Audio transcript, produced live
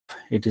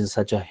it is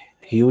such a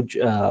huge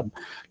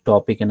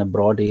topic in a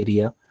broad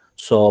area.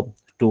 So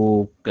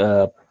to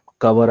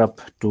cover up,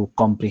 to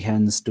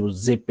comprehend, to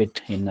zip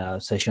it in a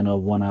session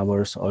of 1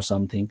 hour or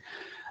something.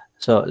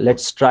 So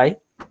let's try,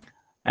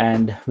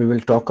 and we will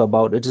talk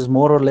about it. Is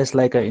more or less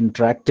like an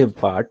interactive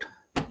part.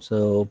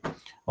 So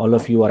all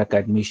of you are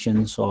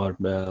academicians or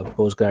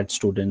postgrad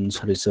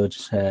students,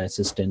 research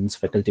assistants,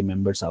 faculty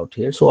members out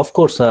here. So of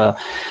course,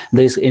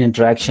 this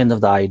interaction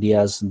of the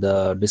ideas,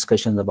 the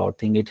discussions about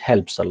things, it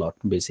helps a lot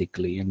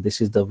basically. And this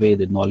is the way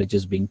the knowledge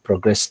is being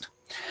progressed,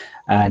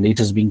 and it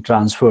is being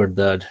transferred.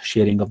 The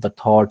sharing of the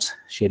thoughts,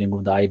 sharing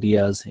of the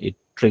ideas, it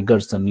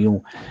triggers the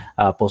new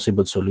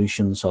possible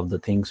solutions of the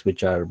things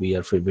which are we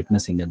are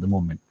witnessing at the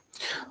moment.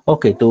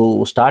 Okay,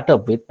 to start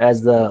up with,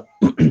 as the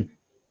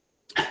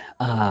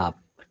uh,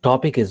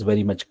 topic is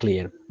very much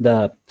clear,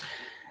 the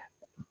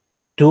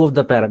two of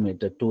the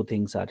parameter, two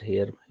things are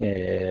here.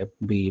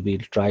 We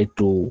will try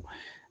to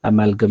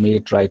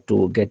amalgamate, try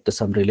to get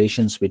some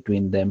relations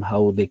between them,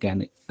 how they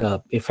can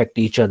affect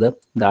each other.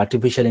 The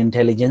artificial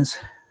intelligence,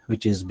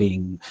 which is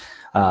being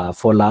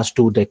for last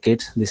 2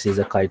 decades, this is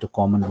a kind of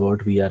common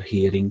word we are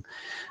hearing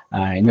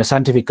in the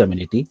scientific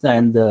community,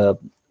 and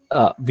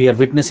we are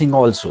witnessing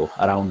also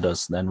around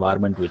us the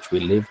environment which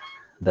we live,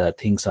 the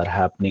things are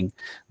happening,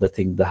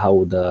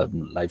 how the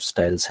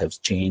lifestyles have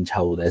changed,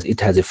 how it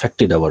has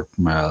affected our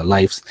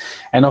lives.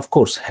 And of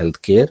course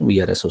healthcare,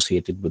 we are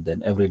associated with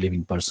them. Every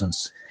living person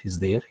is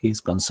there, he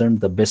is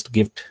concerned. The best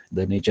gift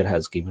the nature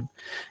has given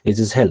is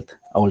his health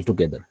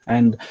altogether.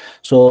 And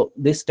so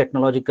this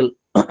technological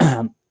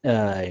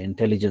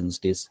intelligence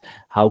is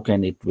how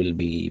can it will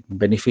be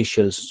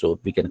beneficial, so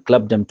we can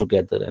club them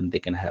together and they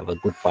can have a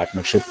good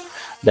partnership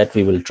that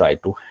we will try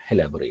to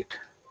elaborate.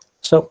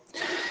 So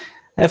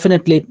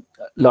definitely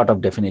a lot of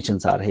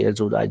definitions are here,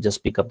 so I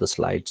just pick up the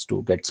slides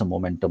to get some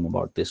momentum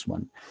about this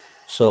one.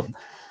 So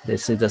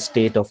this is the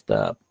state of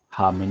the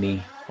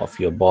harmony of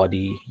your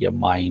body, your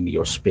mind,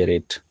 your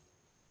spirit.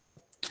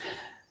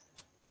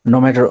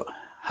 No matter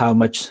how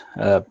much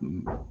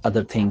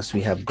other things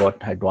we have got,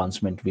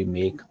 advancement we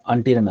make,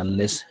 until and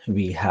unless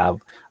we have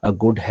a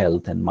good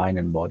health and mind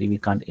and body, we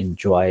can't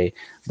enjoy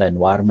the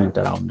environment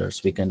around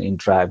us. We can't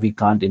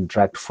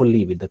interact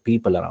fully with the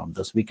people around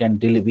us. We can't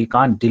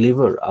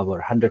deliver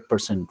our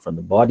 100% from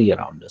the body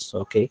around us.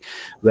 Okay,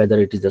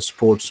 whether it is a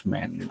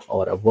sportsman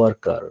or a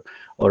worker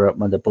or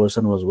the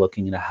person who is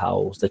working in a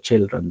house, the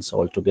children's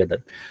all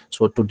together.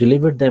 So to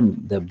deliver them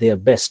their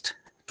best,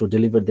 to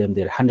deliver them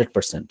their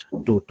 100%,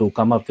 to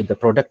come up with the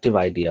productive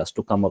ideas,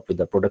 to come up with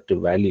the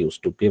productive values,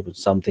 to give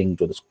something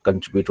to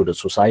contribute to the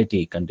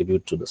society,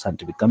 contribute to the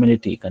scientific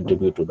community,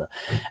 contribute to the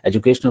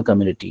educational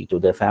community, to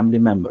their family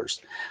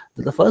members.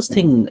 The first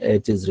thing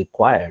it is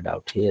required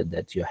out here,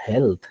 that your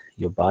health,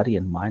 your body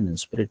and mind and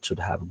spirit should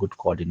have good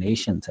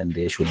coordinations, and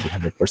they should be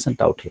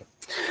 100% out here,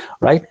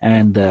 right?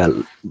 And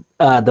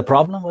the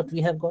problem what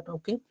we have got,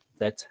 okay,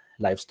 that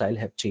lifestyle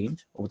have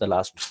changed over the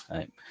last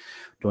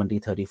 20,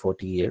 30,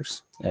 40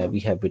 years. We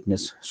have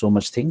witnessed so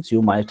much things.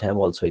 You might have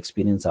also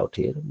experienced out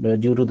here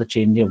due to the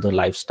changing of the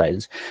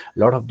lifestyles. A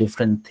lot of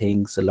different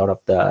things, a lot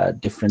of the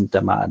different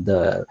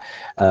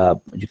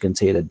you can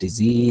say the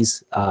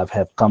disease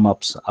have come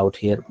up out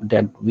here,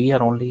 that we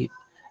are only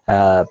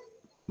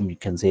you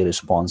can say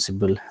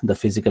responsible. The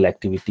physical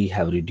activity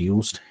have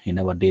reduced in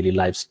our daily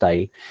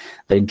lifestyle.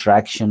 The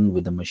interaction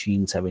with the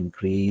machines have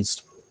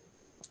increased.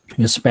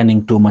 You're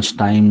spending too much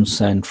time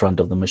in front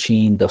of the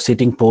machine. The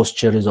sitting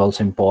posture is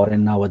also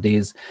important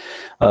nowadays.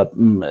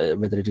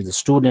 Whether it is the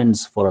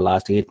students, for the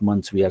last 8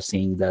 months, we are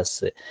seeing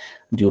this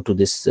due to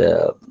this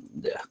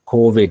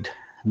COVID.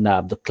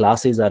 Now the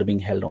classes are being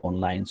held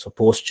online. So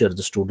posture,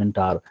 the students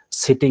are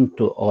sitting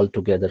all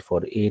together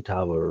for 8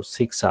 hours,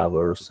 6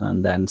 hours,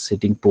 and then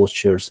sitting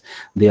postures,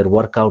 their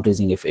workout is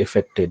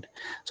affected.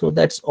 So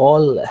that's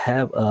all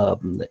have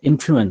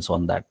influence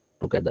on that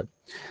together.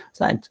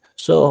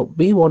 So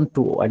we want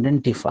to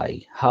identify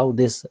how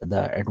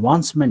the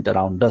advancement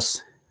around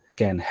us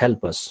can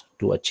help us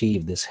to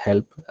achieve this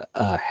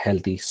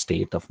healthy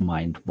state of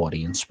mind,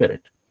 body and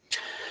spirit.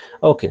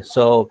 Okay,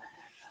 so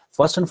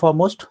first and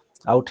foremost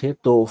out here,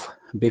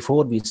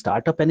 before we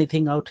start up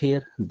anything out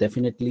here,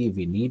 definitely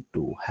we need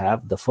to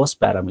have the first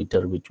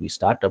parameter which we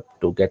start up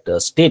to get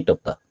a state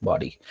of the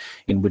body,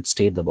 in which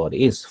state the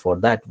body is. For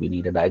that we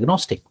need a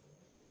diagnostic.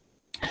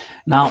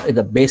 Now,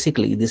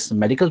 basically, this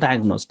medical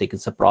diagnostic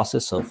is a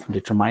process of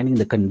determining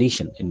the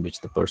condition in which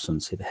the person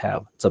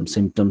have some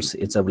symptoms.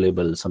 It's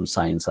available, some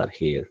signs are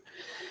here,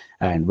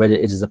 and whether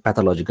it is a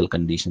pathological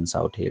conditions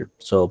out here.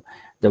 So,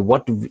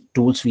 what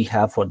tools we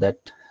have for that?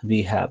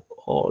 We have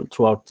all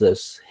throughout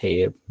this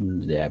here.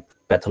 The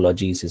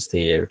pathologies is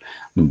there,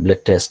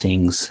 blood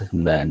testings,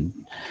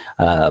 then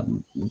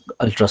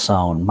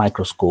ultrasound,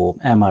 microscope,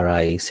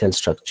 MRI, cell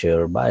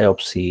structure,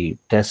 biopsy,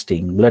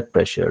 testing, blood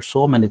pressure,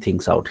 so many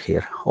things out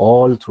here,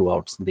 all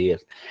throughout their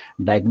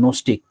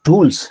diagnostic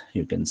tools,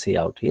 you can say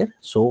out here.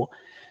 So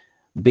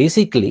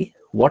basically,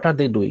 what are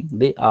they doing?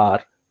 They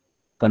are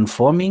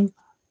confirming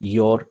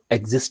your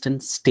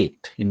existent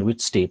state, in which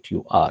state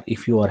you are.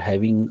 If you are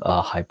having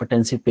a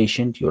hypertensive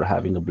patient, you're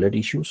having a blood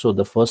issue, so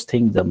the first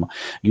thing,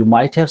 you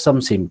might have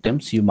some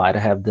symptoms. You might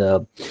have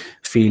the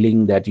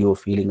feeling that you're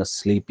feeling a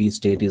sleepy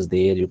state is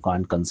there, you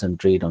can't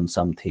concentrate on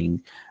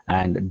something,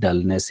 and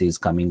dullness is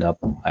coming up,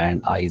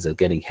 and eyes are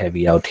getting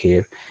heavy out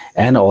here,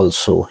 and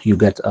also you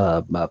get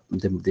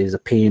there's a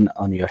pain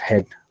on your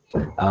head,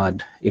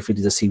 if it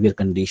is a severe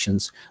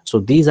conditions. So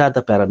these are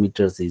the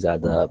parameters, these are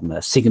the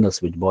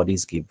signals which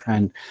bodies give.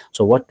 And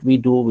so what we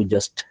do, we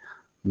just,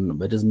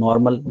 it is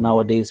normal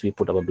nowadays, we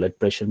put our blood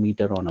pressure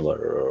meter on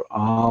our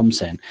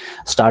arms and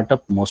start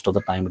up. Most of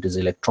the time it is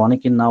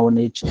electronic in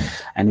nowadays,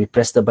 and we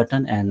press the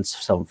button and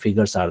some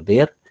figures are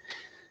there.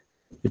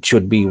 It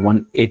should be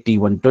 180,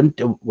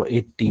 120,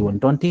 80,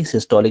 120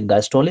 systolic,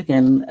 diastolic,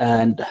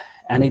 and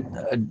any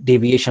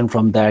deviation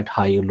from that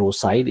high or low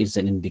side is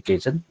an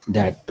indication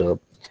that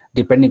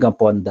depending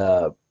upon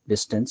the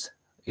distance,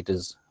 it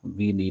is,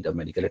 we need a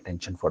medical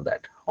attention for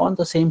that. On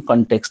the same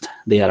context,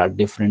 there are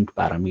different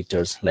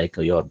parameters, like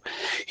your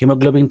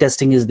hemoglobin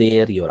testing is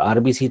there, your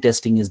RBC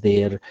testing is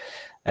there,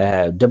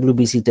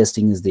 WBC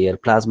testing is there,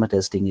 plasma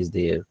testing is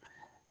there,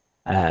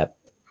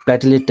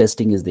 platelet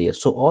testing is there.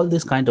 So all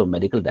this kind of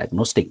medical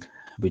diagnostic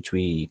which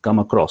we come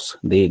across,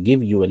 they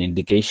give you an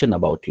indication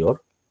about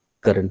your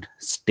current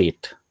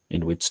state,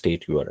 in which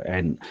state you are.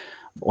 And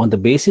on the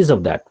basis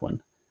of that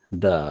one,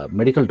 the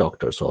medical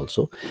doctors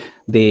also,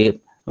 they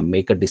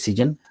make a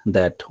decision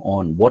that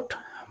on what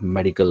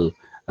medical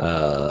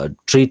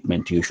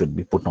treatment you should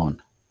be put on.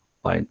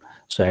 Fine.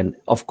 So, and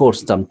of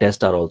course, some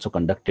tests are also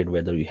conducted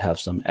whether you have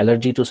some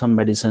allergy to some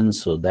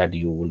medicines, so that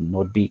you will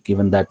not be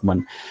given that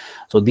one.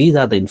 So these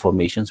are the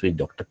informations which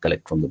doctor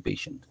collect from the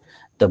patient.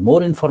 The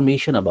more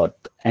information about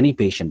any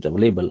patient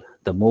available,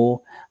 the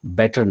more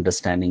better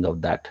understanding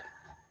of that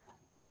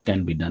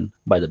can be done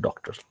by the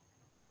doctors.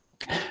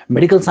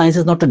 Medical science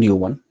is not a new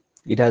one.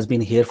 It has been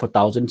here for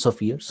thousands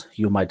of years.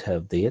 You might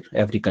have there,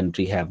 every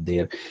country have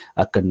their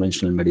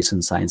conventional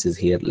medicine sciences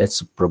here.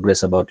 Let's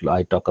progress about,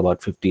 I talk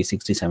about 50,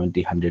 60,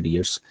 70, 100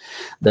 years.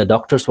 The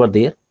doctors were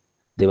there.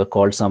 They were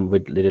called some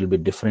with little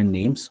bit different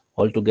names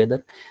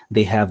altogether.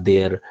 They have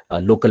their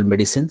local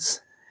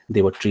medicines.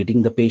 They were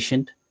treating the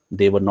patient.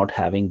 They were not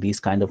having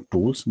these kind of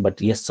tools, but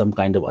yes, some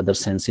kind of other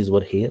senses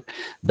were here.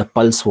 The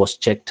pulse was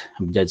checked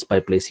just by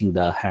placing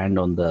the hand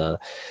on the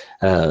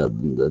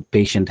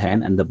patient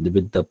hand, and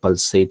with the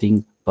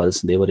pulsating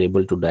pulse, they were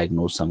able to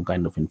diagnose some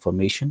kind of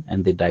information,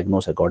 and they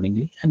diagnose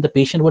accordingly, and the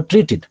patient were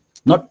treated,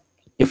 not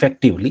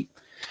effectively,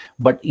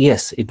 but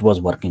yes, it was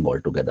working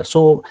altogether.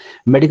 So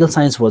medical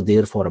science was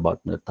there for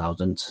about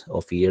thousands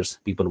of years.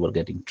 People were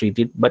getting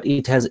treated, but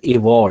it has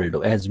evolved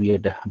as we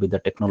had, with the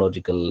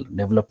technological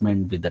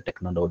development, with the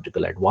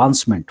technological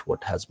advancement,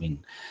 what has been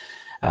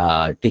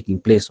taking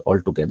place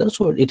altogether.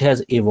 So it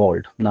has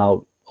evolved.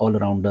 Now all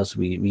around us,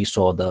 we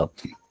saw the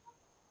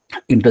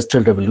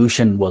industrial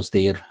revolution was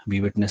there, we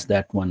witnessed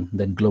that one,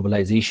 then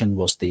globalization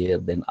was there,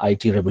 then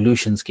IT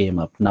revolutions came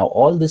up. Now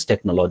all these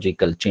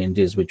technological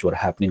changes which were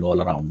happening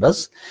all around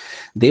us,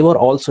 they were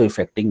also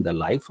affecting the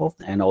life of,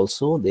 and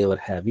also they were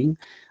having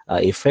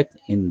effect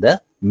in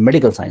the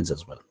medical science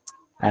as well.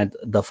 And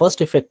the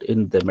first effect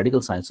in the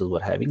medical sciences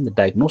were having, the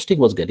diagnostic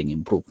was getting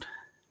improved.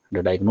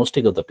 The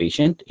diagnostic of the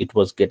patient, it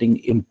was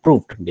getting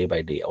improved day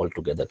by day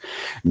altogether.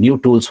 New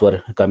tools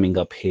were coming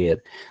up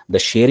here. The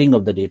sharing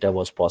of the data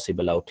was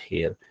possible out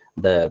here.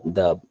 The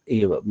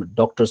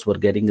doctors were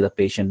getting the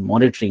patient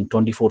monitoring,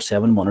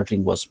 24/7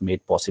 monitoring was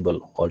made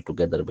possible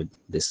altogether with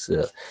this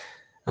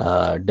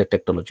the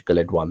technological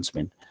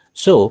advancement.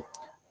 So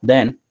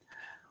then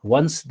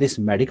once this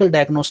medical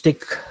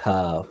diagnostic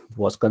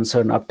was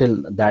concerned, up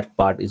till that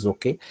part is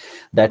okay.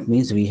 That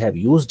means we have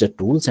used the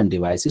tools and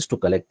devices to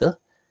collect the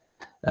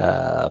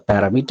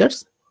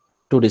parameters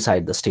to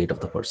decide the state of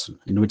the person,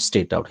 in which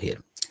state out here.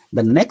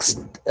 The next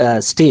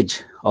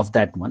stage of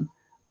that one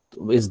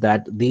is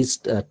that these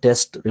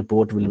test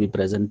report will be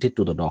presented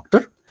to the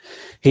doctor.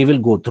 He will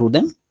go through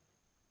them.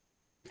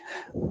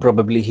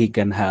 Probably he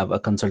can have a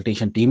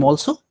consultation team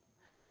also,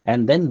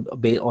 and then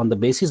on the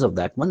basis of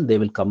that one, they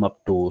will come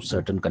up to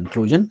certain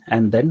conclusion,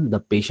 and then the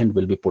patient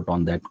will be put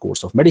on that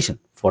course of medicine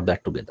for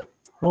that together.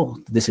 Oh,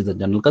 this is the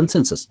general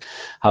consensus.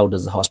 How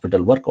does the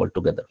hospital work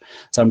altogether?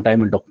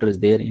 Sometime a doctor is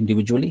there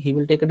individually, he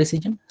will take a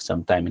decision.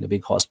 Sometime in a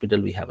big hospital,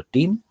 we have a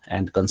team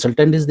and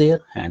consultant is there,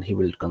 and he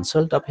will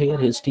consult up here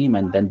his team,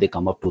 and then they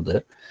come up to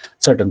the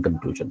certain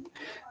conclusion.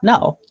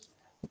 Now,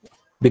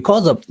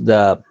 because of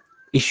the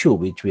issue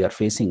which we are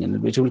facing,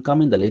 and which will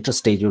come in the later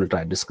stage, we will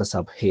try to discuss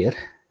up here,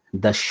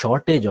 the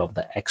shortage of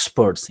the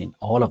experts in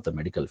all of the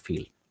medical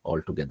field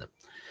altogether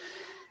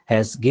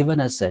has given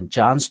us a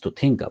chance to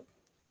think of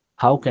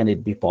how can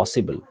it be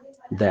possible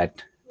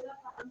that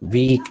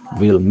we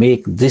will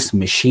make this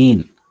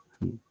machine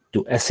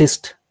to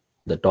assist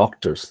the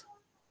doctors,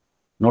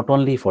 not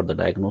only for the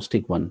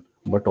diagnostic one,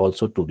 but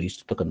also to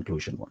reach the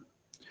conclusion one.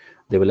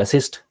 They will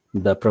assist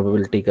the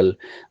probabilitical,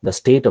 the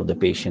state of the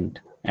patient,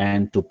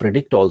 and to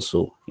predict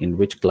also in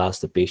which class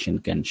the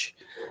patient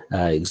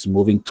is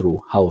moving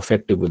through, how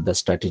effective will the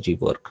strategy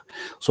work.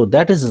 So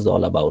that is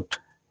all about.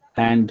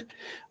 And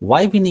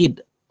why we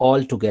need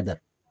all together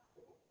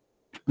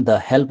the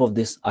help of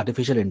this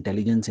artificial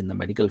intelligence in the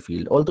medical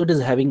field. Although it is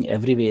having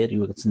everywhere,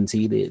 you can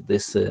see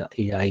this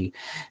AI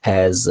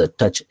has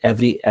touched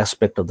every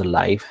aspect of the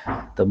life.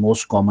 The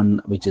most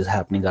common which is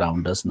happening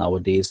around us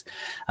nowadays,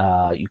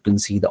 you can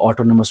see the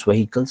autonomous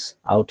vehicles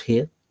out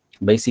here.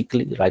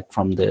 Basically, right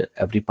from the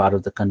every part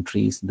of the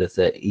countries, there's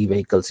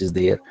e-vehicles is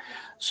there.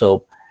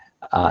 So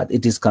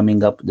it is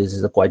coming up. This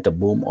is quite a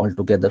boom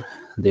altogether.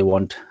 They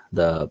want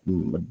the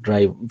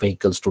drive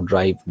vehicles to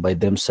drive by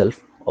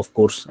themselves. Of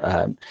course,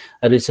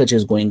 research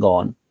is going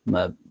on.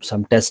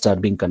 Some tests are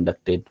being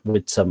conducted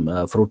with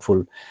some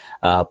fruitful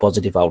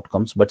positive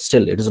outcomes, but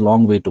still it is a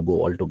long way to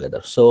go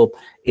altogether. So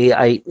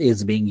AI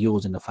is being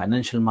used in the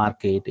financial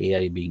market,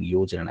 AI being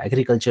used in an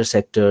agriculture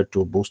sector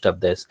to boost up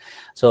this.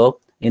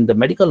 So in the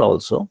medical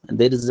also,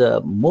 there is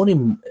a more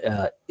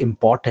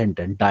important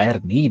and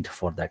dire need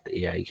for that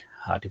AI,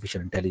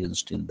 artificial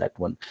intelligence, in that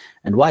one.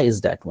 And why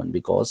is that one?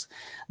 Because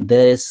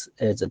there is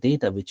a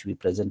data which we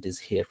present is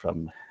here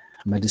from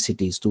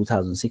Medicities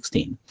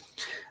 2016,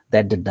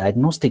 that the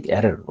diagnostic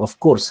error, of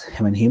course,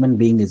 when human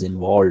being is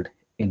involved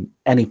in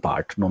any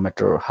part, no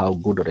matter how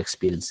good or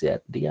experienced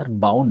they are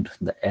bound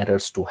the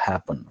errors to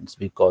happen. It's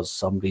because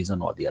some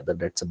reason or the other.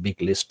 That's a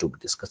big list to be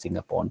discussing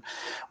upon.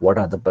 What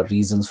are the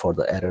reasons for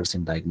the errors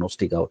in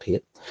diagnostic out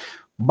here?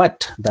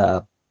 But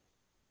the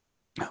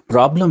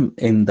problem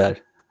in the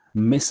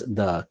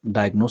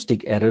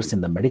diagnostic errors in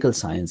the medical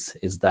science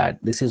is that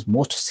this is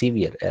most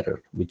severe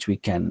error which we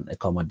can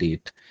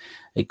accommodate,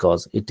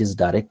 because it is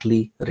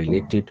directly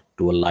related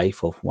to a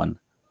life of one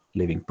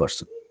living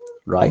person,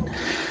 right?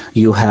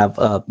 You have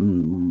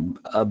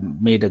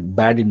made a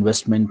bad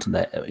investment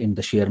in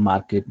the share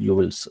market, you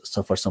will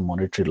suffer some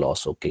monetary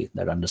loss. Okay,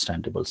 that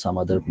understandable. Some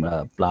other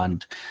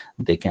plant,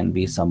 there can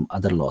be some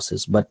other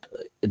losses, but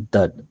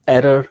the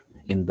error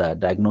in the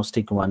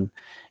diagnostic one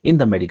in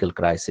the medical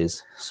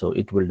crisis, so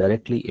it will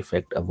directly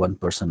affect a one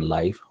person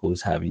life who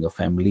is having a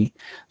family.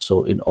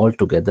 So in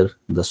altogether,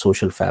 the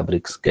social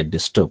fabrics get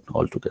disturbed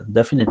altogether,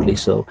 definitely.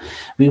 So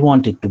we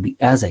want it to be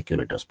as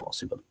accurate as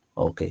possible.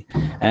 Okay,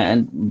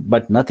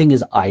 but nothing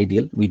is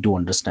ideal. We do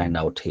understand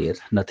out here,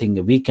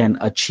 nothing we can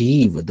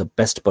achieve the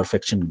best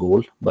perfection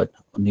goal, but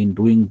in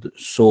doing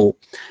so,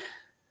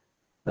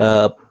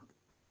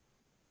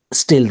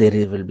 still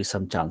there will be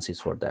some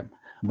chances for them.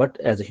 But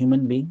as a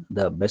human being,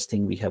 the best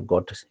thing we have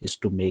got is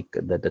to make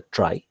the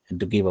try and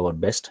to give our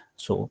best.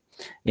 So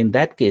in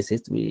that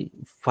cases, we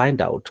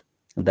find out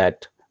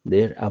that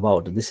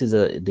this is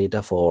a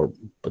data for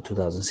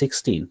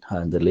 2016,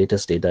 and the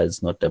latest data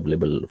is not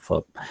available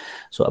for,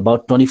 so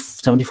about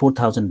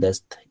 74,000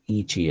 deaths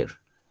each year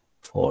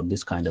for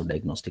this kind of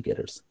diagnostic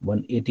errors.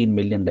 118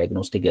 million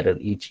diagnostic error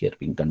each year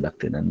being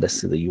conducted, and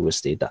this is the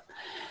US data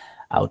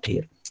out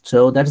here.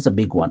 So that is a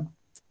big one.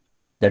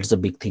 That's a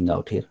big thing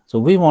out here. So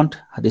we want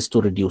this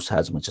to reduce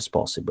as much as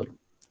possible,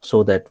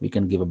 so that we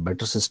can give a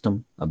better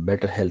system, a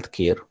better health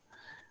care.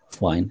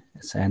 Fine.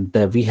 And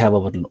we have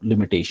our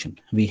limitation.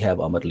 We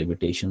have our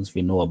limitations.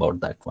 We know about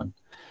that one.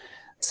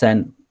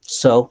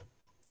 So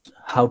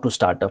how to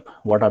start up?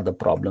 What are the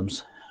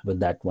problems with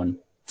that one?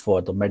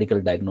 For the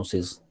medical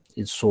diagnosis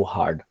is so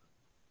hard.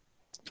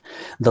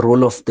 The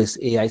role of this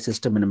AI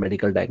system in a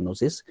medical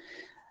diagnosis,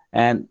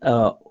 and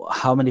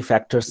how many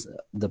factors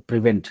that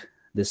prevent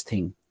this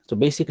thing. So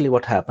basically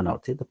what happened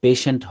out there, the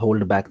patient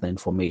hold back the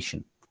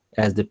information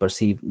as they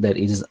perceive that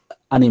it is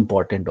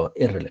unimportant or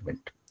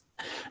irrelevant.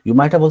 You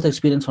might have also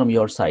experienced from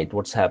your side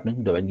what's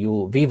happening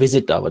when we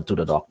visit to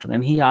the doctor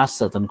and he asks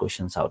certain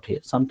questions out here.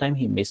 Sometimes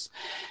he miss,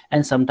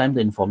 and sometimes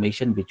the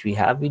information which we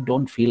have, we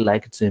don't feel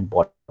like it's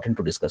important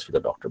to discuss with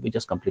the doctor. We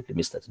just completely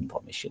miss that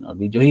information, or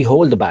we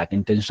hold back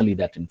intentionally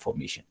that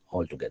information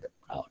altogether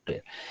out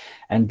there.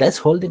 And this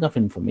holding of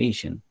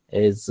information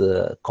is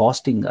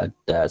costing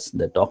us,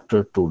 the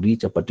doctor, to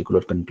reach a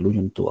particular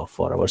conclusion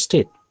for our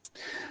state.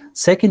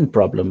 Second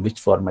problem,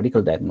 which for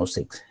medical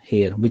diagnostics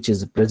here, which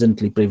is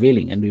presently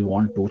prevailing, and we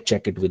want to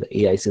check it with the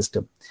AI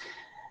system,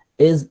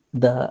 is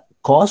the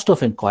cost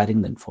of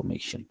acquiring the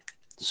information.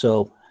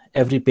 So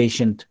every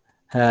patient,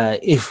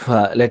 if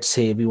let's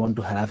say we want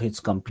to have his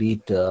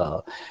complete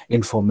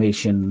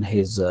information,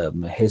 his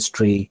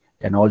history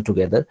and all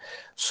together,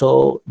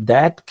 so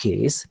that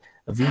case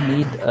we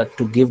need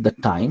to give the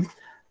time.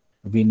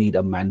 We need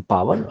a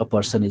manpower. A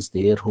person is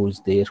there who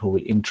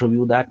will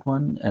interview that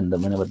one, and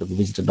whenever the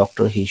visit a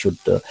doctor, he should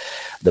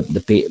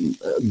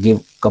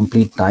give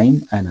complete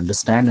time and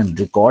understand and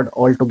record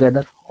all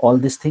together all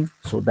this thing.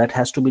 So that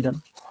has to be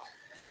done,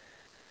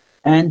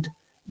 and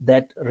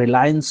that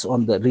reliance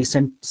on the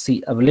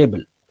recency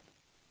available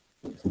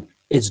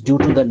is due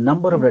to the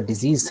number of the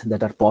disease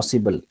that are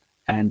possible,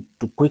 and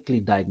to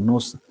quickly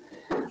diagnose,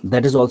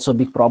 that is also a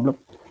big problem,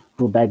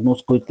 to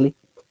diagnose quickly.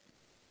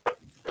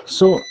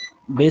 So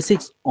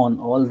basics on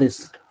all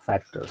these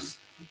factors.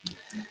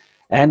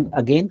 And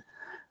again,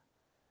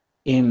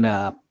 in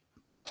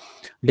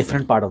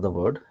different part of the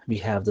world, we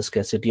have the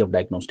scarcity of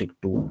diagnostic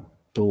tool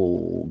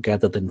to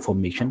gather the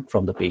information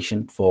from the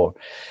patient for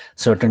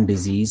certain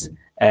disease,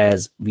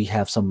 as we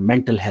have some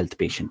mental health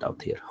patient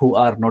out here who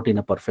are not in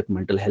a perfect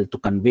mental health to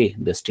convey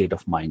the state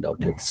of mind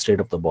out here, the state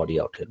of the body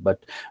out here.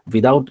 But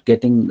without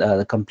getting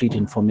the complete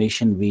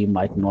information, we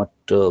might not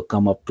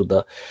come up to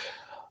the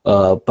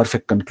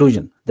perfect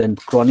conclusion. Then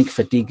chronic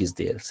fatigue is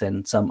there,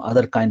 and some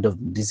other kind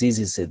of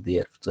diseases is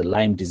there. The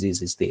Lyme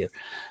disease is there.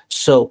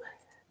 So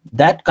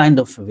that kind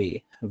of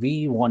way,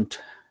 we want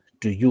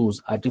to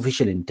use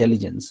artificial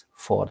intelligence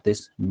for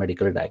this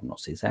medical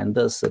diagnosis. And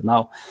this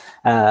now,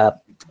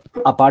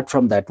 apart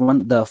from that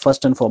one, the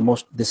first and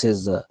foremost, this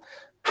is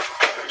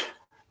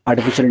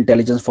artificial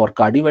intelligence for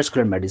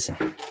cardiovascular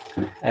medicine.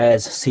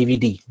 As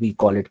CVD, we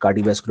call it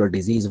cardiovascular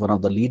disease, one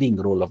of the leading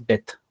role of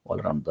death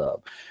all around the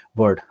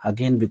world.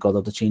 Again, because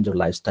of the change of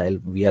lifestyle,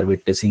 we are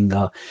witnessing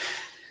a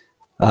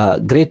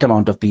great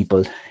amount of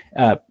people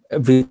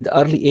with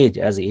early age,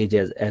 as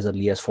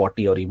early as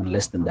 40 or even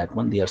less than that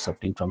one, they are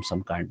suffering from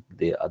some kind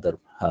the other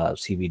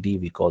CVD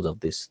because of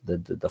this,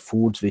 the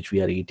foods which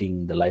we are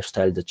eating, the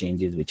lifestyle, the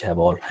changes which have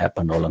all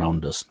happened all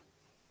around us.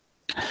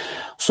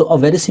 So a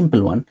very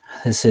simple one,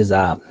 this is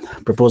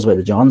proposed by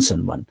the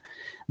Johnson one.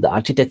 The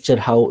architecture,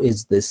 how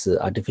is this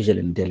artificial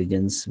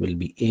intelligence will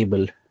be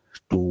able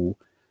to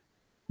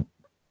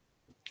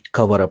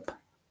cover up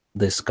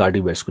this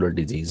cardiovascular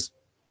disease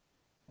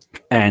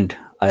and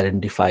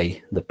identify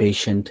the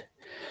patient.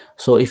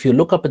 So if you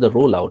look up at the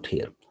rollout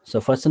here,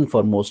 so first and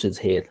foremost is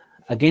here.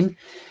 Again,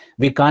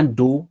 we can't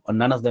do, or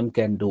none of them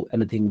can do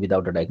anything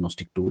without a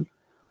diagnostic tool.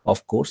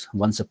 Of course,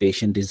 once a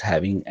patient is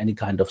having any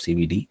kind of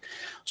CVD,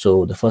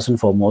 so the first and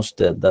foremost,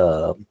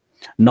 the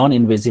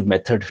non-invasive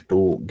method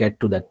to get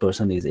to that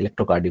person is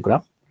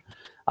electrocardiogram.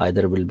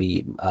 Either will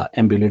be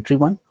ambulatory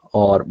one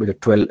or with a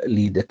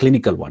 12-lead, the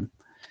clinical one.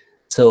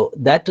 So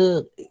that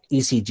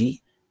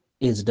ECG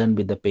is done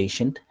with the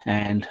patient,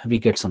 and we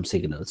get some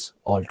signals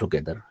all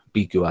together.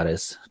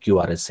 PQRS,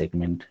 QRS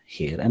segment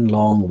here, and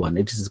long one.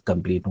 It is a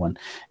complete one.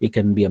 It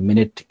can be a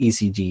minute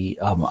ECG,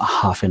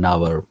 half an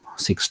hour,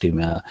 60,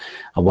 1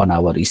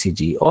 hour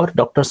ECG, or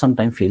doctor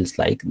sometimes feels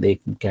like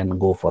they can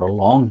go for a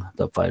long,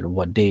 the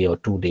 1 day or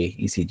 2 day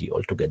ECG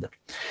altogether.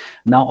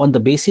 Now, on the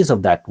basis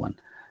of that one,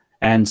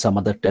 and some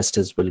other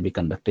tests will be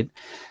conducted,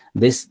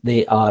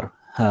 they are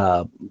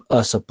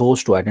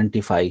supposed to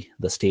identify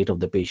the state of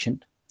the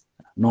patient,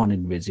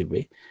 non-invasive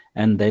way,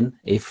 and then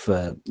if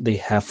they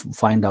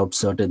find out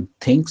certain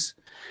things,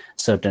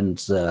 certain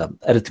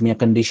arrhythmia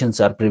conditions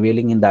are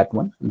prevailing in that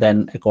one,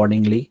 then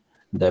accordingly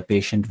the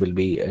patient will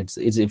be, is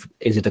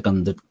it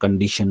a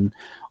condition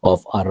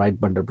of a right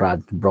bundle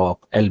branch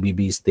block,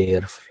 LBB is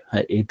there,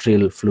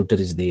 atrial flutter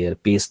is there,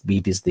 paced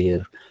beat is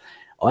there,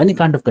 or any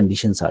kind of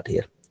conditions are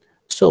here.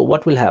 So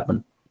what will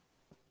happen?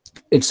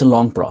 It's a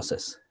long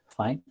process.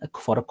 Fine,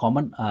 for a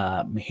common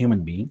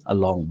human being, a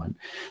long one,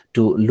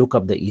 to look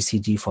up the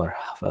ECG for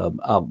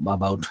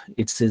about,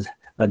 it is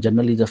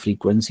generally the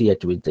frequency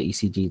at which the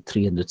ECG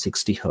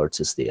 360 hertz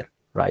is there,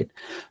 right?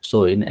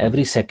 So in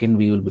every second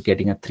we will be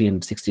getting a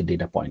 360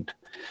 data point,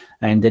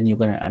 and then you're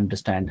going to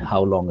understand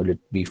how long will it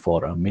be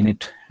for a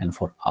minute and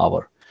for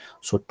hour.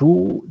 So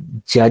to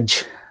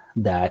judge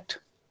that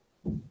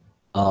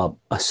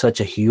such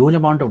a huge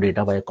amount of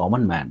data by a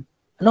common man,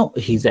 no,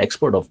 he's an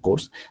expert, of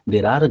course,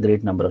 there are a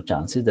great number of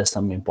chances that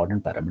some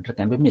important parameter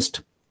can be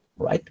missed,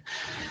 right?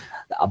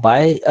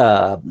 By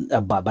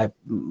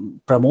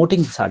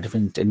promoting this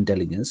artificial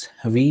intelligence,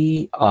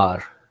 we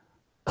are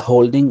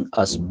holding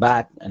us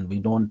back, and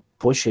we don't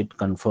push it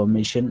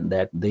confirmation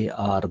that they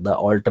are the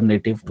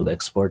alternative to the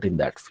expert in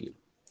that field.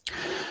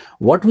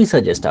 What we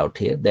suggest out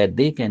here, that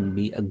they can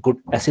be a good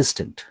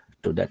assistant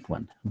to that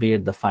one, where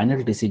the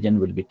final decision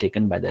will be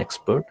taken by the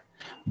expert.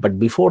 But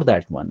before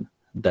that one,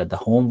 that the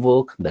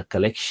homework, the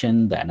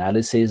collection, the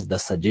analysis, the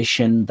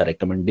suggestion, the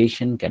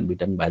recommendation can be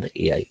done by the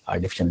AI,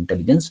 artificial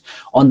intelligence,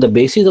 on the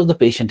basis of the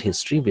patient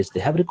history which they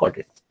have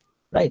recorded,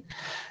 right?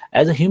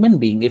 As a human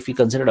being, if we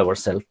consider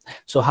ourselves,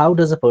 so how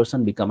does a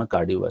person become a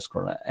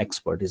cardiovascular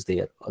expert is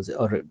there,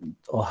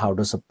 or how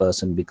does a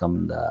person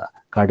become the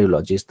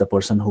cardiologist, the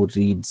person who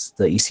reads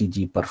the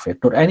ECG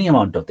perfect, or any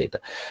amount of data?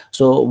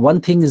 So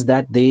one thing is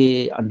that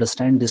they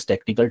understand these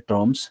technical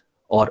terms,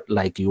 or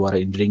like you are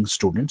an engineering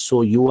student,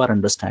 so you are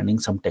understanding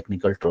some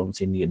technical terms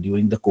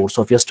during the course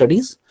of your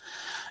studies.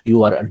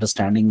 You are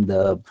understanding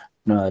the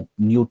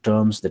new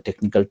terms, the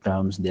technical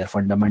terms, their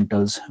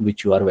fundamentals,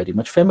 which you are very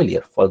much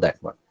familiar for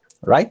that one,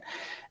 right?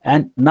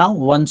 And now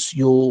once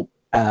you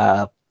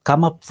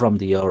come up from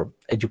your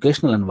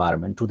educational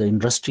environment to the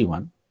industry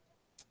one,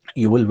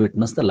 you will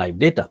witness the live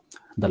data,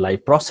 the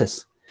live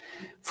process.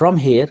 From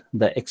here,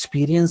 the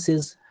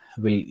experiences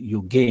will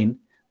you gain,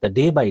 the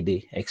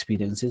day-by-day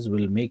experiences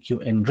will make you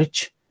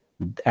enrich,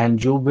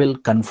 and you will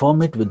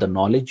confirm it with the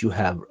knowledge you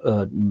have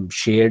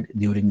shared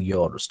during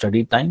your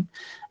study time.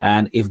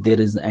 And if there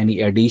is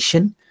any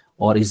addition,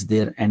 or is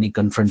there any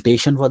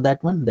confrontation for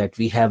that one, that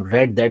we have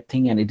read that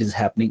thing and it is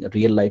happening,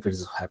 real life it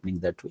is happening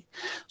that way.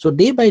 So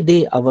day by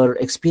day our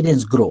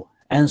experience grow,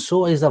 and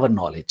so is our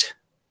knowledge,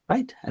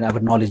 right? And our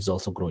knowledge is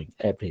also growing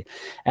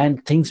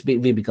and things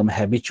we become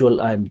habitual.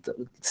 And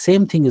the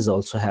same thing is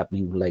also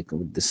happening like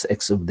with this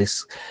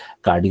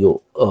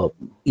cardio,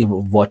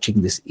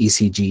 watching this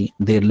ECG.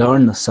 They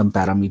learn some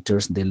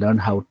parameters, they learn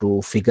how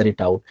to figure it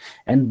out,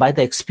 and by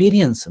the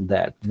experience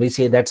that we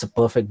say that's a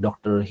perfect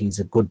doctor, he's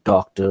a good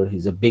doctor,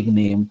 he's a big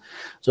name.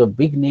 So a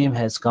big name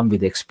has come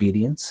with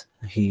experience.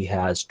 He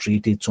has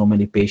treated so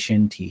many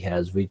patients, he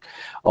has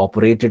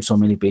operated so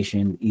many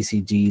patient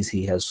ECGs,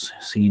 he has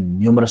seen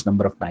numerous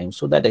number of times.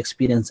 So that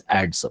experience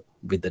adds up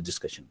with the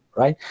discussion,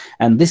 right?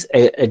 And this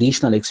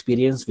additional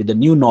experience with the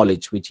new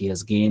knowledge which he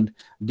has gained,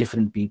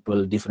 different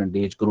people, different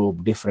age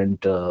group, different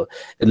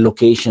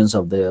locations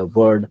of the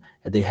world,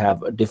 they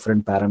have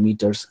different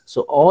parameters.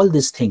 So all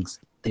these things,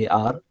 they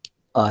are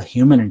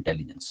human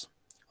intelligence.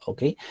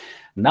 Okay,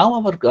 now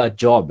our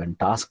job and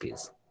task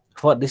is,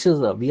 for this is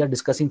we are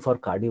discussing for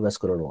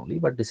cardiovascular only,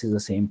 but this is the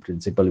same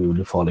principle we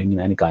will be following in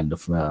any kind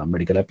of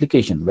medical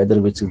application, whether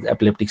which is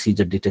epileptic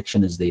seizure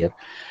detection is there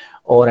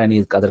or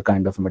any other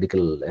kind of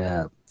medical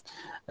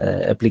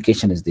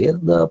application is there.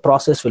 The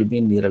process will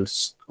be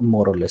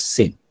more or less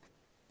same.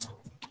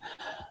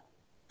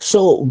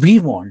 So we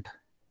want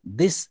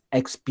this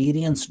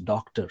experienced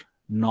doctor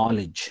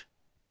knowledge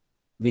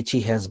which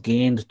he has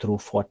gained through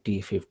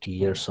 40-50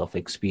 years of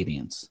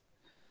experience,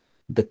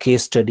 the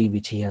case study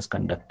which he has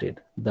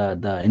conducted,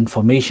 the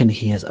information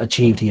he has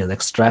achieved, he has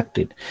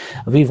extracted.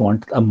 We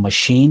want a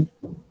machine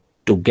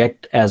to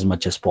get as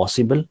much as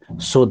possible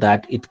so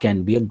that it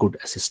can be a good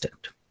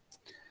assistant.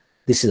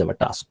 This is our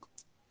task,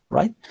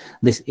 right?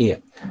 This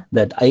AI,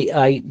 that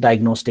AI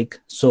diagnostic.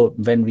 So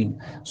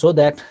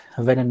that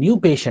when a new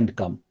patient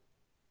comes,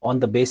 on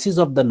the basis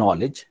of the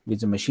knowledge which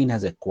the machine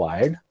has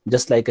acquired,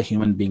 just like a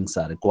human beings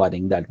are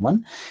acquiring that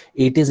one,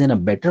 it is in a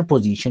better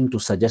position to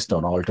suggest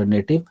an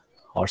alternative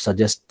or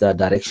suggest the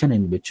direction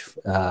in which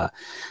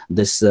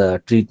this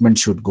treatment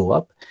should go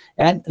up,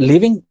 and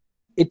leaving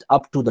it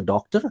up to the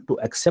doctor to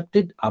accept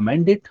it,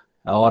 amend it,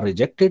 or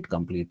reject it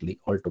completely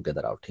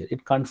altogether out here.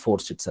 It can't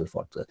force itself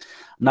out there.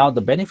 Now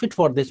the benefit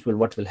for this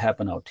what will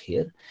happen out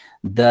here,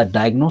 the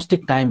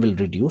diagnostic time will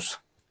reduce,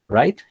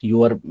 right?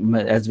 You are,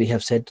 as we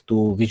have said,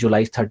 to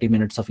visualize 30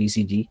 minutes of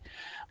ECG,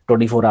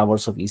 24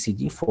 hours of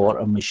ECG for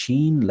a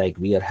machine like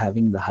we are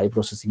having the high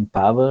processing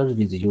power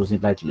with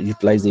using like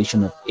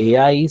utilization of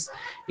AIs,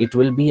 it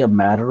will be a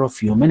matter of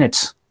few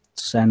minutes,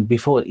 and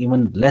before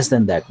even less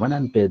than that one,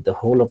 and the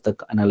whole of the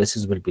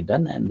analysis will be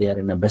done, and they are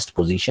in the best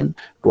position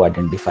to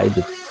identify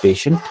the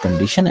patient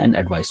condition and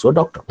advise to a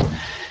doctor.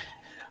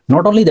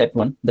 Not only that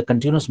one, the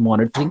continuous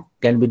monitoring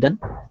can be done.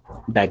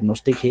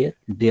 Diagnostic here,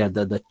 they are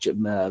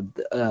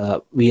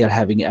we are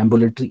having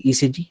ambulatory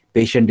ECG.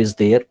 Patient is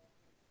there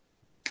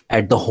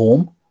at the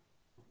home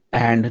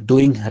and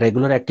doing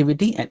regular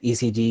activity, and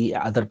ECG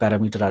other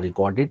parameters are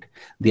recorded.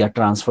 They are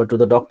transferred to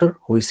the doctor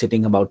who is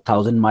sitting about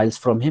 1,000 miles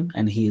from him,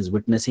 and he is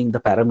witnessing the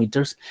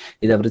parameters.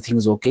 If everything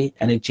is okay,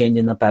 any change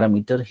in the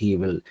parameter, he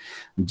will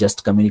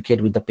just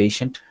communicate with the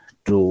patient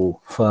to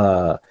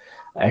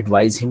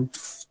advise him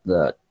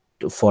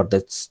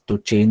to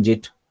change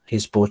it,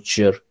 his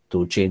posture,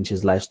 to change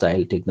his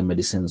lifestyle, take the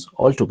medicines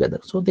altogether.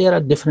 So there are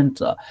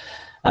different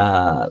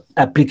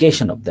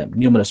application of them,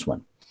 numerous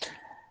one.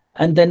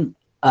 And then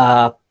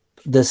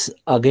this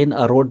again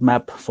a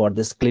roadmap for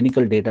this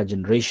clinical data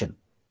generation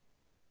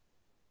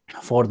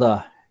for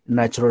the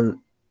natural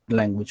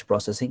language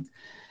processing.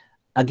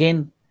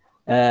 Again,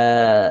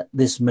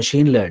 this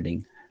machine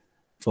learning,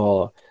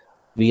 for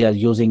we are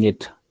using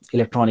it,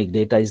 electronic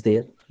data is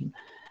there.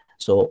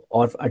 So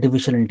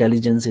artificial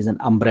intelligence is an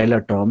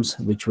umbrella terms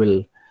which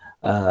will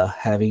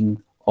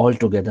having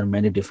altogether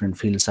many different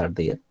fields are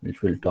there,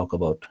 which we'll talk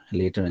about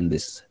later in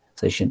this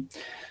session.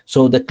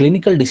 So the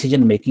clinical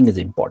decision making is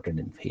important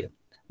in here.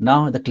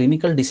 Now the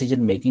clinical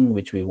decision making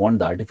which we want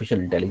the artificial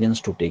intelligence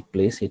to take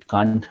place, it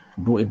can't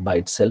do it by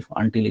itself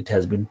until it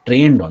has been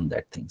trained on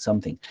that thing,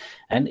 something.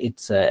 And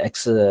it's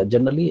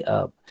generally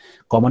a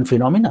common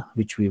phenomena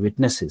which we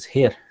witness is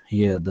here.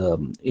 Here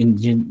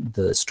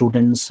the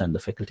students and the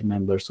faculty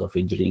members of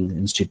Engineering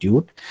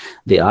Institute,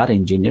 they are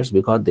engineers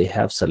because they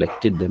have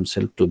selected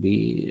themselves to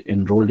be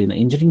enrolled in an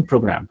engineering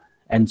program.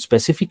 And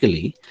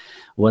specifically,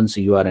 once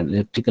you are an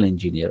electrical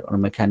engineer or a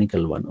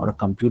mechanical one or a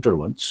computer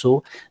one,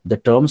 so the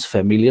terms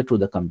familiar to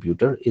the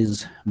computer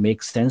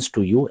makes sense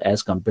to you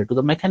as compared to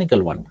the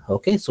mechanical one.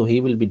 Okay, so he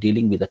will be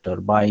dealing with the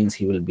turbines,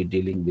 he will be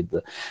dealing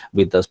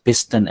with the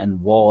piston and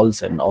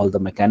valves and all the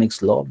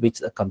mechanics law, which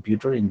the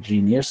computer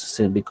engineers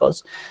say,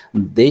 because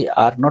they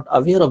are not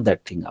aware of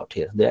that thing out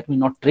here. They have been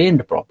not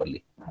trained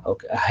properly.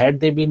 Okay, had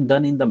they been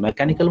done in the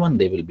mechanical one,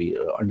 they will be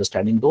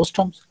understanding those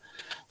terms.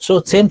 So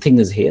same thing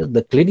is here,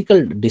 the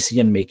clinical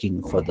decision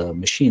making for the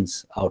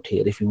machines out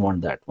here, if you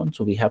want that one.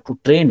 So we have to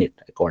train it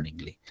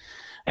accordingly.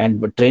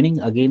 And training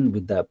again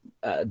with the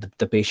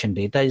patient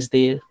data is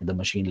there, the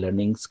machine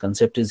learning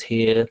concept is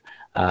here,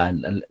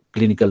 and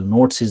clinical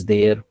notes is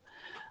there,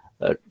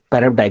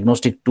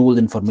 diagnostic tool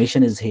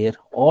information is here.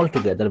 All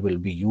together will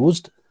be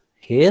used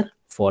here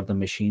for the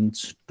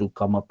machines to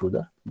come up to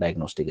the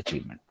diagnostic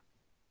achievement.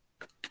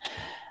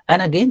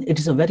 And again, it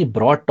is a very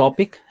broad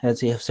topic,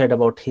 as you have said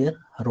about here,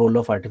 role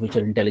of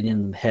artificial intelligence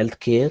in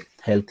healthcare.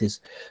 Health is,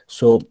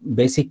 so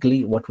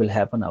basically what will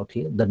happen out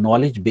here, the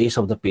knowledge base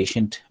of the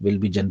patient will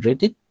be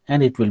generated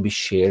and it will be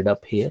shared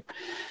up here.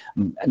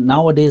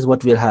 Nowadays,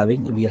 what we are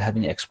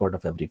having expert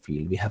of every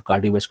field. We have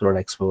cardiovascular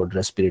expert,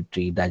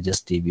 respiratory,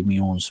 digestive,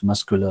 immunes,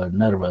 muscular,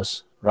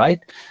 nervous, right?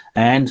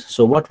 And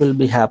so what will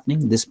be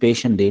happening, this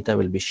patient data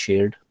will be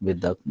shared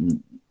with the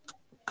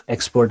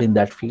expert in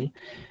that field,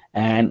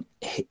 and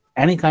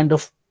any kind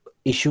of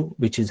issue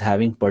which is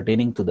having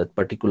pertaining to that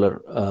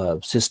particular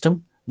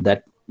system,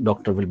 that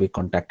doctor will be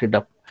contacted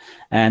up,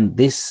 and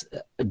this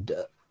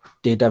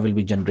data will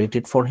be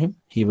generated for him.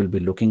 He will be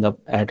looking up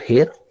at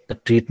here, the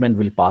treatment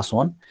will pass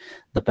on,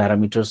 the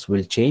parameters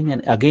will change,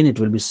 and again it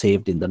will be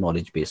saved in the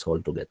knowledge base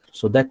altogether,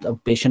 so that a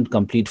patient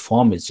complete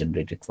form is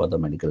generated for the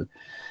medical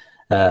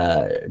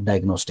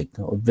diagnostic.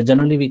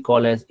 Generally we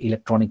call as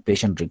electronic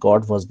patient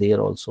record was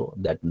there also.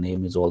 That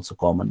name is also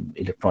common.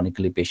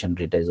 Electronically patient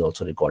data is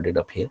also recorded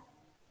up here.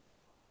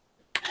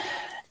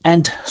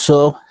 And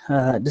so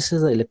this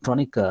is an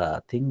electronic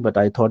thing, but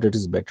I thought it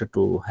is better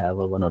to have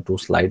one or two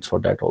slides for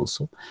that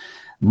also.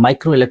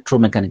 Micro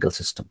electromechanical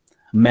system.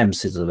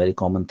 MEMS is a very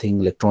common thing.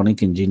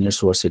 Electronic engineers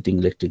who are sitting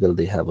electrical,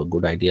 they have a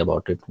good idea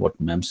about it, what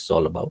MEMS is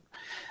all about.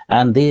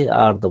 And they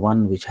are the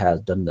one which has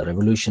done the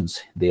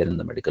revolutions there in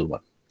the medical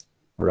one.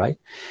 Right,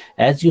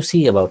 as you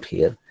see about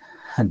here,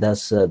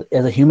 thus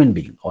as a human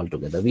being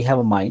altogether, we have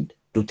a mind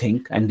to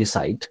think and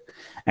decide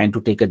and to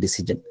take a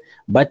decision,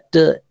 but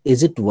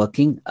is it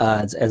working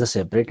as a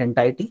separate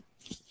entity?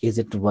 Is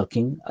it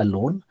working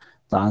alone?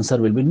 The answer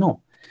will be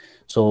no.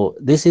 So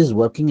this is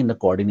working in the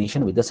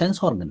coordination with the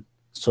sense organ.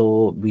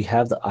 So we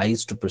have the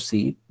eyes to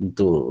perceive,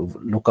 to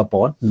look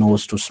upon,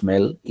 nose to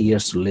smell,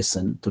 ears to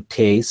listen, to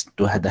taste,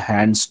 to have the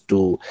hands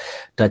to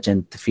touch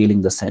and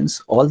feeling the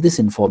sense. All this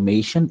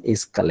information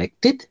is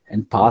collected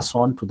and passed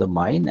on to the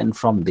mind, and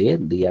from there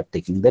they are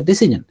taking the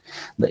decision.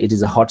 It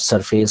is a hot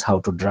surface, how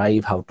to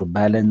drive, how to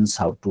balance,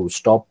 how to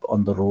stop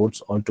on the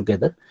roads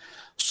altogether.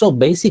 So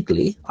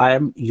basically, I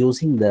am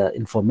using the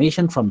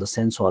information from the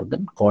sense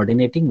organ,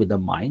 coordinating with the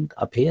mind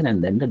up here,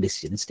 and then the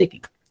decision is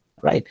taken.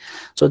 Right,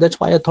 so that's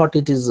why I thought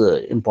it is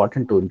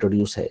important to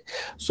introduce here.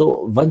 So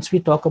once we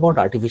talk about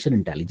artificial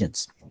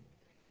intelligence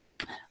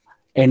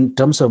in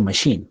terms of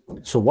machine,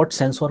 so what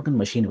sense organ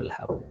machine will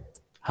have?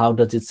 How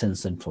does it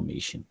sense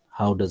information?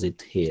 How does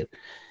it hear?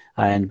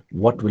 And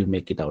what will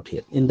make it out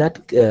here? In that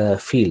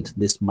field,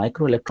 this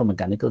micro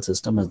electromechanical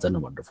system has done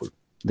a wonderful.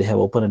 They have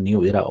opened a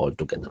new era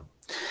altogether.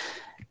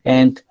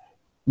 And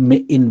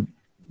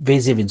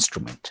invasive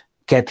instrument,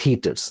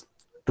 catheters,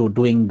 to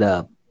doing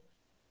the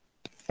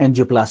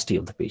angioplasty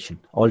of the patient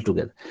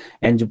altogether,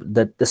 and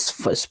that this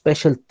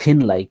special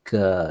thin like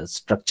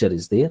structure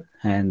is there,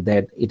 and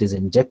that it is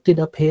injected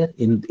up here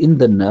in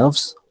the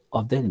nerves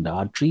of the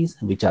arteries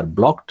which are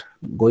blocked,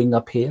 going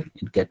up here,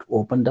 it get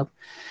opened up,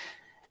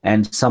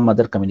 and some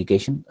other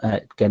communication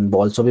can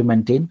also be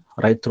maintained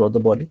right throughout the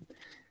body.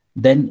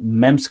 Then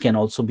MEMS can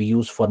also be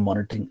used for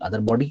monitoring other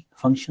body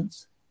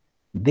functions.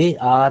 They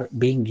are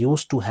being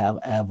used to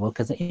have work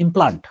as an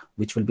implant,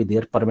 which will be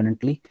there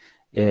permanently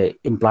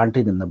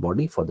implanted in the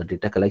body for the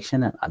data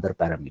collection and other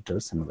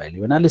parameters and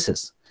value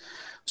analysis.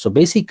 So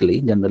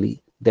basically,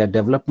 generally, they are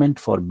development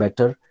for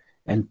better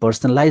and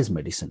personalized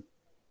medicine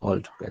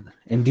altogether,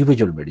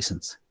 individual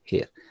medicines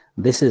here.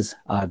 This is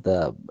have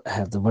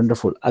the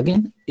wonderful,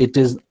 again, it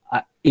is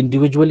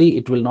individually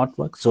it will not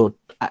work. So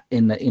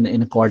in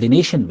a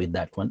coordination with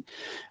that one,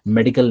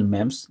 medical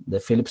MEMS, the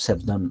Philips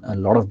have done a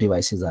lot of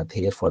devices are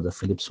here for the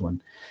Philips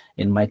one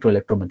in micro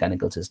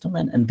electromechanical system,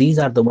 and these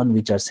are the one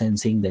which are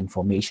sensing the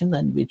information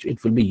and which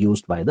it will be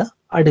used by the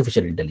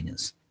artificial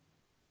intelligence.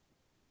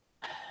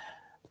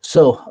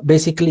 So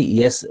basically,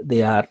 yes,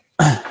 they are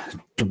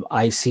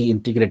IC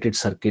integrated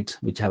circuits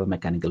which have a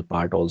mechanical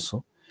part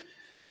also.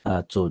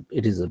 So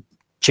it is a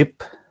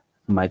chip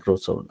micro,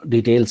 so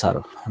details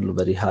are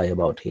very high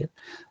about here.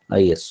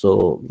 Yes,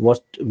 so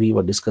what we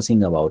were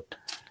discussing about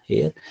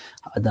here,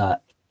 the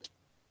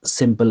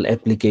simple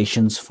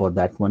applications for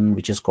that one,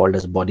 which is called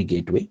as body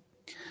gateway.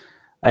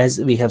 As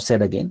we have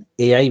said again,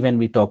 AI, when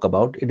we talk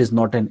about, it is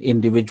not an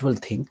individual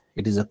thing.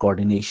 It is a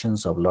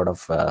coordinations of a lot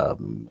of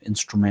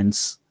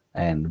instruments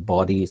and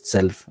body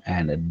itself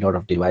and a lot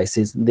of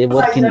devices. They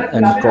work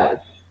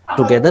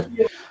together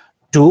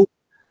to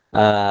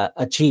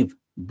achieve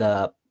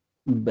the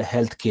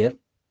healthcare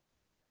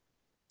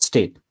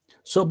state.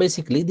 So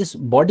basically, this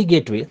body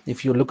gateway,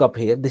 if you look up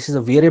here, this is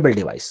a wearable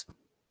device.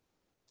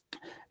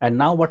 And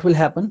now what will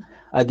happen?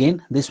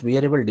 Again, this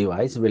wearable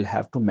device will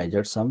have to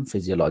measure some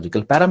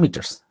physiological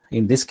parameters.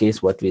 In this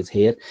case, what is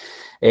here,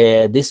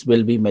 this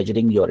will be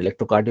measuring your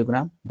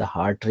electrocardiogram, the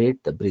heart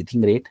rate, the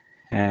breathing rate,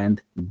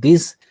 and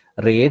these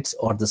rates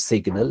or the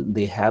signal,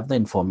 they have the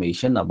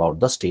information about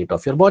the state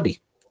of your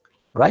body,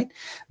 right?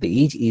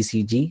 Each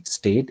ECG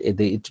state,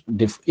 it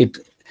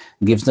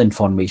gives the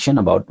information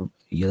about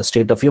the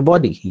state of your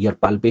body, your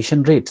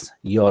palpation rates,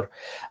 your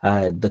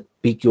the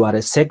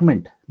PQRS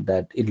segment,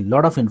 that a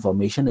lot of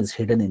information is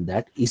hidden in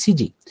that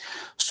ECG.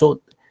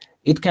 So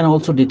It can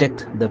also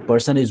detect the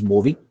person is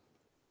moving,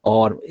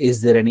 or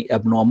is there any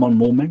abnormal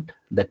movement,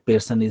 that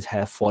person is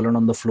have fallen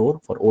on the floor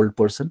for old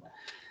person.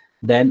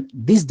 Then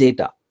this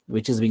data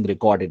which is being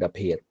recorded up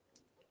here,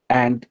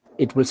 and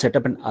it will set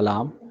up an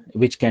alarm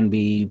which can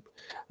be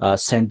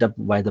sent up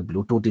by the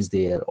Bluetooth is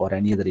there, or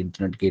any other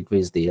internet gateway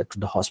is there to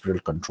the hospital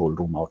control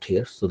room out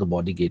here, so the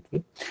body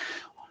gateway.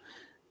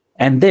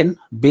 And then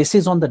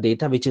basis on the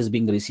data which is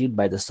being received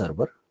by the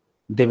server,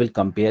 they will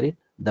compare it,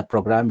 the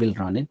program will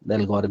run it, the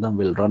algorithm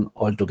will run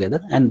all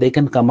together, and they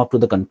can come up to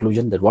the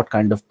conclusion that what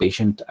kind of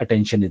patient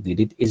attention is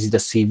needed. Is it a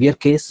severe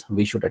case,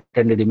 we should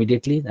attend it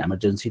immediately, the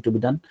emergency to be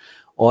done,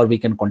 or we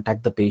can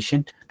contact the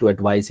patient to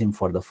advise him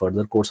for the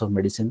further course of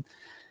medicine,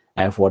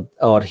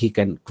 or we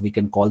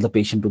can call the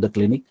patient to the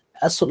clinic.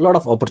 As a lot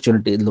of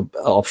opportunity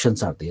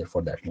options are there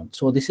for that one.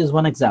 So this is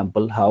one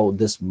example how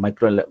this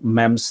micro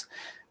MEMS,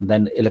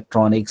 then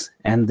electronics,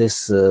 and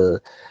this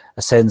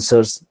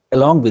sensors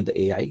along with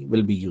the AI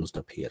will be used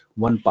up here.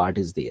 One part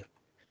is there.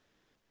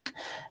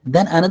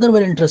 Then another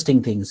very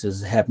interesting things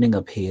is happening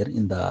up here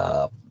in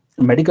the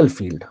medical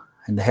field,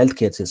 in the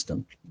healthcare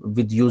system,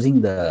 with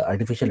using the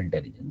artificial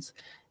intelligence,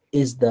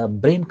 is the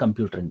brain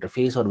computer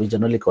interface, or we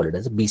generally call it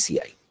as a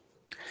BCI.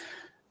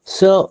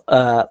 So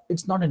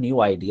it's not a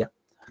new idea.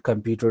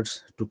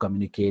 Computers to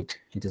communicate,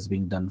 it is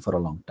being done for a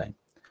long time.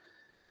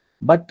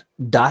 But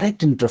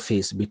direct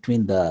interface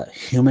between the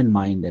human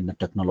mind and the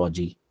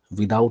technology,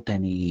 without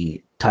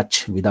any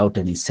touch, without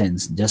any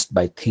sense, just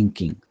by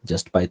thinking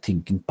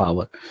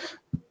power,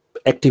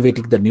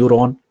 activating the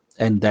neuron,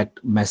 and that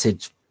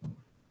message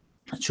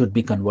should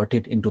be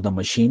converted into the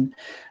machine.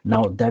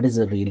 Now that is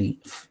a really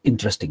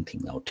interesting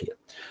thing out here.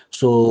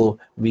 So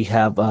we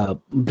have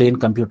Brain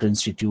Computer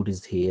Institute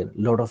is here.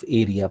 A lot of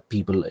area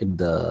people in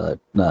the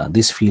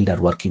this field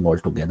are working all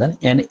together,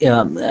 and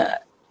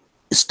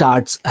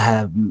results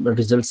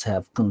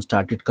have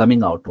started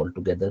coming out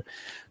altogether,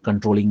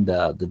 controlling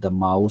the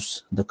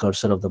mouse, the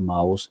cursor of the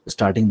mouse,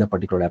 starting the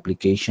particular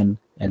application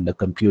and the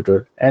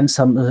computer, and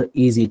some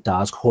easy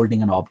task,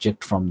 holding an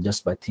object from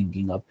just by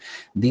thinking of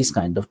these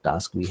kind of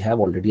tasks we have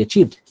already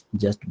achieved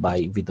just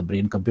by with the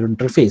brain computer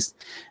interface.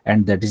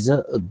 And that is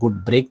a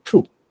good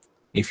breakthrough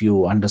if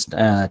you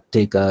understand,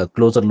 take a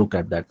closer look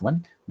at that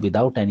one.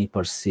 Without any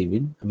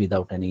perceiving,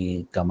 without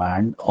any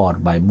command, or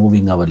by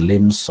moving our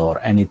limbs or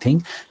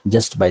anything,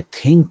 just by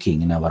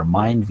thinking in our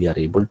mind, we are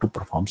able to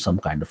perform some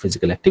kind of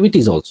physical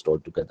activities also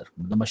together.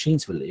 The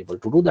machines will be able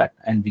to do that,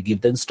 and we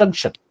give the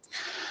instruction.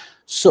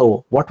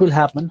 So what will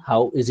happen?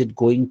 How is it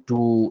going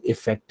to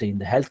affect in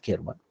the healthcare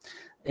one?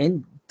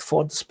 And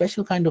for the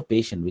special kind of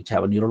patient which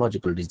have a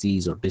neurological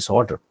disease or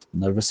disorder,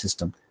 nervous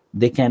system,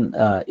 they can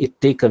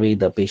it take away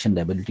the patient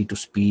ability to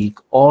speak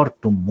or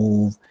to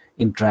move,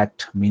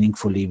 interact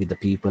meaningfully with the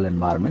people,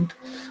 environment.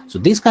 So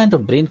this kind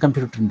of brain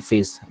computer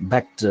interface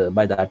backed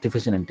by the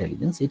artificial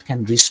intelligence, it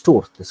can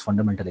restore this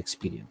fundamental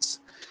experience.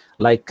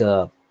 Like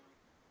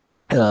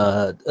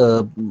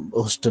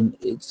Houston,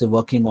 it's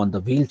working on the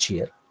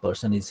wheelchair.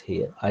 Person is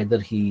here, either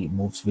he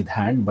moves with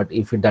hand, but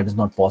if that is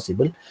not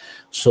possible,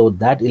 so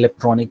that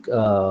electronic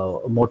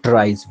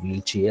motorized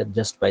wheelchair,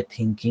 just by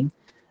thinking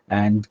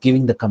and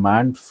giving the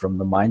command from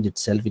the mind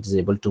itself, it is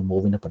able to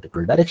move in a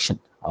particular direction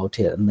out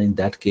here, and in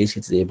that case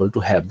it's able to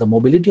have the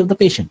mobility of the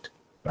patient,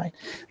 right?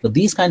 So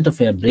these kind of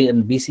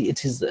brain BC,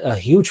 it is a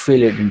huge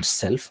failure in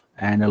itself,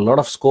 and a lot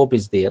of scope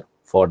is there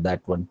for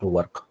that one to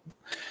work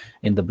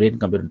in the brain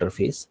computer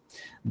interface.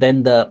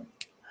 Then the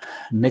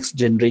next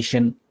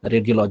generation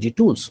radiology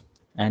tools,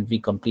 and we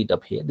complete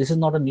up here. This is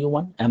not a new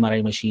one.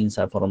 MRI machines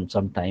are from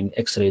some time,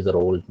 X-rays are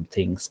old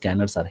things,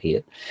 scanners are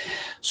here.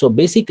 So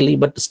basically,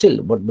 but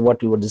still,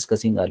 what we were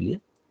discussing earlier,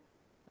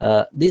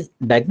 this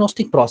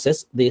diagnostic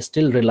process, they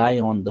still rely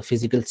on the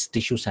physical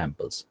tissue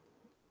samples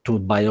to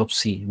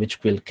biopsy,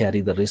 which will carry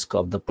the risk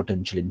of the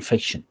potential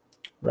infection,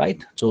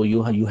 right? So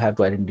you have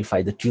to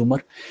identify the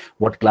tumor,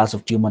 what class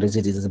of tumor is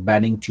it? Is it a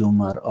banning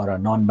tumor or a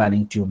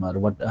non-banning tumor?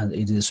 What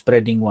it is, a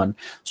spreading one?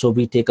 So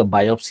we take a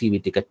biopsy, we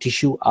take a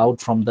tissue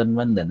out from that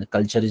one, then the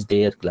culture is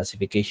there,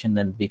 classification,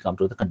 then we come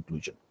to the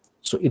conclusion.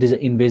 So it is an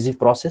invasive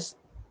process.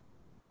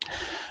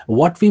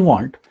 What we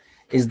want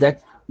is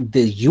that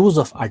the use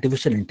of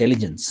artificial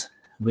intelligence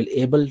will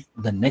enable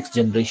the next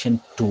generation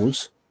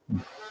tools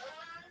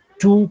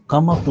to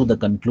come up to the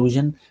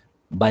conclusion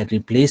by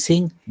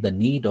replacing the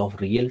need of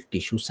real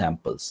tissue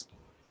samples.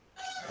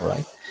 All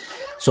right.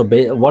 So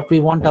what we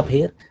want up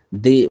here,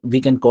 we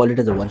can call it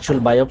as a virtual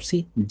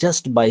biopsy.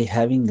 Just by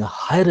having a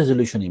high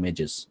resolution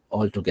images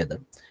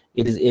altogether,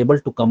 it is able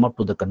to come up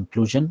to the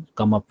conclusion,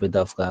 come up with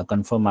a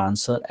confirm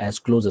answer as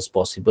close as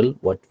possible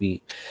what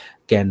we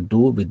can do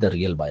with the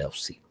real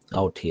biopsy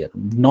out here.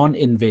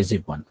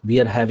 Non-invasive one. We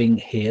are having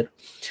here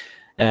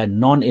a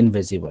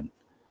non-invasive one.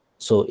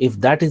 So if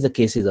that is the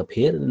case is up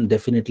here, then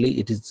definitely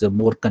it is a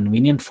more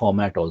convenient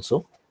format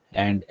also.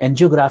 And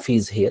angiography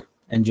is here.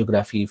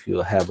 Angiography, if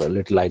you have a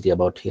little idea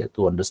about here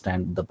to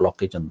understand the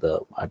blockage on the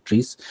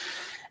arteries.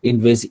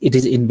 It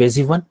is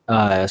invasive one.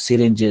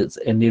 Syringes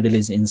and needle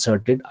is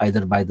inserted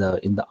either by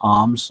in the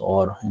arms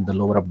or in the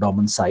lower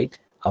abdomen side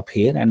up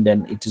here, and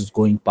then it is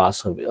going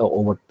past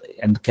over,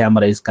 and the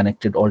camera is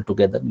connected all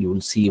together. You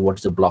will see what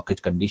is the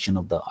blockage condition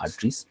of the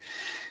arteries.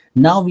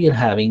 Now we are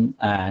having,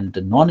 and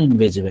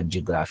non-invasive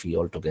angiography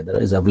altogether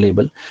is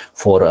available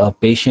for a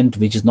patient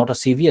which is not a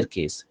severe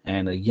case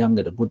and a young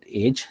at a good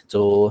age.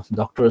 So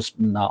doctors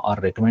now are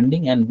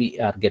recommending, and we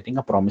are getting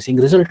a promising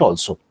result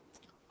also.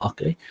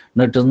 Okay,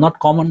 now it is not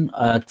common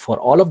for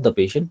all of the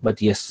patient,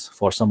 but yes,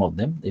 for some of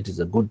them it is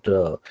a good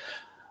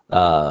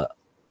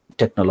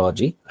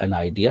technology, an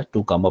idea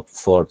to come up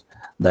for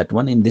that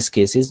one. In this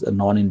case is a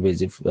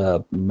non-invasive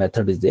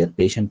method is there.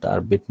 Patients are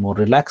a bit more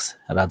relaxed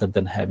rather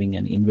than having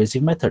an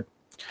invasive method.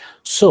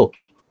 So,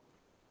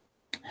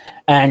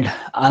 and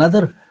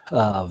another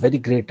very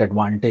great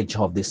advantage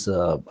of this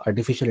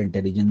artificial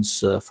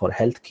intelligence for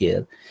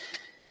healthcare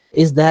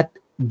is that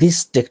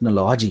this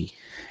technology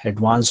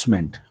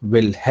advancement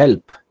will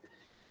help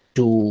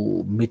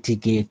to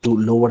mitigate, to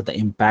lower the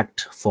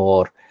impact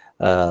for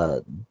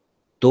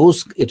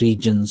those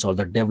regions or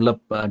the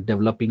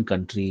developing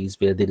countries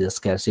where there is a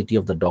scarcity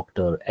of the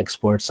doctor,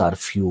 experts are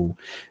few,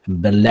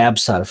 the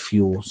labs are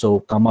few.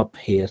 So come up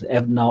here.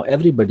 Now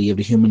everybody,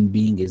 every human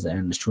being is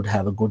and should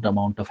have a good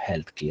amount of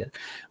healthcare,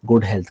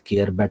 good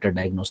healthcare, better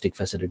diagnostic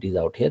facilities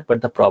out here.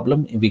 But the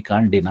problem we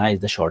can't deny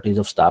is the shortage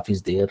of staff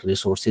is there,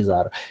 resources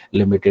are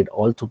limited,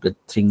 all to the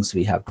things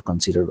we have to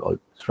consider, all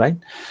right.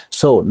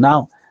 So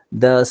now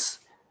the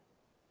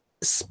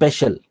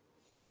special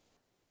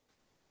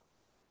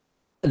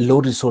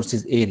low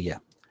resources area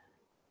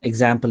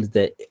example is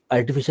the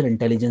artificial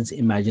intelligence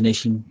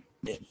imagination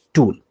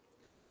tool.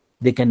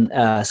 They can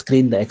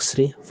screen the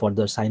X-ray for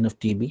the sign of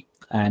TB,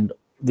 and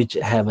which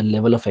have a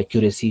level of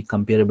accuracy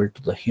comparable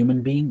to the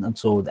human being. And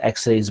so the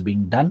X-ray is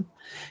being done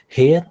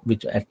here,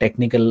 which a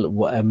technical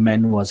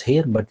man was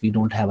here, but we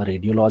don't have a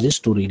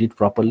radiologist to read it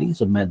properly.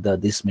 So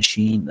this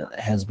machine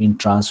has been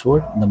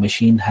transferred. The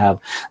machine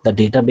have the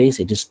database.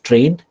 It is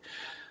trained,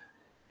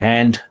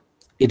 and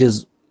it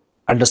is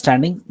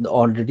understanding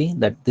already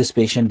that this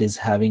patient is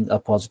having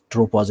a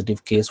true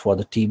positive case for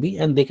the TB,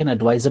 and they can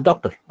advise the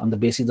doctor on the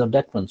basis of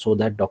that one, so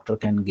that doctor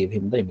can give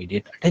him the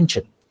immediate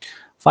attention.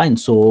 Fine.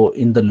 So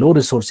in the low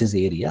resources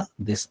area,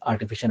 this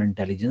artificial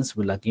intelligence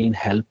will again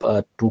help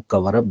to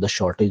cover up the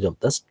shortage of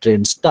the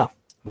trained staff,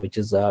 which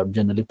is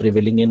generally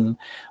prevailing in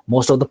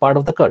most of the part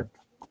of the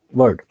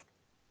world.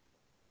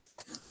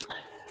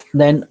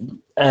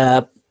 Then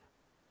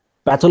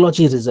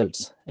pathology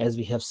results, as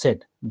we have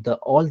said,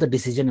 all the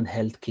decision in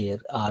healthcare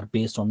are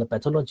based on the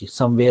pathology.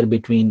 Somewhere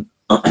between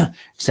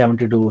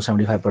 70 to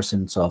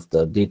 75% of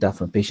the data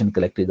from patient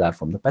collected are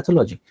from the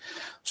pathology.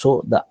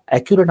 So the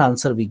accurate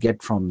answer we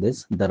get from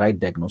this, the right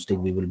diagnostic,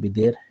 we will be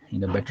there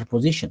in a better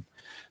position.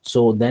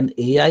 So then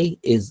AI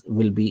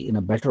will be in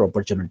a better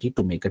opportunity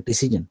to make a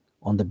decision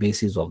on the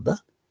basis of the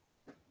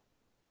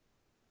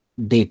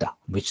data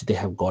which they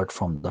have got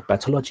from the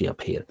pathology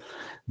up here.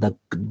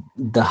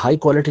 The high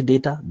quality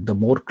data, the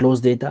more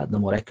close data, the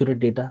more accurate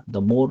data,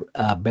 the more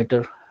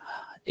better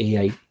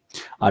AI,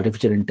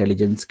 artificial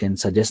intelligence, can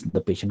suggest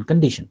the patient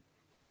condition.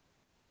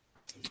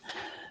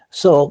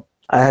 So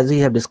as we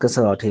have discussed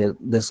about here,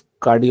 this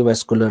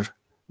cardiovascular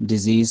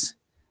disease,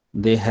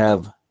 they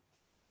have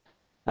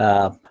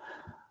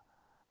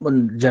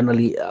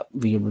generally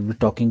we will be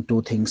talking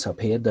two things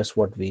up here. That's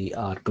what we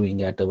are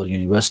doing at our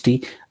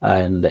university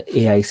and the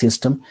AI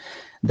system.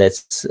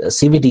 That's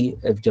CVD,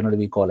 if generally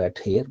we call it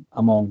here.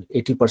 Among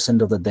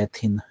 80% of the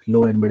death in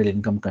low and middle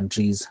income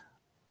countries,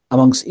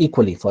 amongst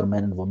equally for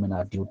men and women,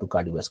 are due to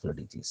cardiovascular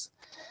disease.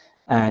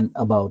 And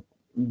about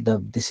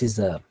this is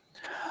the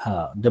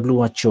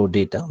WHO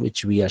data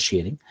which we are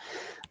sharing,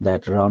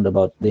 that around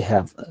about they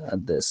have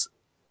this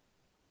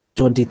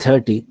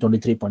 2030,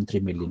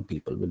 23.3 million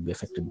people will be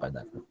affected by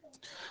that.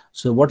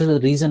 So what is the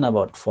reason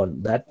about for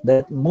that?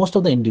 That most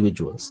of the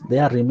individuals, they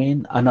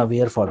remain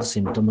unaware for the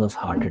symptoms of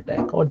heart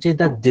attack, or they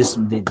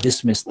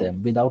dismiss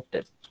them without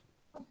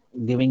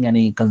giving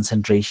any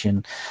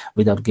concentration,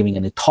 without giving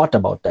any thought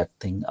about that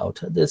thing out.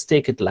 They just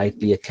take it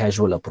lightly, a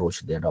casual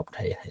approach they adopt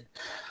here.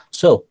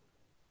 So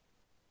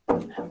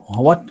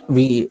what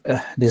we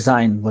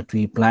design, what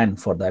we plan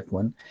for that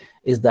one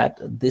is that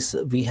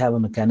we have a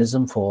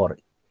mechanism for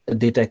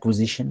data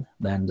acquisition,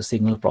 then the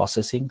signal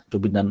processing to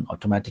be done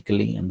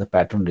automatically, and the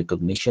pattern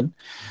recognition.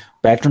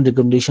 Pattern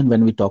recognition,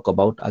 when we talk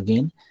about,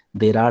 again,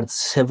 there are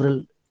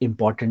several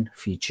important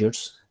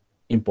features,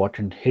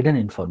 important hidden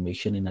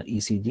information in an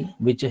ECG,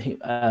 which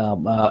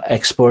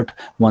expert,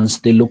 once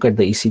they look at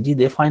the ECG,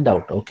 they find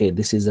out, okay,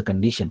 this is a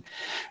condition.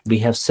 We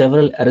have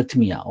several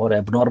arrhythmia or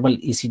abnormal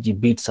ECG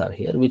beats are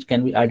here, which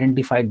can be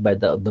identified by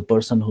the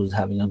person who's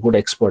having a good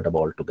expert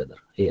about together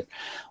here.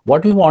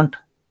 What we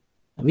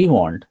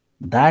want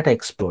that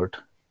expert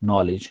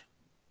knowledge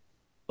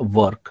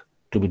work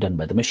to be done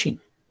by the machine.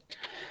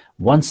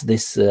 Once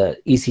this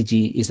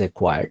ECG is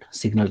acquired,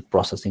 signal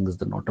processing is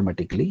done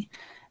automatically,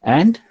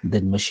 and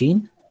then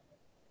machine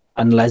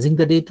analyzing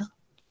the data,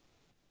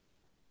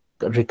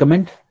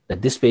 recommend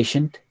that this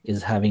patient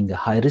is having a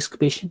high risk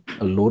patient,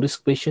 a low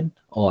risk patient,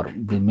 or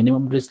the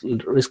minimum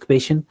risk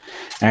patient,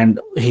 and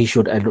he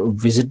should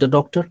visit the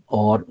doctor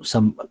or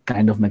some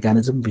kind of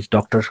mechanism which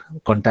doctor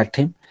contact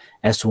him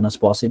as soon as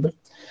possible.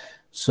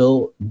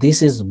 So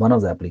this is one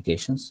of the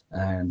applications,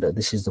 and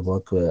this is the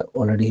work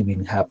already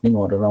been happening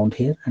all around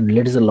here, and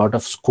there is a lot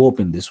of scope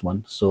in this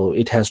one. So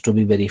it has to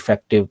be very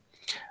effective.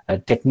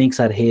 Techniques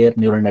are here,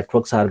 neural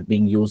networks are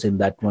being used in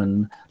that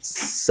one,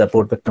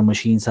 support vector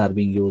machines are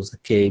being used,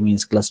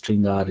 K-means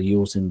clustering are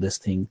used in this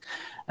thing,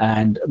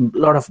 and a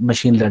lot of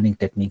machine learning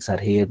techniques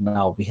are here.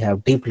 Now we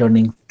have deep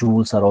learning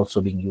tools are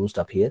also being used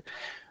up here.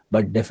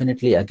 But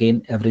definitely,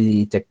 again,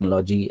 every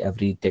technology,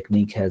 every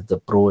technique has the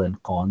pro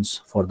and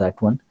cons for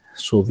that one.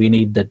 So we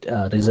need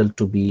that result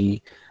to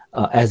be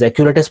as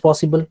accurate as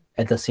possible,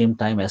 at the same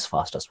time as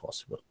fast as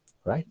possible,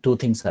 right? Two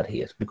things are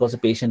here, because the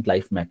patient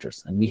life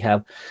matters, and we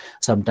have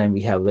sometimes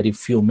we have very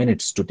few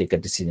minutes to take a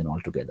decision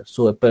altogether.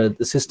 So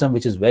a system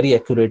which is very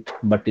accurate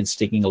but it's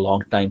taking a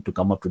long time to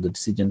come up to the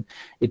decision,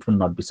 it will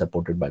not be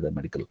supported by the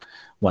medical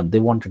one. They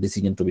want a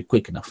decision to be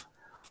quick enough.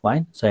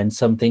 Fine. So, and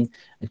something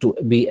to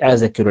be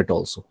as accurate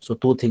also. So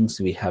two things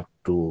we have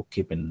to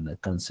keep in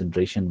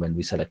consideration when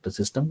we select a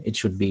system. It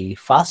should be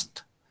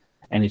fast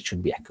and it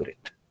should be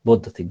accurate,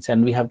 both the things,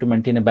 and we have to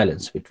maintain a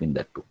balance between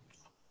that two.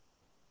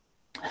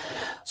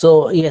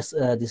 So yes,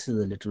 this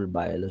is a little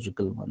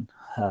biological one.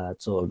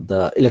 So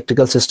the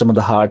electrical system of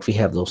the heart, we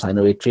have those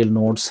sinoatrial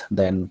nodes,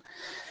 then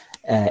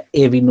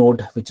AV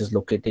node, which is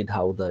located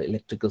how the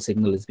electrical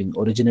signal is being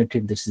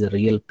originated. This is a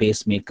real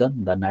pacemaker,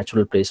 the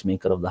natural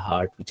pacemaker of the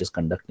heart, which is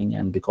conducting,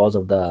 and because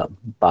of the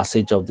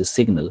passage of the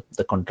signal,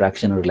 the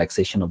contraction and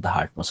relaxation of the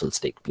heart muscles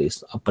take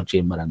place, upper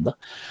chamber and the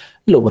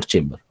lower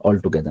chamber all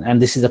together.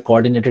 And this is a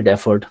coordinated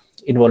effort.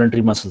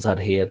 Involuntary muscles are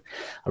here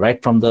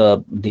right from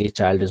the day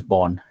child is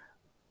born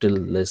till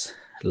this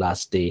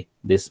last day.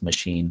 This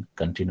machine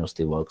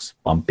continuously works,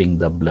 pumping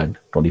the blood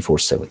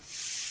 24/7.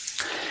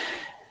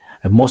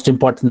 A most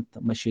important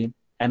machine,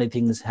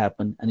 anything has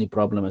happened, any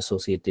problem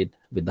associated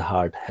with the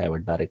heart have a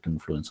direct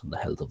influence on the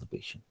health of the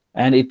patient.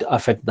 And it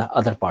affects the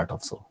other part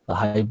also, the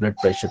high blood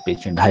pressure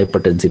patient,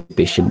 hypertensive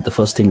patient. The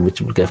first thing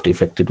which will get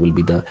affected will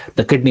be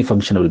the kidney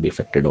function will be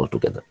affected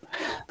altogether.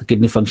 The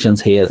kidney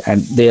functions here,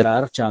 and there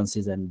are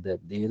chances, and there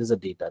is a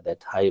data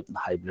that high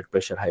blood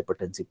pressure,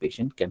 hypertensive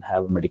patient can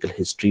have a medical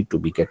history to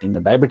be getting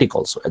a diabetic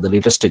also at the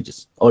later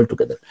stages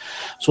altogether.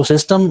 So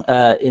system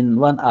in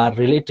one are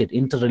related,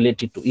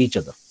 interrelated to each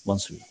other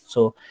once we.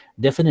 So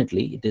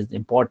definitely it is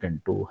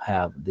important to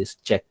have this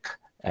check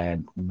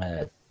and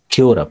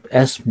cure up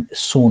as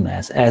soon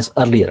as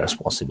earlier as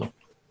possible.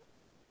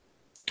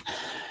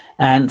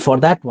 And for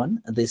that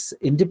one, this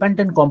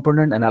independent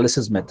component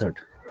analysis method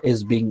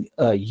is being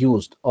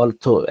used.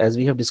 Although, as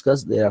we have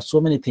discussed, there are so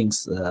many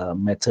things,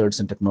 methods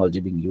and technology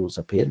being used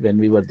up here. When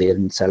we were there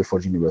in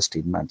Salford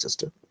University in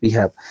Manchester, we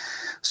have.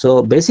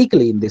 So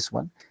basically in this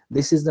one,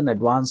 this is an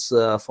advanced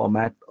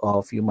format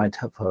of, you might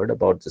have heard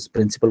about this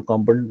principal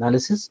component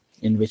analysis,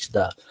 in which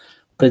the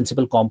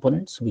principal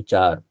components which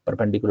are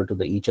perpendicular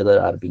to each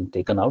other are being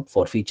taken out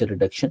for feature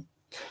reduction.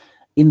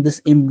 In this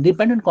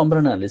independent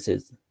component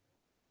analysis,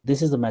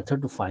 this is the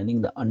method to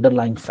finding the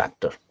underlying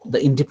factor,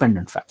 the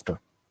independent factor,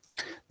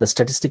 the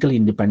statistically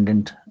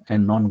independent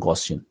and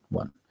non-Gaussian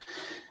one.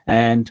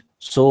 And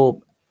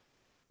so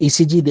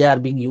ECG, they are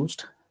being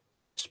used.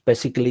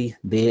 Basically,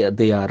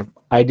 they are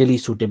ideally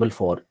suitable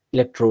for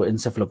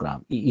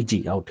electroencephalogram,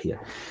 EEG out here,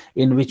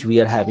 in which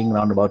we are having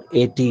around about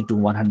 80 to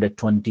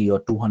 120 or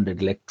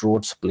 200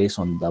 electrodes placed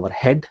on our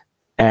head,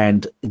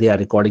 and they are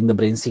recording the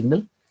brain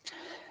signal.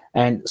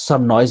 And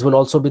some noise will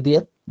also be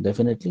there.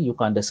 Definitely, you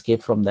can't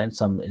escape from that.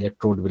 Some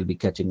electrode will be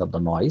catching up the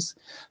noise.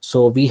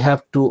 So we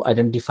have to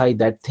identify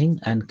that thing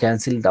and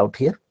cancel it out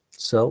here.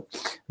 So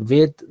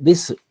with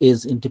this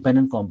is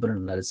independent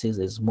component analysis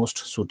is most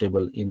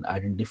suitable in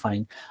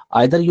identifying.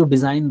 Either you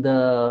design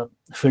the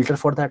filter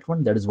for that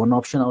one, that is one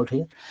option out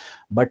here.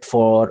 But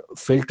for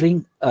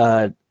filtering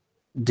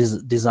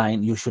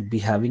design, you should be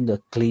having a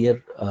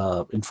clear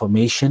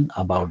information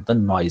about the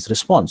noise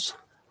response.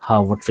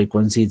 What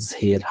frequency is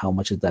here, how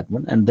much is that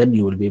one, and then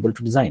you will be able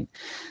to design.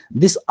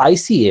 This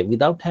ICA,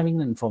 without having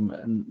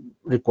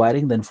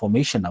requiring the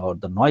information about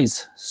the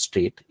noise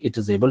state, it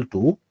is able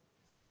to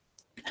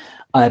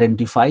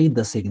identify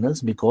the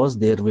signals, because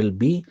there will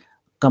be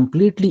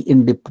completely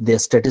they're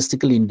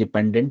statistically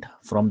independent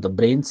from the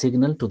brain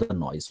signal to the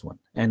noise one.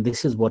 And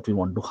this is what we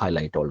want to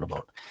highlight all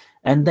about.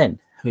 And then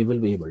we will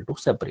be able to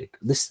separate.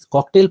 This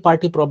cocktail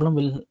party problem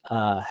will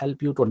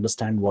help you to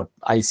understand what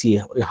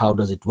ICA, how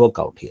does it work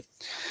out here.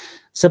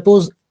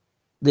 Suppose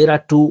there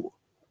are two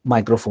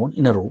microphones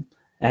in a room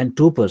and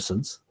two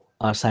persons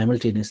are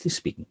simultaneously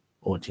speaking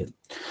over here.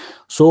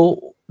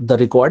 So the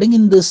recording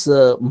in this,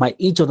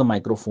 each of the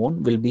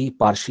microphone will be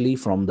partially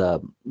from the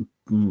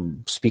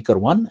speaker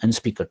 1 and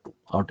speaker 2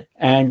 out.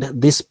 And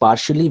this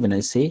partially, when I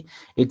say,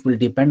 it will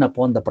depend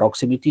upon the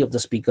proximity of the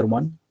speaker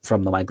 1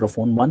 from the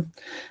microphone 1,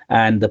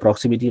 and the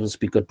proximity of the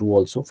speaker 2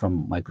 also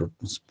from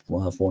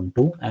microphone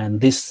 2. And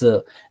this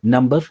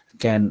number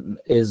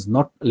is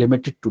not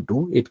limited to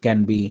 2. It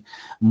can be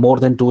more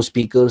than 2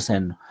 speakers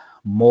and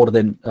more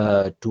than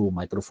 2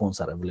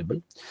 microphones are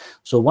available.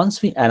 So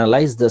once we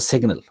analyze the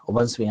signal,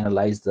 once we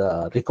analyze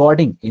the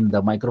recording in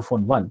the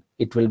microphone 1,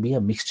 it will be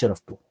a mixture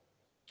of 2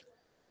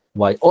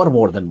 voice or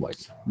more than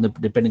voice,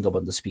 depending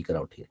upon the speaker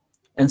out here.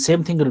 And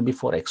same thing will be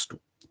for X2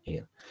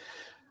 here.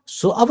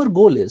 So our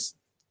goal is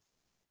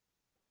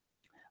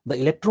the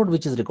electrode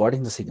which is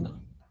recording the signal,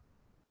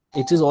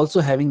 it is also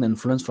having the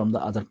influence from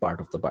the other part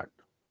of the part.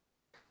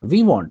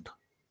 We want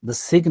the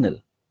signal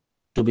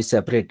to be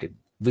separated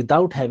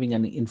without having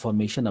any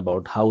information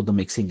about how the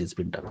mixing is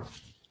been done.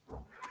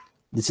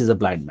 This is a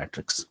blind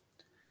matrix.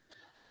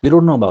 We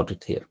don't know about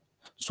it here.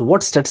 So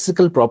what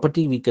statistical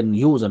property we can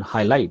use and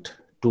highlight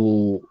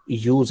to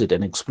use it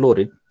and explore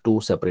it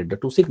to separate the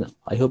 2 signals?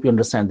 I hope you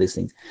understand this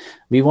thing.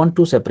 We want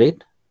to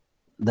separate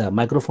the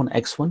microphone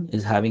X1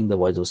 is having the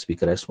voice of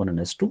speaker S1 and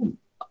S2.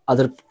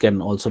 Other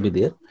can also be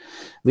there.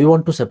 We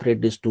want to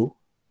separate these 2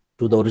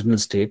 to the original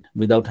state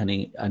without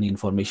any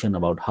information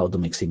about how the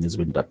mixing has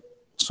been done.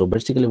 So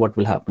basically what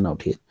will happen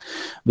out here,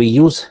 we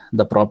use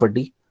the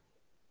property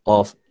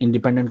of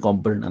independent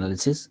component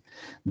analysis.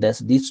 Thus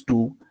these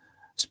 2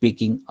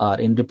 speaking are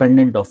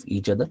independent of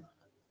each other,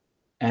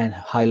 and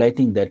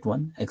highlighting that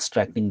one,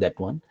 extracting that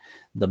one.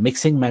 The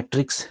mixing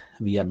matrix,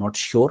 we are not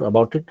sure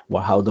about it,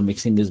 or how the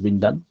mixing is being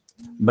done,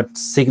 but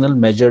signal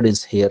measured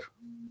is here.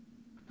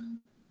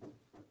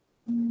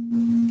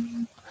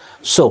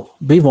 So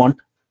we want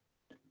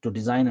to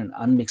design an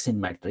unmixing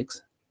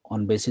matrix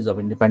on basis of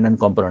independent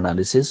component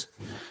analysis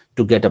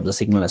to get up the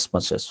signal as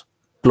much as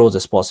close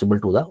as possible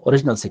to the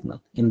original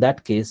signal. In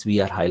that case,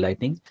 we are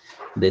highlighting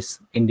this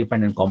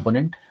independent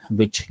component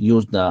which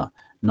use the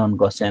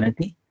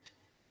non-Gaussianity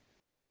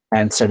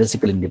and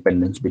statistical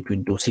independence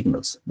between 2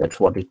 signals. That's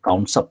what it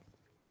counts up.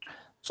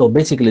 So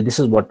basically this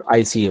is what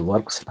ICA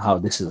works, how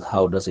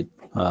does it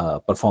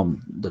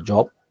perform the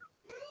job.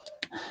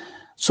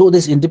 So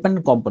this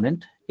independent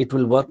component, it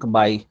will work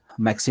by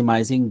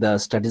maximizing the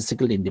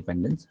statistical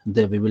independence.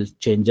 Then we will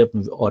change up,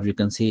 or you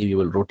can see we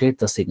will rotate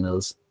the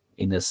signals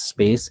in a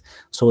space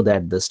so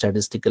that the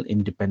statistical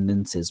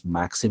independence is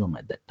maximum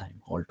at that time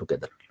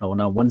altogether.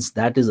 Now once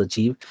that is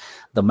achieved,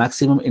 the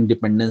maximum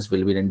independence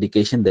will be an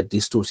indication that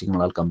these 2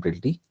 signals are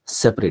completely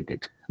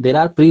separated. There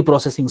are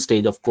pre-processing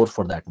stage, of course,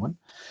 for that one.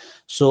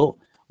 So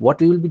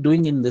what we will be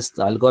doing in this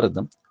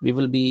algorithm, we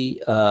will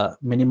be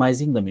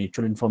minimizing the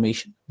mutual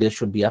information. There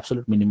should be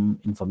absolute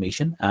minimum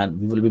information, and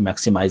we will be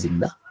maximizing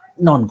the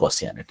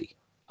non-Gaussianity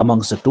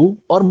amongst the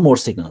 2 or more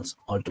signals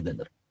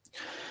altogether.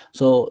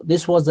 So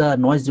this was a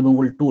noise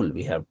removal tool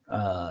we have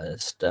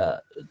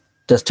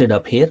tested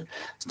up here.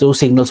 2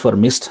 signals were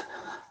mixed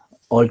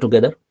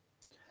altogether,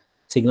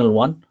 signal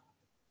 1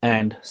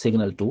 and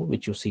signal 2,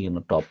 which you see in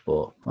the top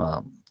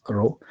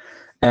row.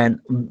 And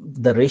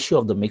the ratio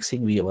of the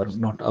mixing we were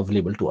not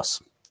available to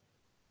us,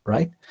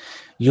 right?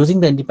 Using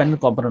the independent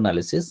component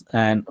analysis,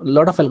 and a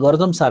lot of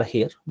algorithms are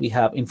here. We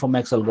have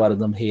Infomax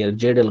algorithm here,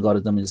 JADE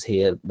algorithm is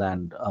here,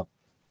 then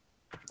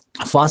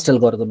FAST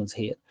algorithm is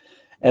here.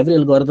 Every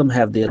algorithm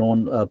have their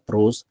own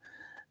pros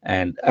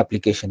and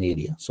application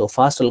area. So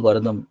FAST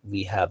algorithm,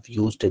 we have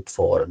used it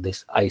for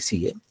this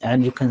ICA,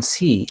 and you can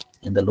see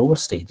in the lower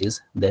stages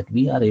that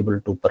we are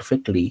able to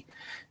perfectly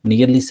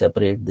nearly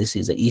separate. This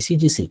is a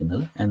ECG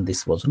signal and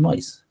this was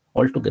noise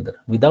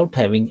altogether without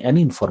having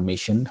any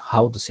information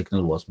how the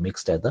signal was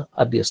mixed at the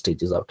earlier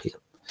stages out here.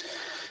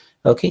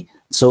 Okay,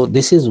 so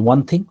this is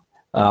one thing.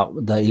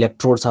 The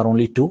electrodes are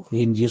only 2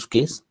 in use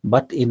case,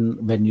 but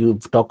when you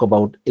talk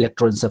about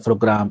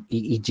electroencephalogram,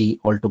 EEG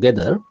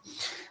altogether,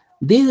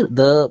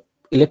 the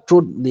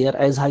electrode, they are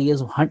as high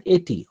as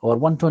 180 or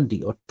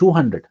 120 or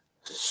 200.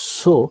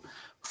 So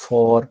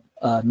for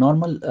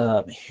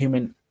normal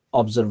human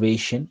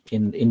observation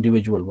in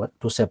individual one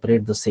to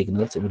separate the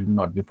signals, it will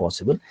not be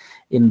possible.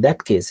 In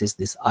that cases,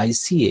 this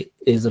ICA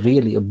is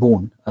really a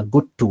boon, a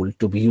good tool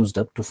to be used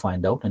up to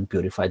find out and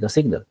purify the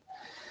signal.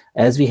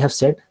 As we have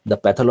said, the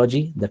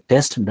pathology, the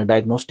test, the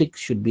diagnostic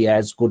should be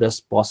as good as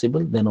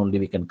possible. Then only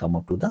we can come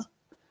up to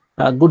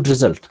the good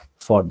result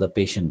for the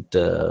patient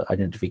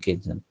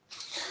identification.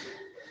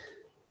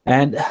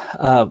 And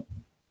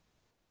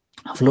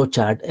flow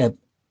chart,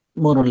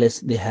 more or less,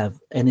 they have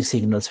any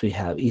signals we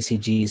have.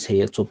 ECG is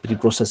here, so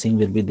pre-processing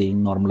will be the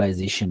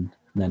normalization,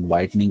 then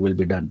whitening will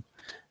be done.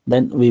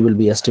 Then we will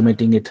be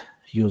estimating it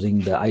using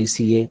the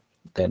ICA,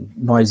 then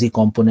noisy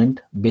component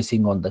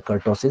basing on the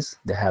kurtosis.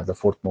 They have the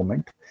 4th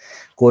moment,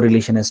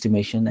 correlation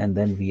estimation, and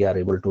then we are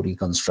able to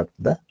reconstruct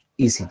the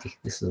ECG.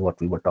 This is what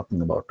we were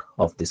talking about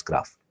of this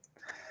graph.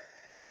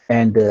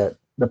 And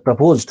the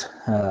proposed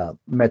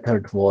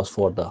method was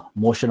for the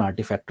motion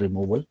artifact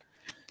removal.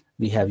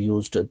 We have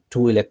used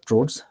 2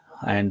 electrodes,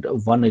 and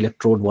 1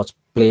 electrode was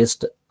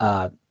placed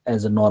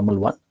as a normal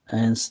one,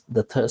 and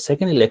the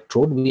second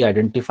electrode we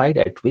identified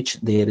at which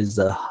there is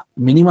a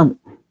minimum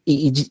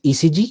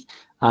ECG,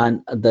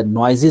 and the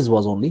noises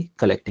was only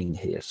collecting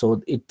here.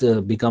 So it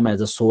become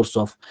as a source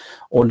of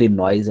only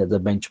noise as a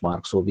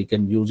benchmark. So we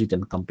can use it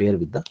and compare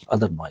with the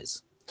other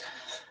noise.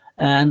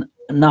 And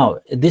now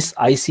this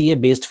ICA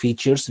based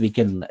features,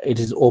 it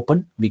is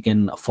open. We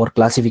can, for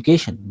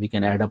classification, we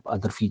can add up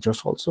other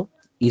features also.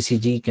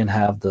 ECG can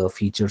have the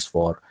features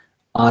for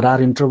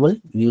RR interval.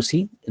 You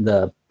see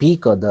the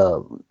peak,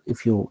 or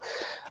if you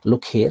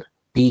look here,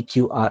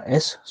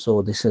 PQRS.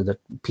 So this is the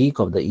peak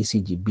of the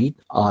ECG beat,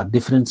 or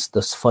difference,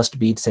 the first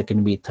beat,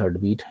 second beat,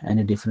 third beat.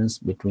 Any difference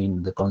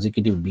between the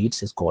consecutive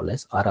beats is called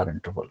as RR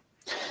interval.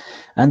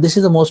 And this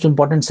is the most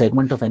important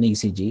segment of any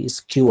ECG,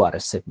 is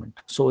QRS segment.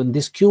 So in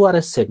this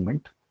QRS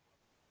segment,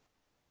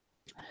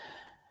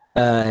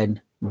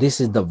 and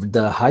this is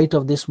the height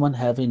of this one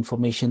have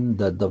information,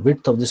 the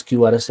width of this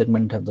QRS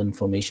segment have the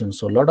information.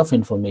 So a lot of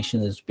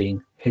information is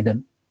being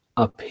hidden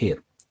up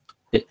here.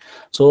 Okay.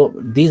 So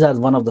these are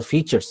one of the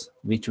features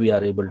which we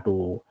are able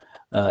to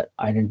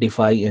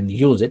identify and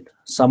use it.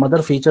 Some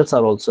other features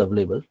are also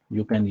available.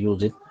 You can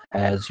use it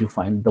as you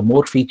find. The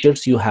more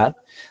features you have,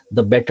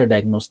 the better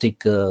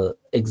diagnostic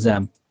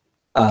exam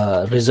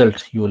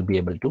result you will be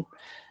able to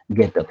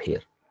get up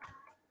here.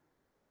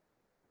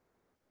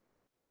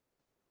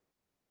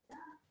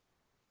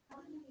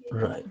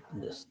 Right.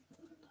 Yes.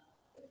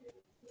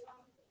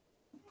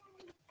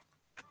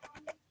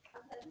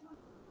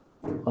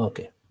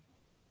 Okay.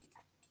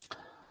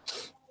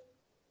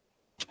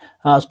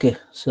 Okay.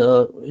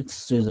 So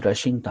it's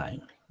rushing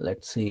time.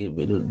 Let's see.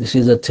 This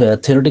is a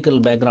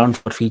theoretical background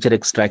for feature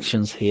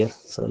extractions here.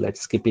 So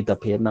let's skip it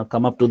up here. Now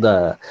come up to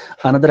the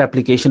another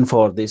application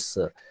for this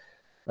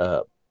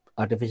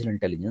artificial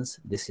intelligence.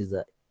 This is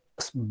a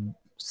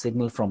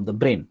signal from the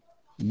brain.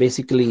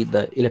 Basically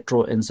the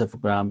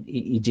electroencephalogram,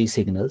 EEG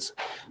signals.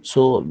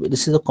 So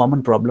this is a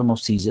common problem of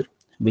seizure,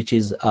 which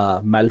is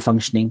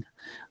malfunctioning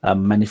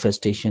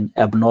manifestation,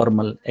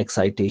 abnormal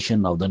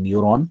excitation of the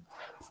neuron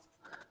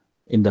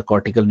in the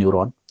cortical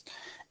neuron.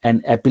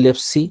 And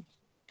epilepsy,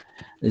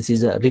 this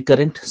is a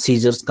recurrent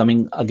seizures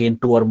coming again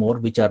 2 or more,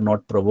 which are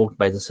not provoked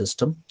by the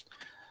system.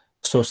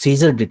 So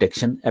seizure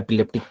detection,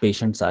 epileptic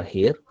patients are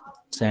here.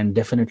 And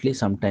definitely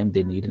sometimes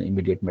they need an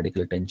immediate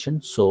medical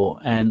attention. So,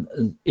 and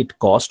it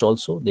cost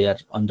also, they are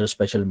under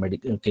special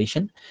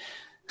medication.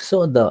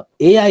 So the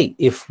AI,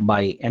 if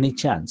by any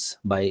chance,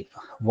 by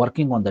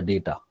working on the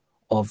data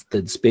of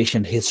this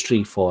patient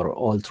history for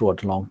all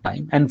throughout a long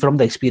time, and from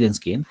the experience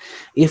gain,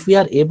 if we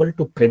are able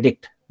to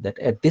predict that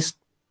at this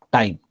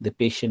time the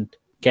patient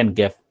can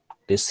get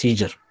this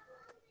seizure,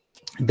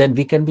 then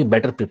we can be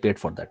better prepared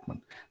for that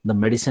one. The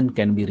medicine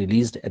can be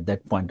released at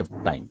that point of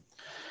time.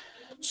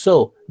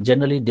 So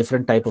generally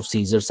different type of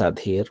seizures are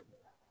here,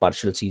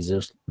 partial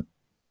seizures,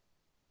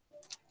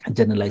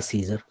 generalized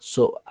seizure.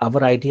 So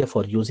our idea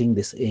for using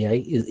this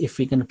AI is if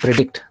we can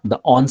predict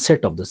the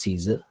onset of the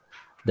seizure,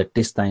 that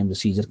this time the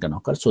seizure can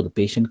occur. So the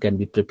patient can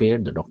be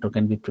prepared, the doctor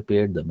can be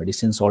prepared, the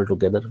medicines all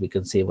together, we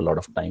can save a lot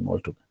of time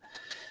altogether.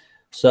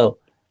 So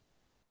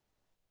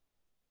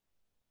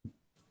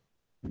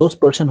those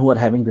persons who are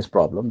having this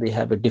problem, they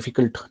have a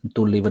difficult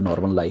to live a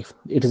normal life.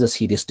 It is a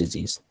serious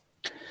disease.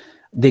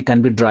 They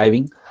can be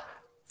driving,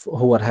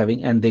 who are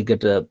having, and they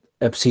get a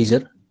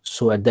seizure.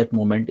 So at that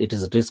moment, it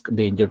is a risk,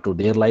 danger to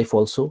their life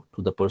also,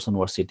 to the person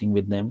who are sitting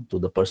with them, to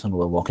the person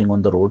who are walking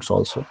on the roads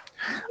also.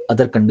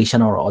 Other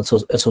conditions are also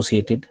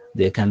associated.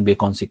 There can be a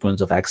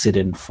consequence of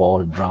accident,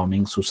 fall,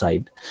 drowning,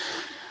 suicide,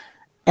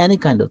 any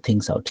kind of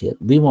things out here.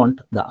 We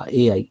want the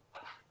AI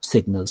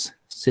signals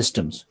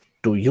systems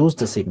to use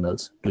the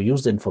signals, to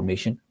use the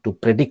information to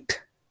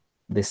predict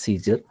the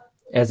seizure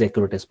as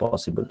accurate as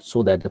possible,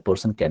 so that the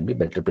person can be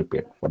better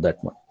prepared for that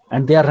one.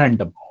 And they are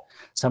random.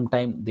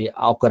 Sometimes they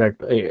occur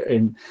at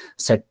in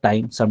set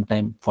time,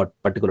 sometime for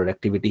particular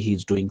activity he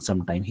is doing,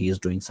 sometime he is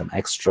doing some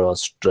extra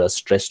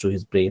stress to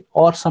his brain,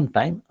 or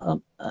sometime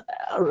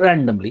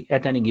randomly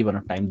at any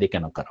given time they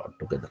can occur all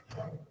together.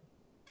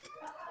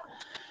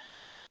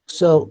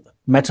 So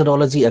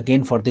methodology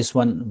again for this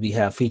one, we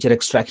have feature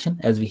extraction,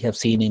 as we have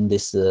seen in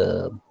this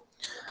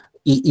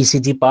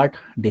ECG part.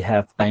 They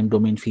have time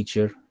domain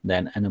feature,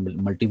 then a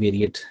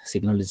multivariate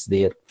signal is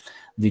there.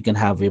 We can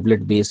have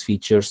wavelet based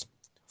features,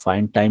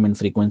 find time and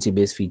frequency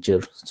based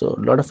feature. So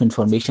a lot of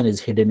information is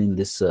hidden in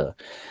this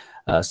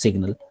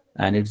signal,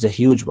 and it's a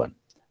huge one.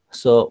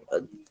 So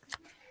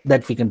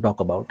that we can talk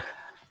about.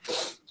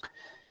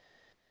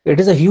 It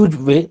is a huge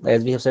way,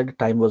 as we have said,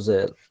 time was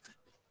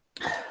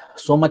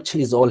so much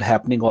is all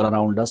happening all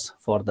around us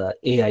for the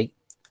AI.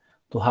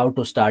 So how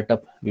to start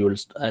up, we will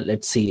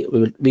let's see,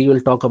 we will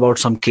talk about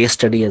some case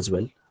study as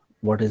well,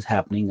 what is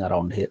happening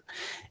around here.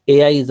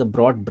 AI is a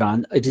broad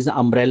branch, it is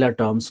umbrella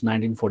terms.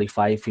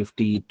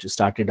 1945-50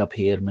 started up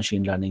here,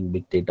 machine learning,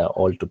 big data,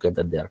 all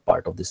together they are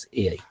part of this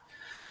AI,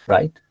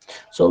 right?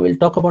 So we'll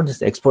talk about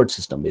this expert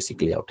system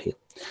basically out here,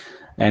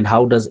 and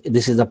how does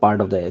this is a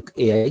part of the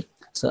AI.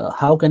 So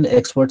how can the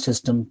expert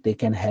system, they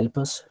can help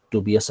us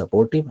to be a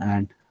supportive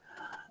and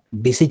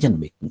decision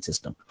making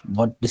system.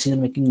 What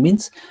decision making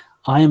means,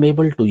 I am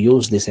able to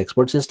use this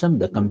expert system.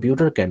 The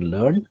computer can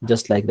learn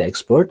just like the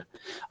expert,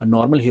 a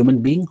normal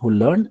human being who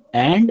learn,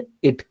 and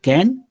it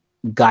can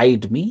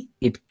guide me.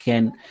 It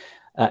can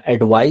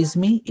advise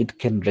me. It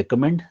can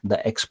recommend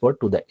the expert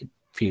to the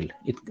field.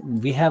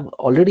 We have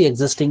already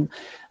existing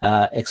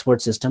expert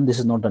system. This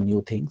is not a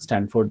new thing.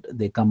 Stanford,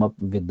 they come up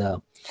with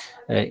the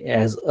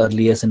as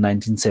early as in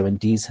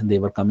 1970s, they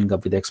were coming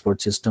up with expert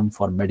system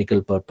for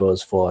medical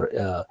purpose,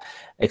 for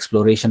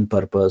exploration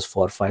purpose,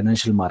 for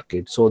financial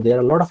market. So there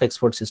are a lot of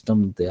expert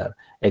systems they are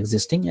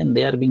existing and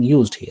they are being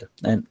used here.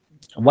 And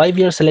why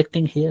we are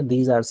selecting here,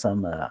 these are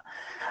some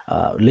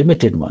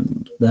limited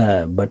one,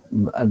 but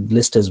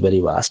list is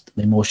very vast.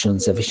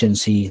 Emotions,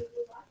 efficiency,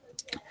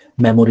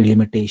 memory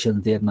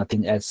limitations, there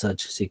nothing as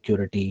such,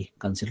 security,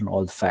 considering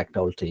all the fact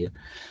out here.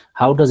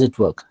 How does it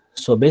work?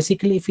 So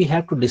basically, if we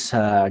have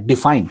to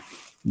define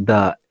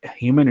the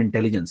human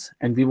intelligence,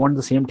 and we want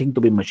the same thing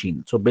to be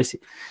machine. So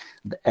basically,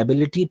 the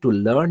ability to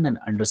learn and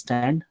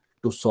understand,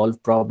 to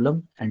solve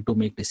problem, and to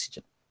make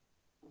decision,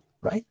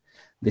 right?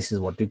 This is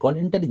what we call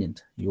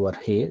intelligent. You are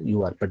here,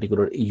 you are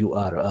you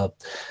are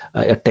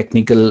a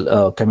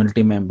technical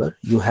community member.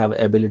 You have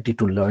ability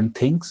to learn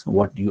things,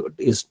 what you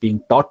is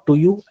being taught to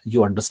you.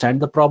 You understand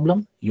the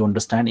problem, you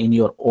understand in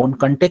your own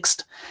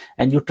context,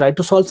 and you try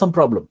to solve some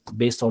problem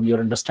based on your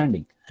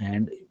understanding.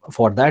 And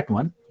for that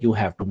one, you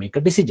have to make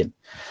a decision.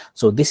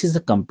 So this is a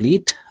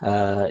complete,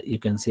 you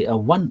can say a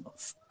one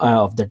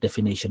of the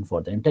definition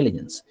for the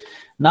intelligence.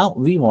 Now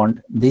we want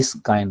this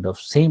kind of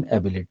same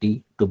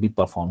ability to be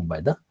performed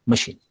by the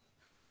machine,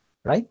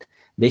 right?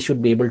 They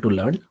should be able to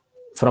learn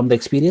from the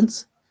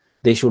experience.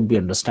 They should be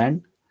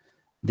understand.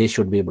 They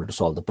should be able to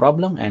solve the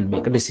problem and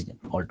make a decision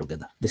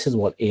altogether. This is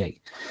what AI.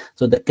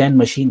 So the can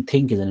machine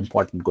think is an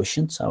important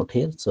question out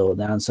here. So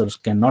the answers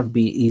cannot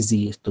be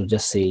easy to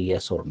just say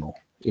yes or no.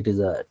 It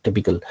is a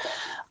typical,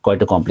 quite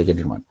a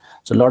complicated one.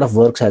 So a lot of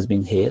works has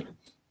been here,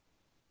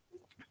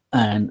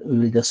 and we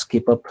will just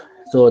skip up.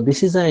 So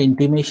this is an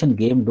intimation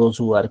game. Those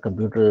who are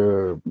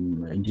computer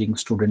engineering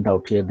student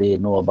out here, they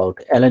know about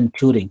Alan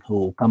Turing,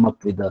 who come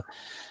up with the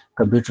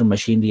computer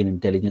machinery and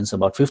intelligence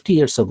about 50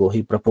 years ago.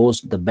 He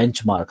proposed the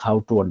benchmark,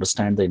 how to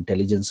understand the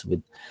intelligence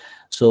with.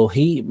 So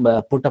he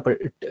put up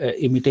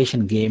a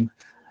imitation game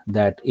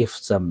that if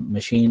some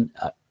machine,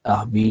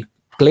 we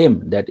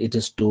claim that it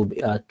is to be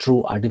a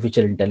true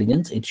artificial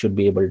intelligence, it should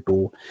be able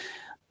to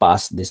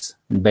pass this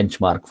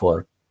benchmark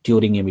for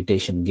Turing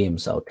imitation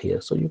games out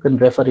here. So you can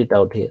refer it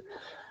out here.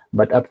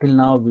 But up till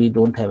now, we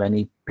don't have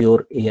any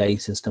pure AI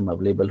system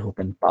available who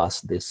can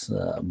pass this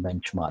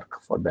benchmark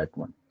for that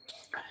one.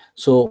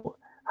 So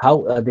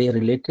how are they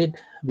related?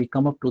 We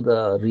come up to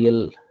the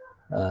real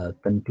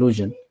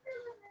conclusion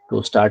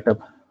to start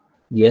up.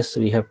 Yes,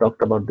 we have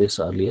talked about this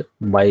earlier,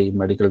 why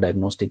medical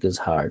diagnostic is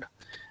hard.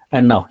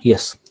 And now,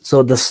 yes,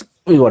 so this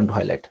we want to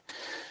highlight.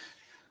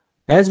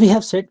 As we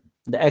have said,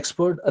 the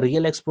expert, a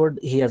real expert,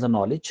 he has a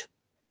knowledge.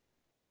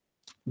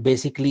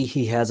 Basically,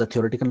 he has a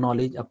theoretical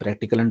knowledge, a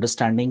practical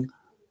understanding,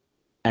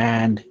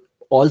 and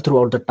all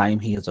throughout the time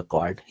he has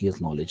acquired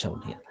his knowledge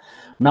out here.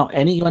 Now,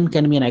 anyone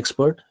can be an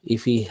expert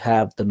if he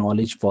have the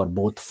knowledge for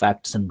both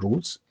facts and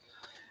rules.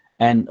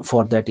 And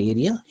for that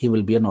area, he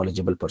will be a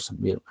knowledgeable person.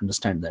 We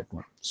understand that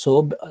one.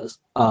 So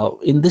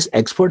in this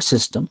expert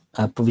system,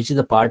 which is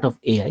a part of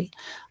AI,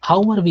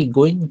 how are we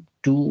going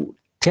to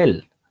tell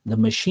the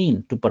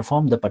machine to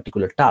perform the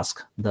particular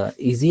task? The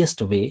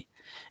easiest way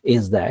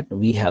is that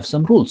we have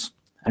some rules.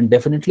 And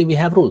definitely we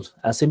have rules.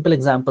 A simple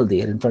example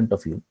there in front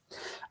of you.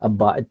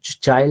 A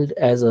child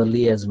as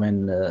early as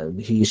when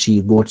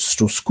she goes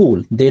to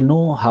school, they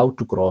know how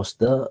to cross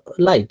the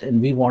light.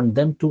 And we want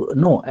them to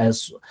know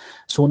as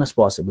soon as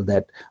possible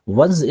that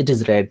once it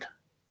is red,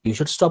 you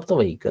should stop the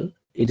vehicle.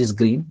 It is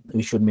green,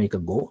 we should make a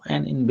go.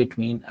 And in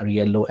between, a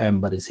yellow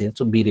amber is here.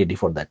 So be ready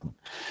for that one.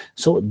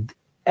 So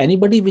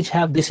anybody which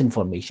have this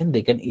information,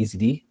 they can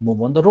easily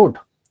move on the road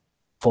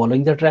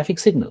following the traffic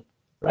signal.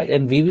 Right,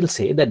 and we will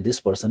say that this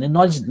person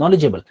is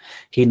knowledgeable.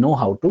 He know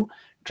how to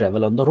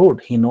travel on the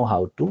road. He know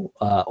how to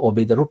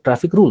obey the road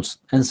traffic rules.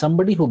 And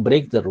somebody who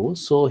breaks the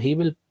rules, so he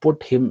will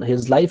put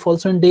his life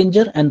also in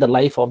danger, and the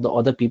life of the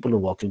other people who are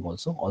walking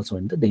also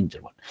in the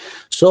danger one.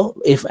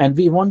 So and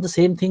we want the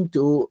same thing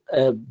to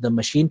the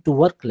machine to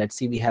work. Let's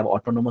see, we have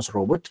autonomous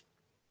robot.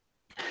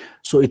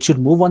 So it should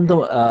move on the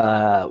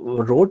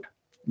road.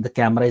 The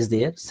camera is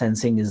there,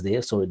 sensing is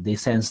there, so they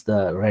sense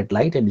the red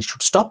light and it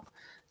should stop.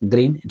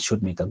 Green, it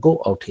should make a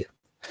go out here.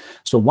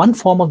 So one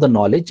form of the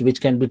knowledge which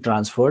can be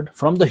transferred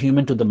from the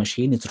human to the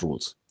machine is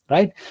rules,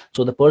 right?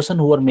 So the person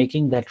who are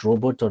making that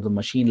robot or the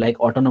machine, like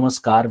autonomous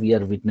car we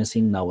are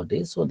witnessing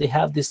nowadays, so they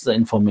have this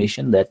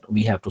information that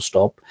we have to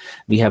stop,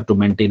 we have to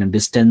maintain a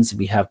distance,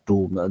 we have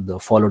to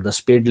follow the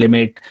speed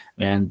limit,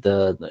 and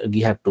we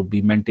have to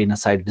maintain a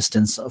side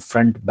distance,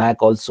 front,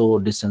 back, also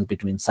distance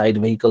between side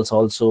vehicles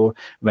also.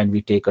 When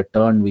we take a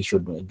turn, we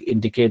should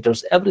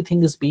indicators,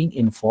 everything is being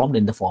informed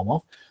in the form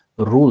of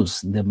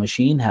rules. The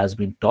machine has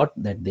been taught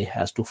that they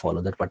has to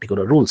follow that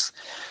particular rules.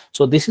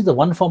 So this is the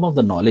one form of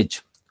the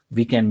knowledge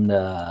we can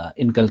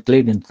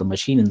inculcate into the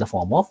machine in the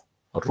form of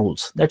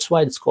rules. That's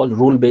why it's called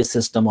rule-based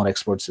system or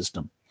expert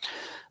system.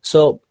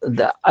 So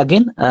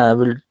again,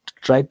 we'll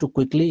try to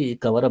quickly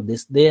cover up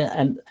this there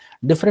and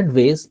different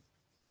ways.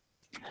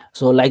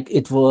 So like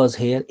it was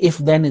here, if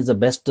then is the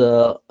best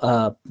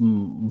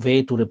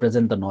way to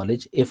represent the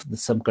knowledge. If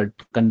some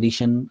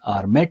condition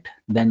are met,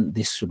 then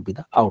this should be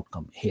the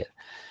outcome here.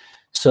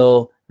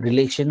 So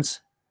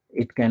relations,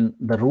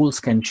 the rules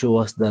can show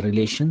us the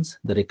relations,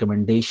 the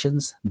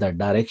recommendations, the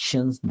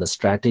directions, the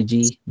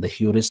strategy, the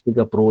heuristic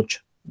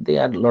approach.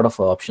 There are a lot of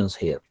options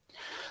here.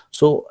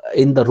 So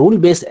in the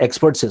rule-based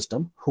expert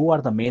system, who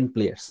are the main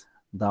players?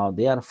 Now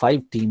there are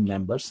 5 team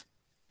members.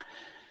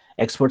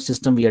 Expert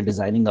system we are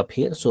designing up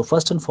here. So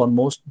first and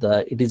foremost,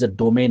 it is a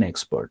domain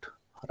expert,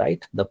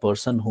 right? The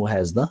person who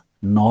has the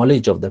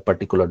knowledge of the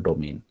particular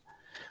domain.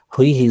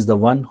 He is the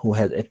one who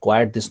has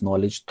acquired this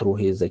knowledge through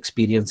his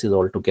experiences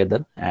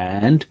altogether.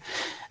 And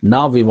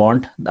now we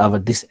want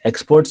this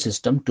expert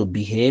system to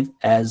behave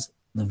as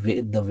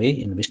the way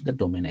in which the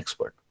domain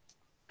expert.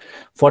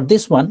 For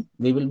this one,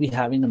 we will be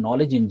having a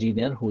knowledge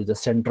engineer who is the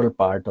central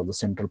part of the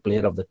central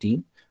player of the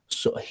team.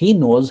 So he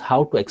knows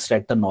how to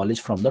extract the knowledge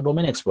from the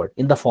domain expert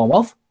in the form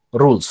of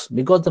rules,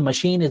 because the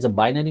machine is a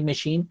binary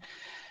machine.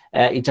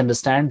 It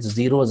understands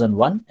zeros and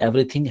one.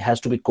 Everything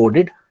has to be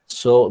coded.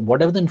 So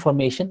whatever the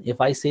information,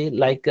 if I say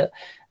like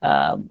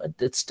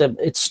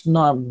it's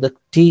not, the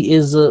tea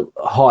is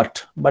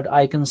hot, but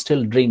I can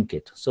still drink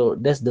it. So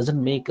this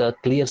doesn't make a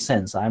clear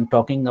sense. I'm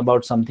talking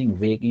about something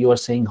vague. You are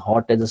saying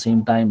hot at the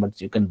same time, but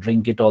you can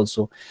drink it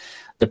also.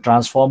 The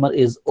transformer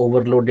is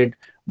overloaded,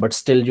 but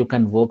still you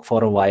can work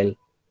for a while.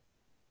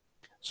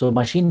 So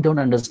machine don't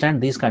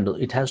understand these kind of,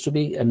 it has to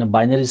be in a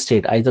binary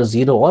state, either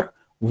 0 or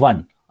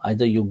 1.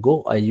 Either you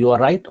are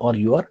right or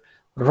you are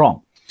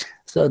wrong.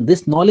 So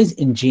this knowledge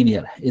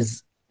engineer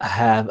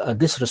have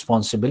this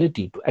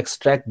responsibility to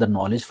extract the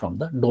knowledge from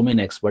the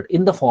domain expert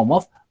in the form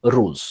of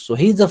rules. So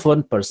he's the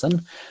one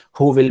person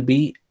who will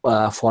be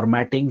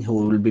formatting,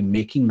 who will be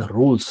making the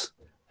rules,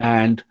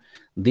 and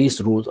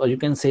these rules, or you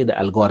can say the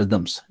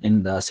algorithms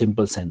in the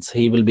simple sense.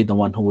 He will be the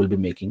one who will be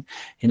making,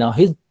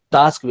 his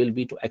task will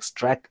be to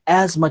extract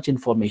as much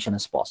information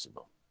as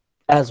possible,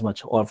 as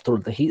much, or through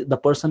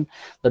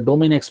the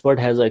domain expert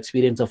has an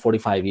experience of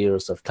 45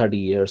 years, of 30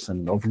 years,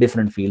 and of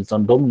different fields.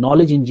 On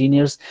knowledge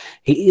engineers,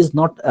 he is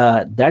not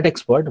that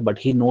expert, but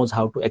he knows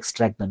how to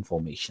extract the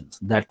information.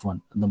 That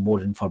one, the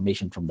more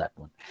information from that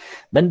one.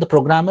 Then the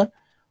programmer,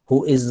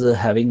 who is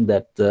having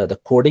that the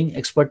coding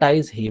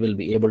expertise, he will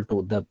be able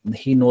to,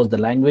 he knows the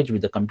language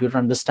which the computer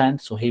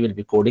understands, so he will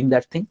be coding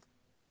that thing.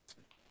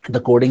 The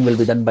coding will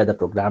be done by the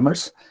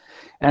programmers.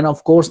 And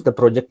of course, the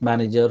project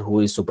manager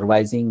who is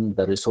supervising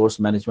the resource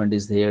management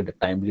is there, the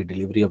timely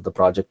delivery of the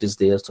project is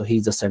there. So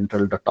he's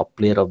the top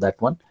player of that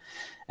one.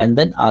 And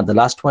then the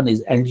last one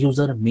is end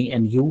user, me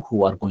and you,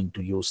 who are going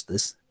to use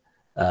this,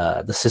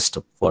 the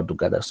system for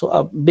together.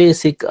 So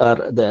basic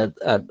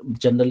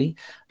generally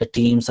the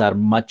teams are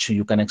much,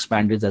 you can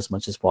expand it as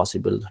much as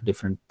possible.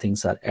 Different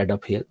things are add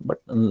up here,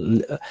 but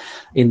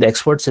in the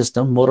expert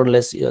system, more or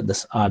less,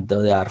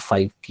 there are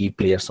 5 key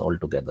players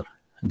altogether,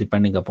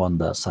 depending upon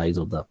the size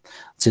of the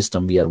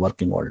system we are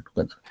working all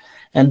together.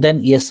 And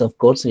then, yes, of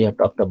course, we have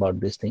talked about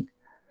this thing.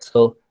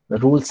 So the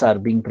rules are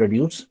being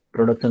produced,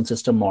 production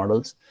system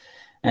models,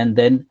 and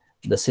then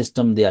the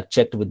system, they are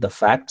checked with the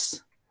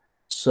facts.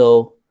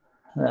 So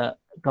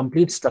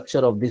complete structure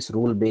of this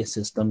rule-based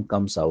system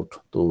comes out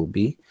to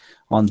be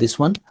on this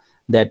one,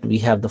 that we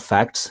have the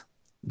facts,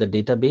 the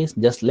database.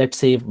 Just let's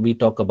say if we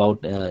talk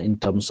about in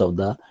terms of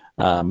the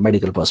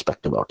medical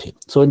perspective out here.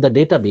 So in the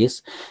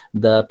database,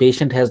 the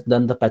patient has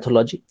done the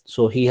pathology.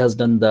 So he has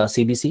done the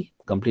CBC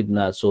complete.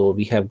 So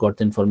we have got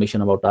the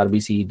information about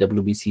RBC,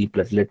 WBC,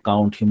 platelet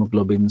count,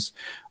 hemoglobins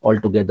all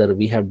together.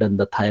 We have done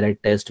the thyroid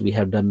test. We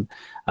have done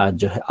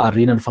our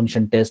renal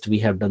function test. We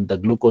have done the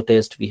glucose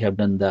test. We have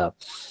done the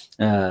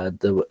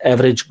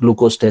average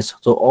glucose test.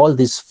 So all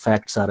these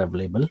facts are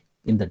available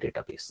in the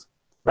database,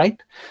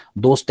 right?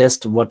 Those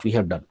tests, what we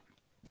have done.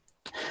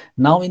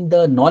 Now in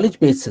the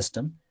knowledge-based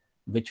system,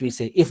 which we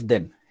say if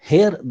then,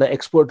 here the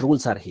expert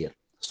rules are here.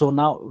 So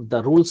now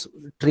the rules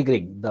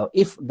triggering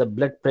if the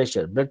blood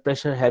pressure,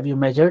 have you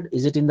measured?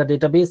 Is it in the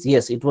database?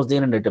 Yes, it was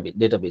there in the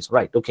database,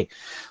 right? Okay.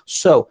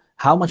 So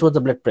how much was the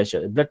blood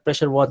pressure? Blood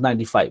pressure was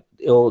 95.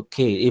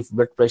 Okay. If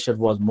blood pressure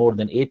was more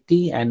than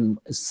 80 and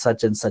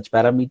such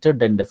parameter,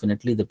 then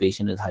definitely the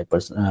patient is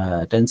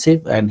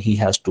hypertensive and he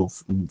has to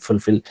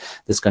fulfill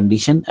this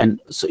condition. And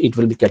so it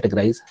will be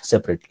categorized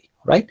separately,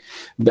 right?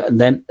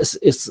 Then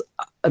it's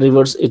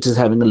reverse, it is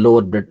having a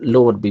lower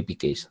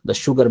BPK, the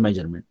sugar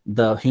measurement,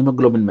 the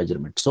hemoglobin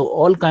measurement. So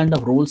all kind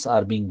of rules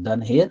are being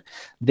done here.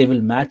 They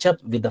will match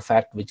up with the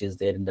fact which is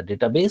there in the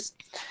database,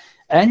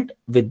 and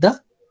with the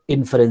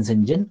inference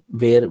engine,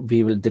 where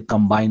we will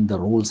combine the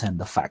rules and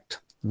the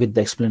fact with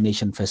the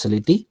explanation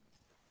facility.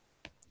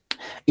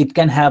 It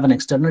can have an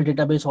external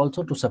database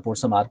also to support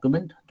some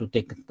argument, to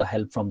take the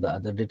help from the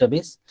other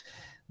database.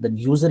 The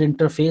user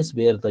interface,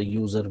 where the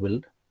user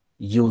will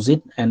use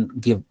it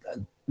and give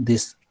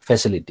this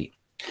facility.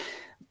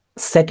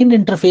 Second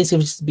interface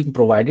which is being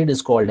provided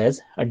is called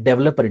as a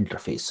developer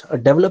interface. A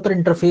developer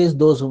interface,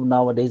 those who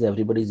nowadays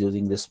everybody is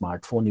using this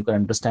smartphone, you can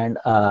understand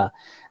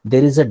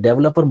there is a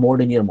developer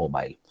mode in your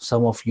mobile.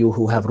 Some of you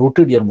who have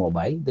rooted your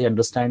mobile, they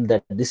understand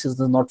that this is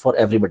not for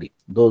everybody.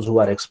 Those who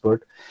are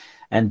expert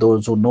and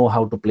those who know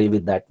how to play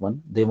with that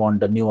one, they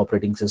want a new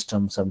operating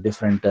system, some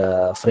different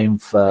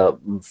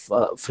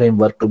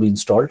framework to be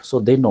installed, so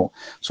they know.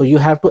 So you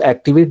have to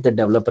activate the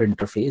developer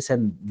interface,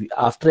 and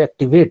after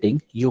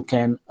activating, you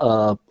can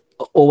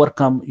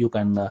overcome, you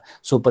can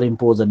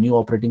superimpose a new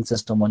operating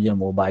system on your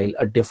mobile,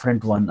 a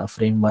different one, a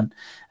frame one,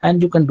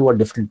 and you can do a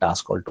different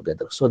task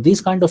altogether. So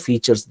these kind of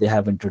features they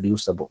have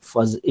introduced above.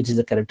 First, it is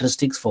a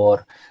characteristics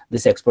for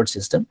this expert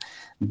system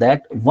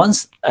that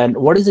once, and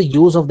what is the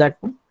use of that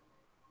one?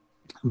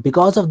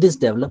 Because of this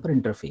developer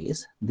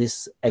interface,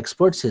 this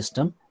expert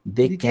system,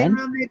 they can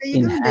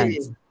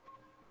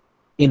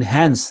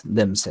enhance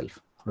themselves,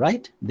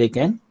 right? They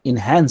can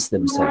enhance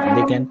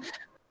themselves.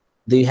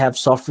 They have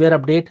software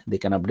update, they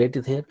can update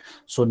it here.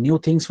 So new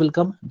things will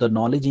come. The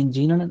knowledge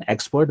engineer and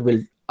expert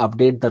will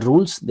update the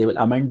rules, they will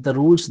amend the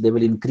rules, they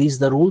will increase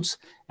the rules,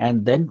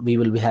 and then we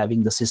will be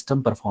having the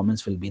system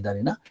performance will be done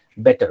in a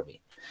better way.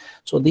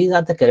 So these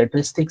are the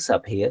characteristics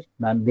up here.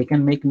 Now they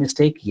can make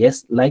mistake,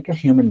 yes, like a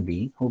human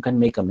being who can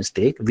make a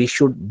mistake. We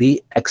should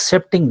be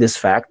accepting this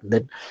fact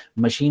that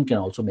machine can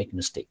also make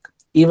mistake.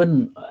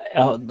 Even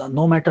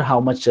no matter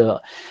how much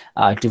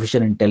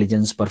artificial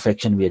intelligence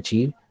perfection we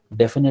achieve,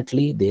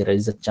 definitely there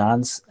is a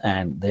chance,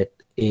 and that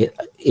the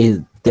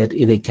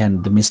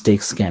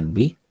mistakes can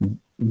be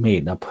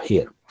made up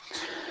here.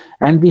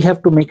 And we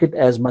have to make it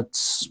as much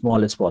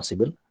small as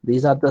possible.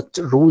 These are the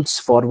rules,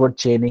 forward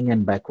chaining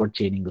and backward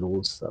chaining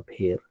rules up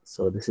here.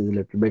 So this is a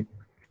little bit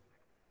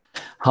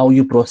how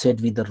you proceed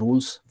with the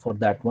rules for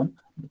that one,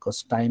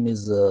 because time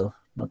is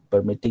not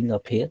permitting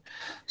up here.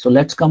 So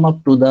let's come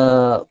up to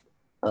the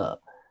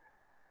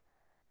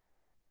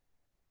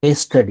case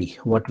study,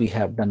 what we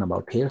have done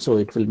about here. So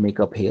it will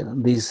make up here.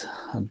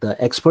 The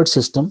expert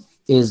system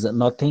is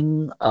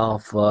nothing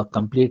of a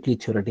completely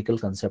theoretical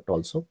concept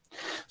also.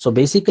 So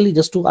basically,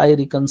 just to I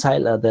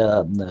reconcile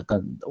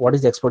what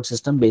is the expert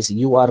system? Basically,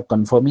 you are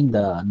confirming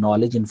the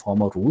knowledge in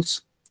form of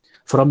rules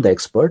from the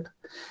expert.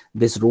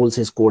 This rules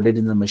is coded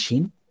in the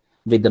machine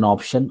with an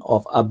option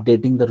of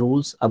updating the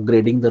rules,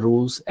 upgrading the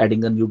rules,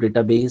 adding a new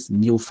database,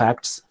 new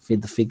facts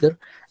with the figure,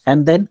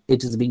 and then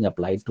it is being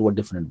applied to a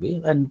different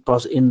way. And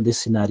in this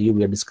scenario,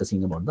 we are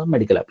discussing about the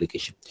medical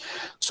application.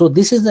 So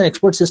this is the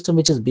expert system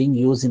which is being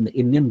used in the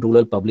Indian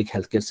rural public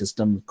healthcare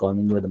system,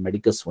 coming with the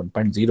Medicus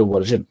 1.0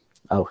 version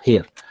out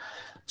here.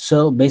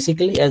 So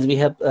basically, as we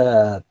have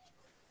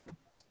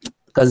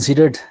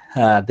considered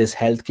this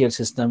healthcare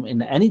system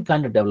in any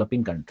kind of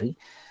developing country,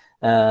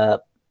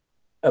 the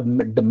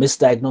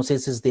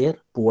misdiagnosis is there,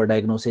 poor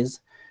diagnosis,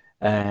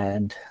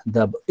 and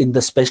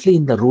especially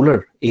in the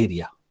rural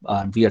area.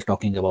 We are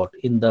talking about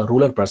in the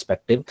rural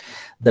perspective,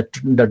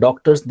 the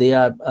doctors, they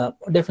are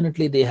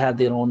definitely they have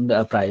their own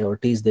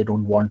priorities. They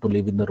don't want to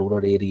live in the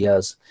rural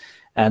areas,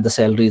 and the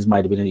salaries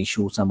might be an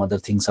issue, some other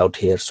things out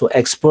here. So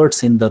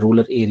experts in the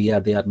rural area,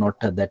 they are not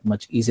that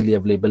much easily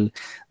available.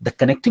 The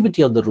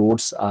connectivity of the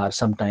roads are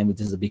sometimes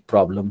it is a big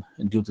problem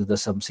due to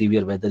some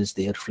severe weather is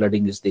there,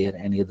 flooding is there,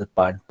 any other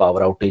part,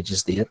 power outage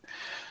is there,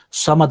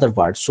 some other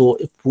part. So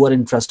if poor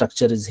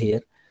infrastructure is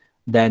here,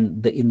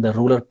 then in the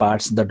rural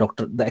parts,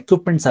 the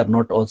equipments are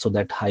not also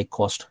that high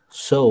cost.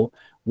 So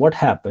what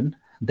happened,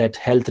 that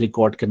health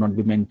record cannot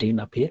be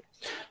maintained up here.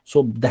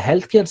 So the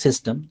healthcare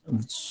system,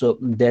 so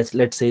there's,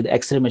 let's say the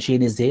X-ray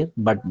machine is there,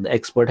 but the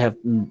expert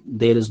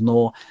there is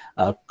no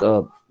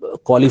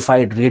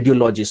qualified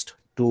radiologist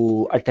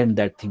to attend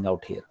that thing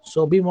out here.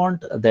 So we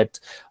want that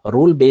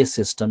rule-based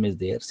system is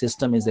there,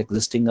 system is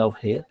existing out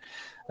here.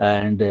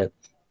 And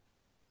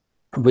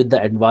with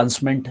the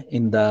advancement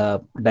in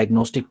the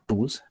diagnostic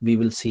tools, we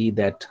will see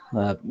that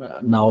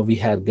now we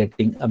are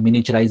getting a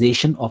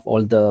miniaturization of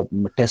all the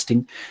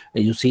testing.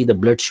 You see the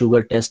blood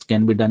sugar test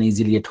can be done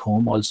easily at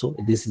home also.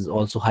 This is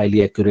also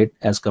highly accurate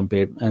as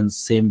compared, and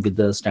same with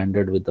the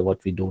standard with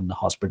what we do in the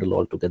hospital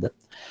altogether.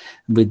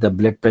 With the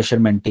blood pressure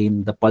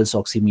maintained, the pulse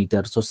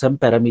oximeter. So some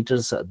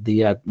parameters,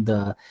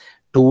 the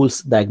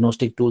tools,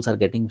 diagnostic tools are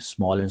getting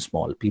small and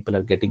small. People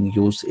are getting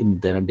used in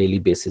their daily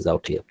basis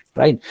out here,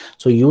 right?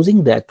 So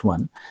using that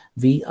one,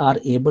 we are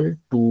able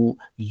to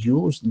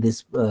use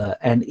this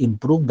and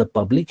improve the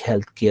public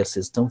healthcare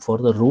system for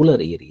the rural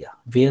area,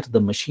 where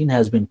the machine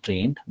has been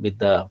trained with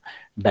the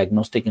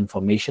diagnostic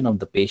information of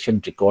the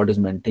patient record is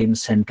maintained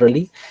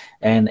centrally,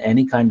 and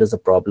any kind of a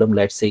problem,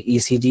 let's say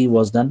ECG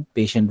was done,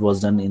 patient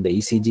was done in the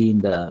ECG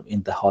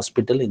in the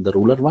hospital, in the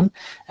rural one,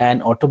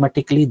 and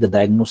automatically the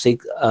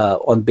diagnostic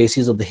on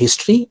basis of the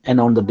history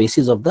and on the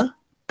basis of the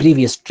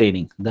previous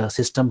training, the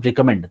system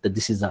recommend that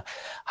this is a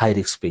high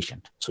risk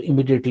patient. So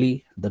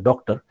immediately the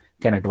doctor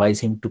can advise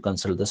him to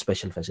consult the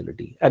special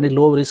facility. And a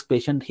low risk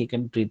patient, he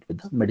can treat with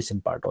the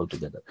medicine part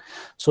altogether.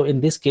 So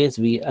in this case,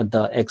 we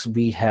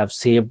have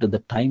saved the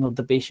time of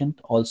the patient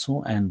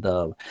also, and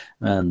the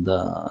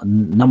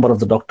number of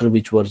the doctor,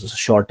 which was a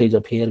shortage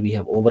up here, we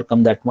have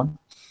overcome that one.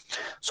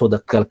 So the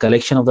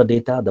collection of the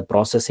data, the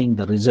processing,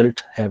 the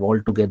result have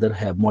altogether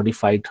have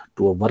modified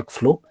to a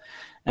workflow,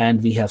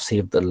 and we have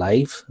saved the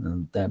life.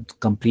 That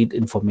complete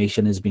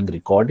information is being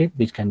recorded,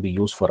 which can be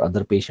used for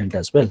other patient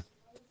as well.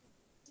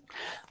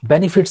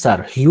 Benefits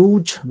are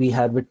huge. We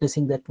are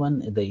witnessing that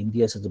one. The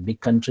India is a big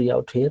country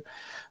out here.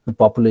 The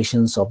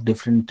populations of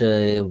different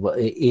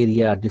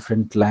area,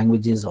 different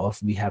languages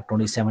of, we have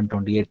 27,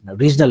 28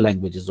 regional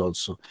languages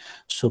also.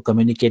 So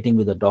communicating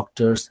with the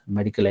doctors,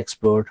 medical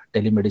expert,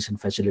 telemedicine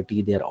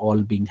facility, they are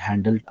all being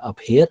handled up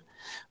here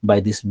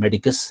by this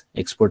Medicus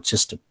expert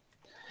system.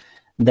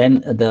 Then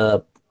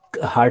the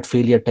heart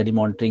failure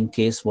telemonitoring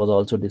case was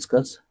also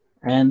discussed.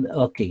 And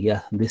okay,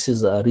 yeah, this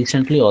is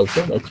recently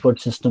also the expert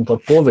system for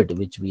COVID,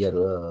 which we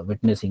are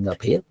witnessing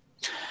up here.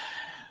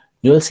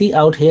 You will see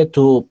out here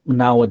to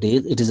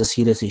nowadays, it is a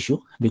serious issue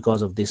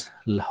because of this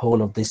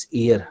whole of this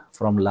year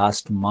from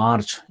last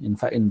March. In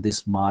fact, in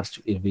this March,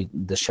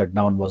 the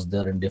shutdown was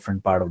there in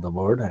different part of the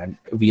world, and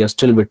we are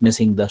still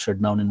witnessing the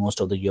shutdown in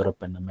most of the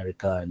Europe and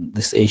America and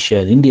this Asia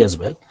and India as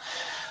well.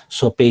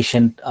 So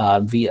patient,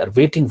 we are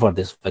waiting for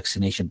this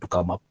vaccination to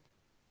come up.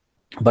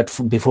 But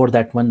before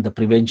that one, the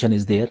prevention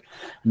is there.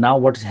 Now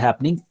what is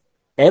happening?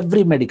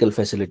 Every medical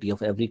facility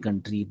of every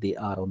country, they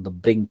are on the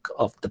brink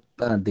of the,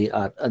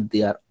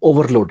 they are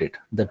overloaded.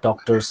 The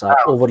doctors are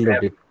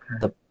overloaded,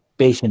 the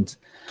patients.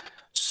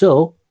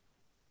 So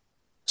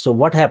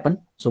what happened?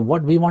 So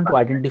what we want to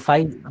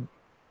identify.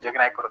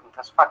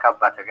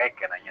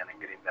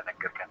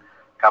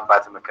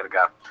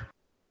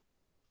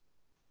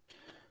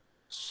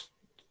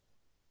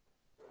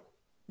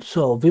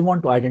 So we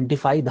want to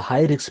identify the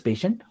high risk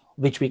patient,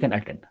 which we can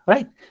attend,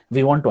 right?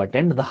 We want to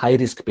attend the high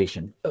risk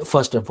patient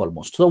first and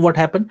foremost. So what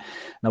happened?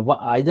 Now,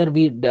 either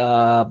we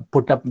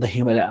put up the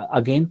human,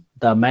 again,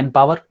 the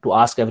manpower to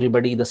ask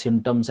everybody the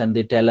symptoms, and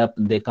they tell up,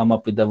 they come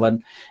up with the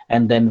one,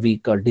 and then we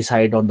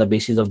decide on the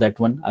basis of that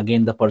one.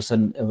 Again, the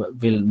person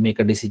will make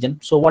a decision.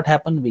 So what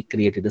happened? We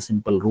created a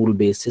simple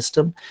rule-based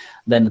system.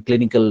 Then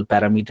clinical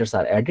parameters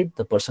are added.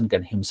 The person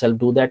can himself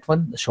do that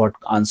one. The short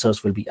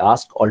answers will be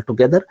asked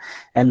altogether,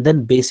 and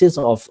then basis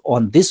of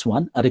on this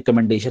one, a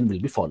recommendation will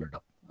be followed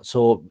up.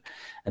 So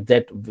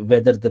that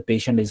whether the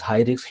patient is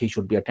high risk, he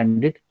should be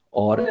attended,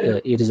 or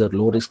it is a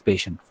low risk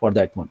patient for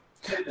that one.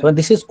 So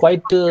this is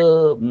quite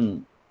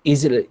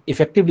easily,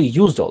 effectively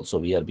used also,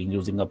 we are being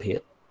using up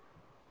here.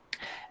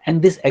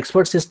 And this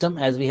expert system,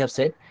 as we have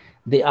said,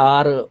 they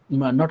are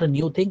not a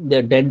new thing.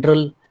 Their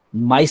Dendral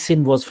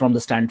Mycin was from the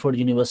Stanford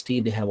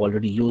University. They have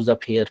already used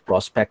up here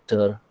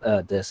Prospector,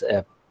 this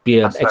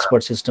peer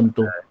expert system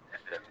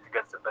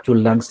to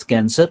lungs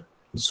cancer.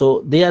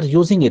 So they are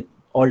using it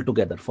all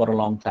together for a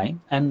long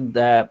time. And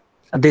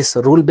this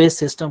rule-based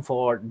system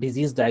for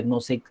disease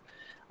diagnostic,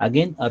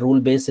 again, a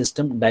rule-based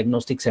system,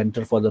 diagnostic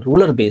center for the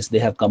rural base, they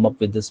have come up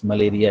with this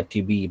malaria,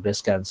 TB,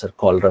 breast cancer,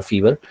 cholera,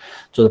 fever.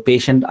 So the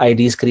patient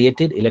ID is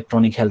created,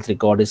 electronic health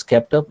record is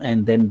kept up,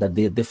 and then the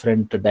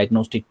different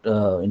diagnostic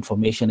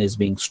information is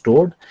being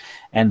stored.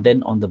 And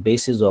then on the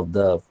basis of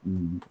the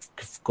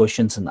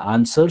questions and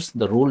answers,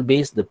 the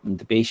rule-based, the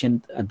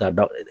patient,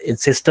 the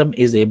system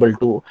is able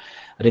to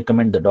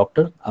recommend the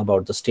doctor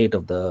about the state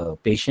of the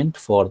patient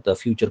for the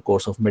future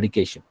course of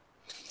medication.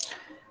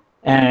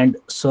 And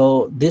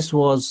so this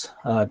was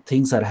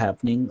things are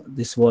happening.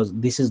 This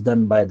is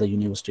done by the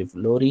University of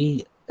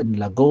Lori in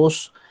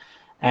Lagos,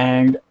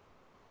 and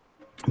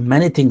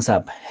many things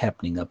are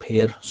happening up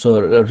here.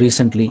 So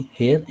recently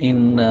here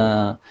in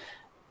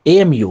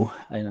AMU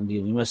and the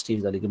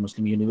universities, the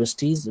Muslim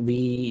universities,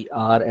 we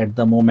are at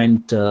the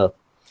moment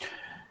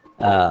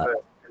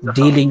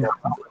dealing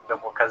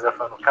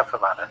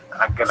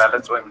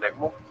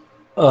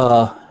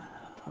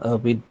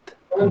with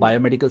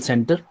biomedical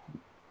center.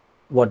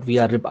 What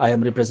I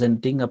am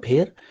representing up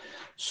here.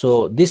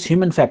 So this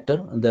human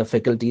factor, the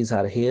faculties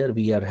are here.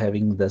 We are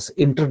having this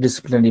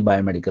interdisciplinary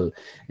biomedical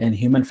and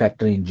human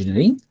factor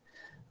engineering,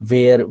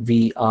 where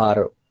we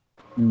are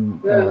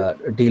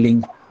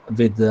dealing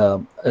with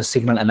the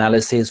signal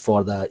analysis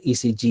for the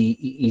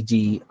ECG,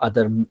 EEG,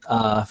 other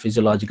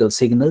physiological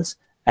signals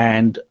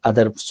and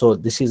other. So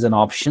this is an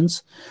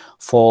options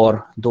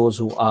for those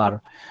who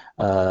are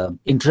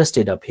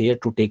interested up here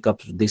to take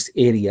up this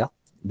area,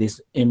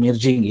 this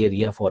emerging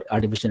area for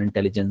artificial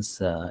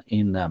intelligence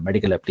in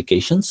medical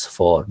applications,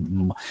 for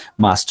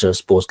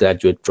master's,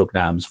 postgraduate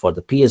programs, for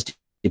the PhD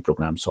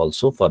programs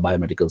also, for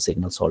biomedical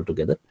signals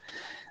altogether.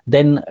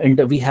 Then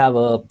we have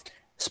a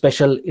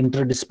special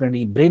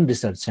interdisciplinary brain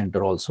research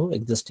center also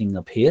existing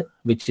up here,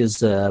 which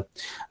is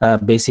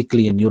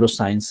basically a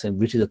neuroscience,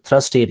 which is a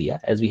thrust area.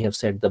 As we have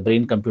said, the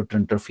brain-computer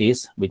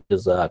interface, which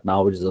is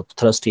now it is a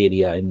thrust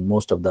area in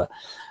most of the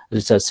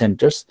research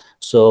centers.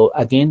 So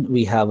again,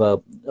 we have a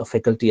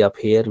faculty up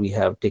here. We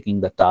have taken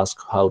the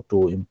task how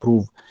to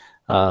improve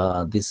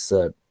this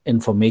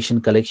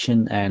information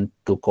collection and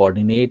to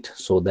coordinate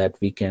so that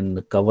we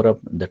can cover up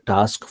the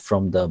task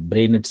from the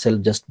brain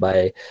itself just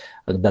by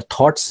the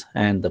thoughts,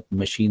 and the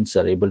machines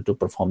are able to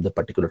perform the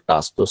particular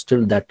task. So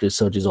still that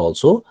research is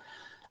also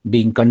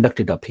being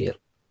conducted up here.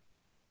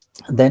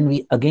 Then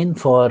we again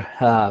for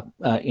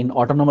in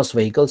autonomous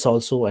vehicles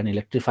also and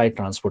electrified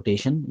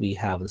transportation, we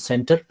have a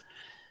center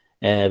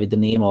with the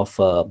name of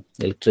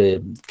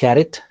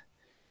CARET.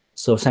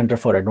 So Center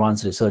for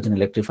Advanced Research in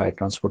Electrified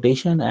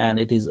Transportation, and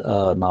it is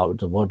now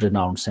a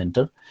world-renowned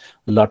center.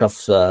 A lot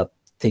of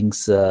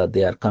things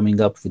they are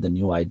coming up with the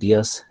new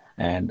ideas,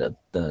 and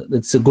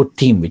it's a good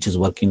team which is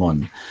working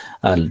on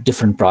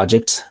different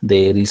projects.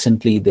 They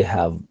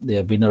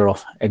are winner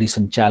of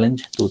Edison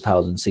Challenge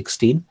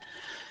 2016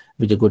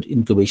 with a good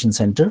incubation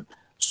center.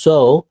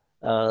 So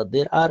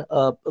there are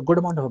a good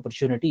amount of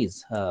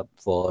opportunities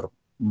for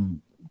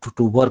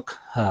to work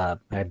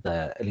at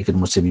the Liquid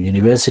Muslim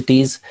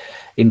universities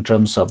in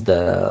terms of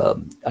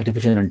the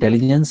artificial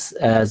intelligence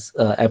as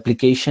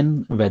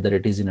application, whether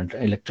it is in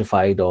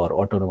electrified or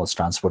autonomous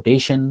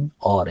transportation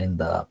or in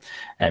the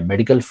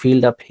medical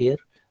field up here.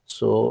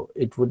 So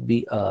it would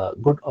be a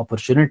good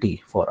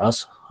opportunity for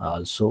us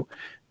also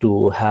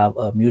to have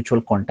a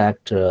mutual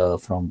contact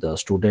from the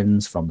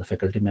students, from the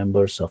faculty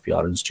members of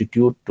your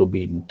institute, to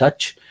be in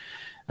touch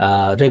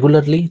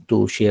regularly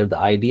to share the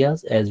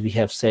ideas, as we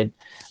have said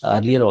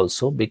earlier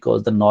also,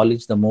 because the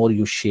knowledge, the more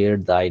you share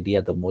the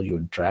idea, the more you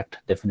interact,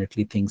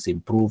 definitely things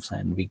improves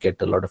and we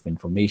get a lot of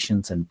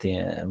informations and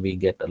we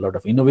get a lot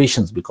of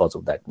innovations because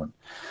of that one.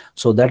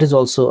 So that is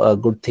also a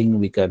good thing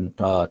we can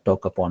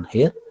talk upon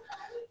here.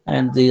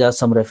 And these are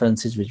some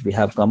references which we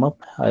have come up.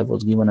 I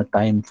was given a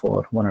time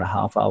for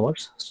 1.5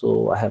 hours,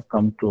 so I have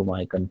come to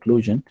my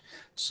conclusion.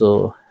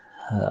 So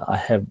I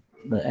have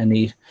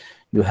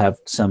you have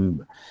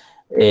some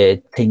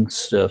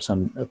things,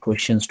 some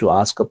questions to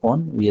ask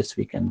upon. Yes,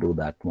 we can do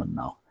that one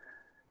now.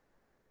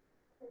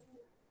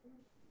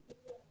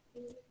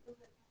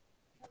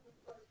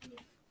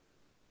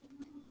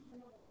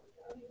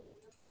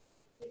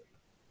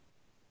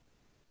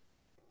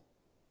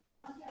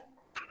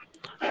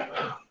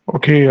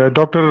 Okay,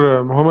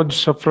 Dr. Mohammed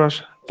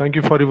Safras, thank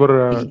you for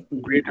your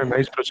great and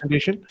nice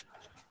presentation.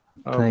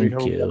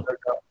 Thank you.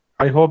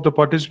 I hope the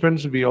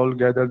participants, we all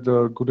gathered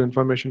the good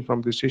information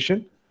from this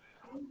session.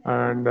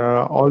 And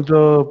all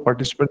the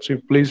participants,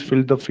 you please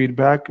fill the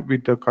feedback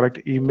with the correct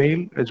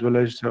email as well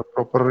as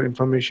proper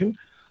information.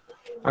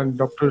 And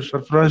Dr.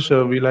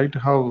 Sarfraz, we like to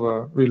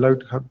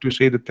have to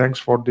say the thanks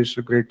for this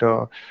great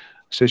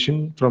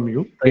session from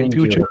you. In Thank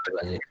future, you,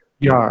 Dr. Rajesh.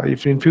 yeah,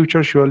 if in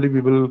future, surely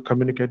we will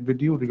communicate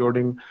with you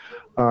regarding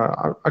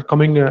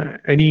upcoming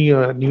any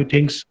new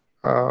things.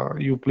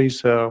 You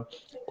please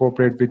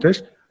cooperate with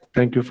us.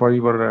 Thank you for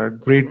your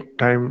great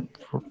time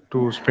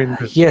to spend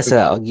this. Yes,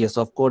 yes,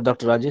 of course,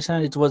 Dr. Rajesh,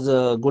 and it was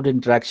a good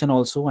interaction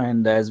also.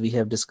 And as we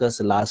have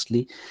discussed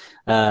lastly,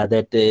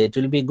 that it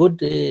will be good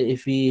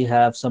if we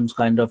have some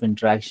kind of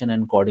interaction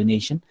and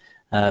coordination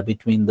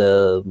between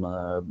the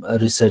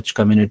research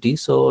community.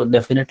 So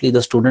definitely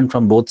the student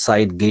from both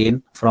sides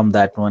gain from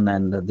that one,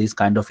 and these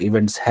kind of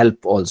events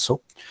help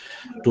also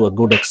to a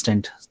good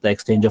extent, the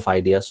exchange of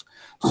ideas.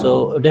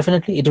 So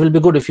definitely it will be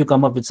good if you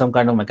come up with some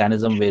kind of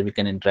mechanism where we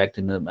can interact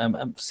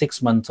in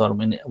 6 months or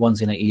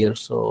once in a year.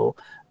 So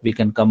we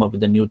can come up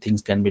with the new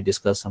things can be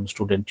discussed. Some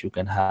student we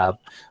can have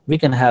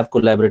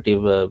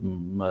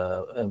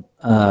collaborative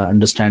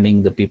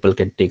understanding. The people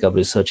can take up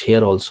research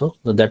here also.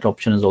 So that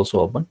option is also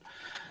open.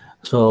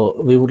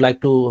 So we would like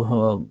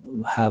to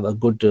have a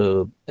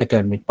good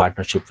academic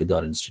partnership with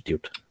our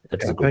institute.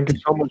 That is a good Thank you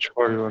thing. so much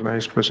for your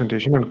nice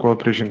presentation and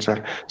cooperation,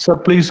 sir. Sir,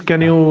 please,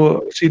 can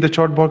you see the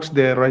chat box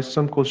there? Write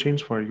some questions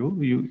for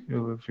you.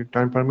 If your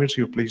time permits,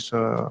 you please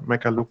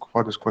make a look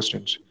for these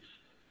questions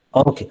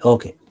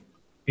Okay.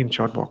 in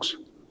chat box.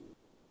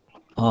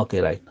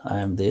 Okay, right. I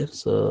am there.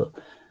 So,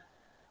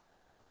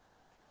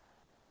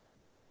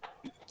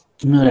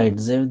 right,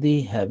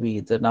 Zavdi,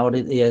 happy. So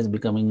nowadays AI is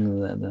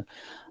becoming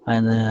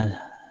and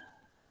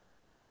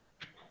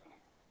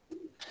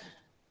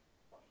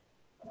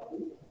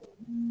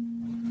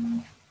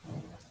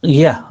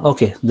yeah,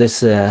 okay.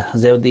 This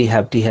Zavdi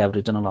have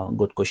written a lot of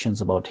good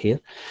questions about here.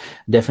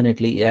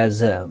 Definitely, as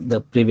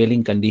the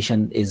prevailing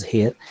condition is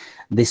here,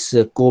 this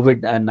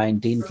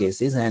COVID-19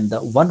 cases, and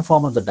the one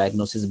form of the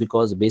diagnosis,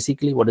 because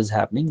basically what is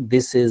happening,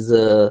 this is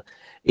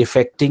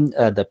affecting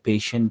the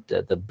patient,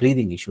 the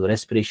breathing issue,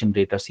 respiration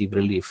rate are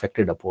severely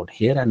affected upon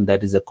here, and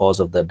that is the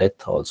cause of the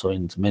death also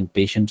in many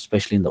patients,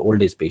 especially in the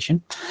old age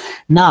patient.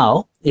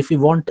 Now, if we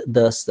want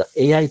the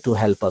AI to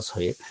help us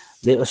here,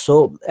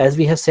 so as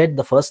we have said,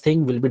 the first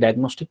thing will be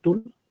diagnostic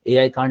tool.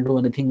 AI can't do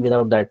anything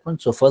without that one.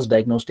 So first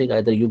diagnostic,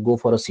 either you go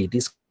for a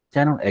CT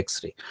scan or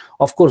X-ray.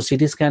 Of course,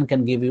 CT scan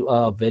can give you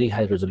a very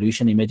high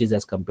resolution images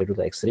as compared to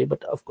the X-ray,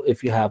 but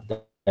if you have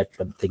that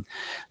one thing.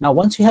 Now,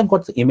 once you have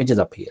got the images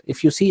up here,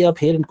 if you see up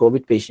here in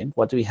COVID patient,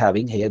 what we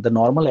having here, the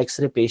normal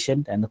X-ray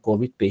patient and the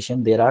COVID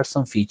patient, there are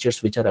some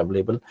features which are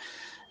available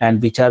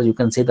and which are, you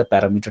can say, the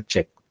parameter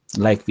check.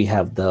 like we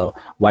have the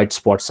white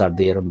spots are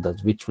there on the,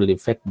 which will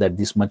affect that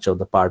this much of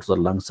the parts of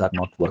the lungs are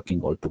not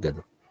working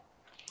altogether.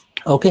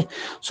 Okay,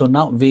 so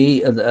now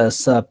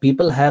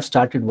people have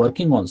started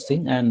working on this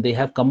thing, and they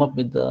have come up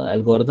with the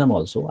algorithm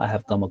also. I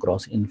have come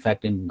across, in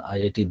fact, in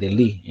IIT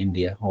Delhi,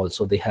 India,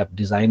 also they have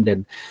designed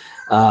an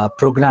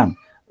program.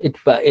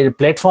 A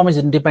platform is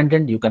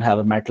independent. You can have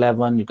a MATLAB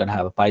one, you can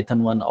have a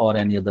Python one, or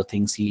any other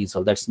thing, C,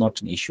 so that's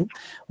not an issue.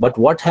 But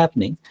what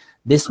happening,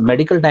 this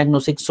medical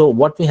diagnostics, so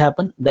what will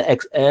happen,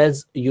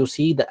 as you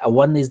see, the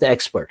one is the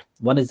expert,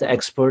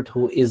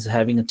 who is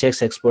having a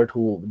chest expert,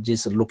 who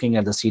is looking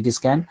at the CT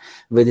scan.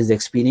 With his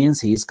experience,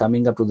 he is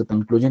coming up to the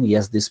conclusion,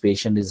 yes, this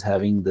patient is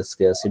having this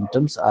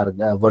symptoms are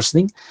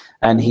worsening,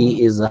 and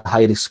he is a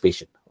high risk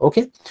patient.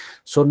 Okay,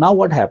 so now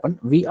what happened,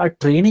 we are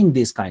training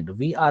this kind of,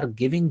 we are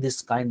giving this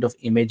kind of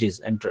images,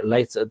 and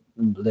like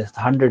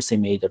hundreds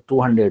image, or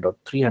 200 or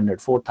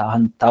 300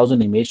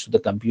 4,000 image to the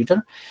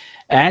computer,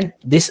 and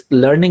this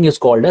learning is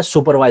called as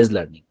supervised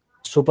learning.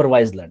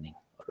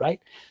 Right?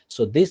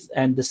 So this,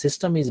 and the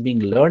system is being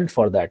learned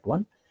for that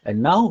one.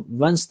 And now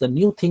once the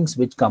new things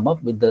which come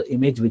up with the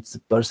image which the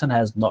person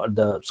has not,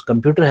 the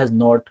computer has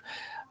not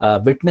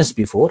witnessed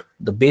before,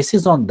 the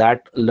basis on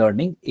that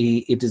learning,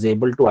 it is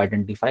able to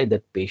identify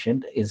that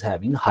patient is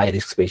having high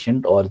risk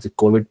patient, or the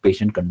COVID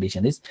patient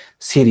condition is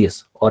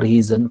serious, or he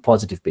is a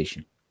positive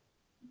patient.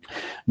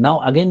 Now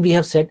again, we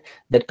have said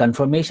that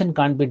confirmation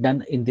can't be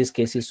done in these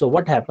cases. So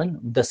what happened,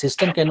 the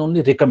system can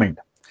only recommend.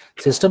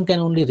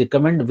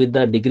 With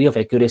the degree of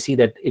accuracy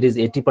that it is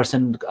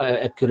 80%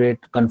 accurate,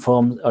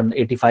 confirmed, on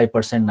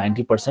 85%,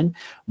 90%.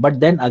 But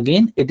then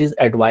again, it is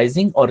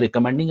advising or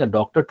recommending a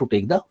doctor to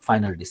take the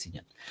final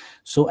decision.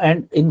 So,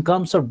 and in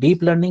terms of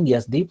deep learning,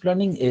 yes, deep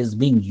learning is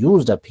being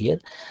used up here,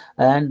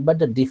 but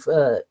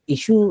the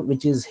issue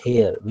which is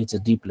here, which is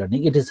deep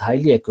learning, it is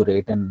highly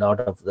accurate and lot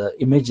of the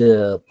image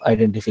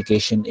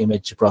identification,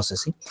 image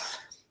processing,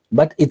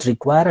 but it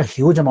requires a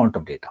huge amount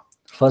of data.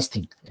 First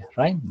thing,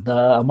 right?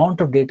 The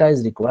amount of data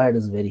is required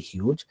is very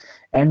huge,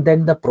 and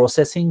then the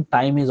processing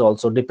time is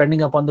also,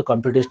 depending upon the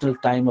computational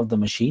time of the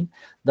machine,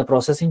 the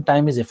processing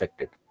time is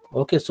affected.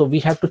 Okay, so we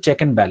have to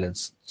check and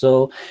balance.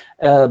 So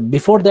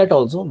before that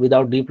also,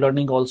 without deep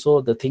learning also,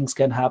 the things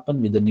can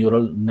happen with the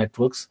neural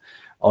networks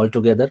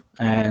altogether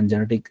and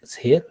genetics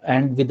here,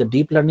 and with the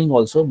deep learning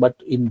also. But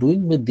in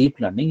doing with deep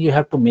learning, you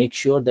have to make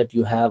sure that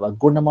you have a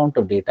good amount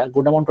of data.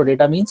 Good amount of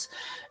data means,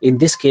 in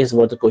this case,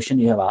 what the question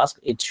you have asked,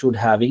 it should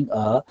having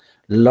a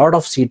lot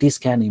of CT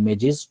scan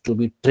images to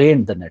be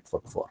trained the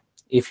network for.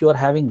 If you are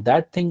having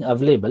that thing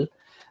available,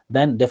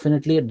 then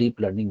definitely a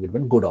deep learning will be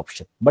a good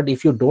option. But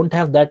if you don't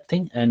have that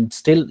thing, and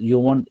still you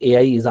want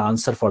AI is the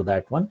answer for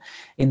that one,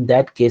 in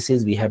that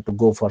cases we have to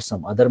go for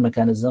some other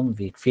mechanism.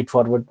 We feed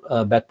forward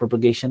back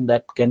propagation,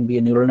 that can be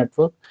a neural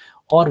network,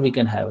 or we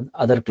can have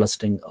other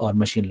clustering or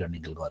machine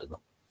learning algorithm.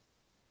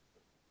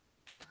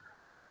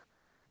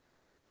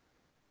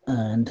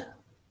 And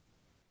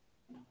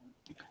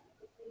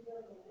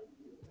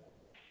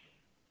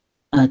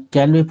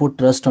can we put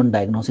trust on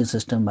diagnosis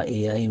system by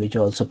AI, which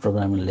also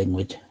programming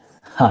language?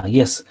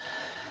 Yes,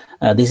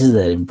 this is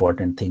the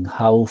important thing,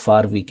 how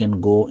far we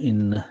can go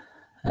in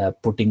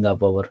putting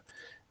up our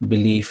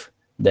belief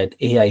that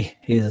AI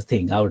is a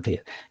thing out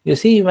here. You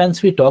see,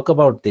 once we talk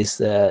about this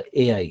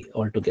AI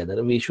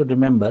altogether, we should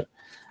remember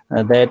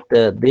that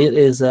there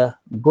is a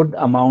good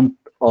amount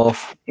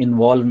of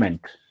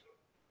involvement,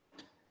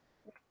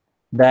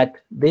 that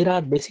there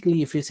are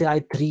basically, if you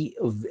say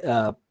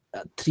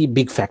three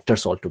big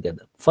factors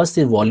altogether. First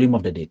is volume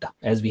of the data,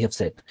 as we have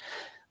said.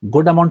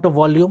 Good amount of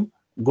volume,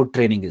 good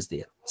training is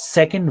there.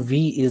 Second,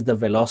 V is the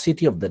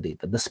velocity of the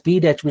data, the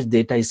speed at which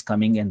data is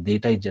coming and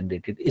data is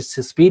generated. It's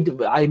a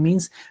speed, I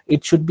means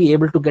it should be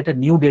able to get a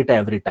new data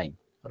every time,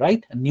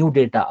 right? A new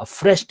data, a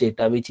fresh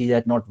data, which is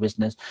at not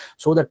witnessed.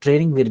 So the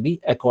training will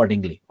be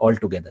accordingly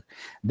altogether.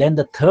 Then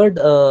the third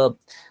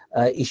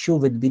issue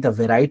will be the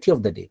variety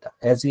of the data.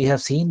 As we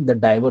have seen, the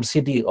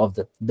diversity of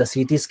the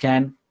CT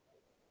scan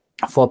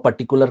for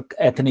particular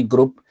ethnic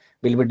group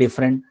will be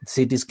different,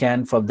 CT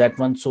scan for that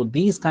one. So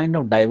these kind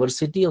of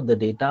diversity of the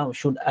data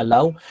should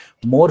allow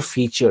more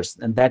features,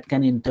 and that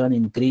can in turn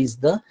increase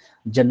the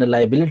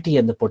generalizability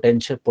and the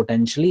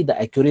potentially the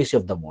accuracy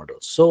of the model.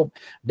 So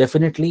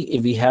definitely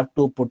we have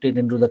to put it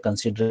into the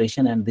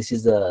consideration, and this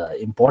is the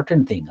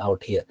important thing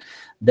out here,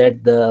 that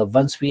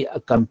once we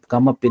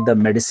come up with the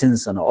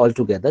medicines and all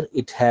together,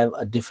 it have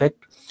a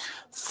defect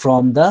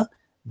from the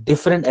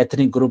different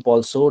ethnic group,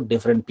 also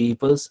different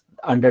peoples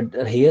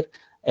under here.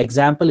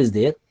 Example is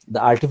there,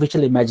 the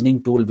artificial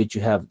imagining tool which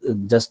you have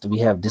we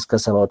have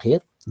discussed about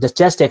here, the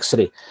chest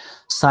x-ray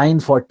sign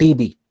for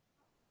TB,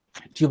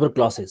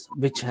 tuberculosis,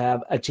 which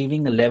have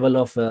achieving a level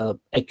of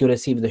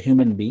accuracy with the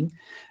human being.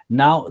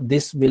 Now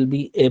this will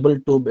be able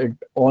to be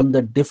on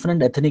the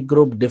different ethnic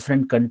group,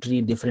 different country,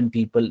 different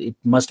people. It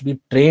must be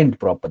trained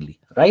properly,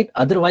 right?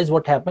 Otherwise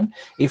what happen,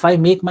 if I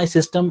make my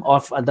system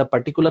of the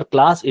particular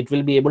class, it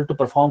will be able to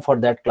perform for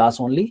that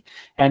class only,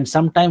 and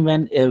sometime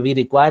when we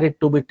require it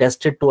to be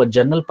tested to a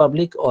general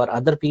public or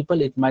other people,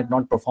 it might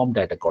not perform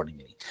that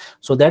accordingly.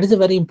 So that is a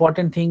very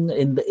important thing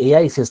in the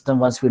AI system.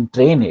 Once we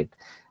train it,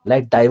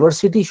 like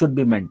diversity should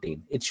be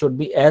maintained. It should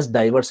be as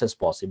diverse as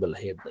possible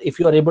here. If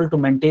you are able to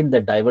maintain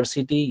the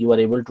diversity, you are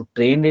able to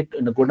train it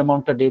in a good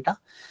amount of data,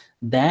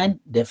 then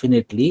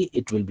definitely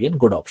it will be a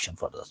good option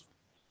for us.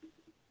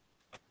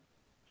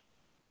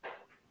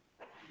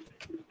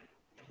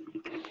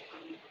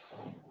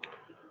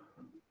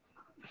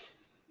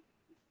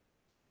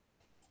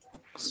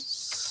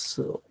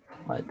 So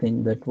I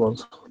think that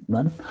was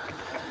done.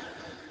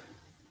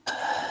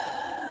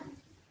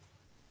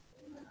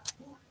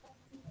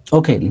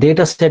 Okay,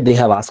 data set they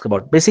have asked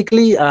about.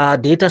 Basically,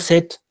 data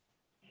set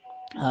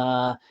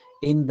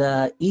in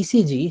the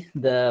ECG,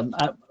 the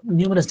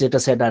numerous data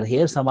set are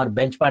here. Some are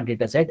benchmark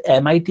data set.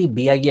 MIT,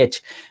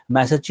 BIH,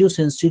 Massachusetts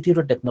Institute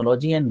of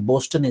Technology, and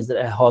Boston is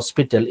a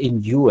hospital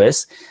in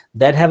US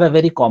that have a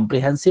very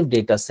comprehensive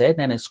data set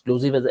and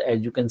exclusive,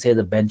 as you can say,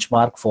 the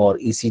benchmark for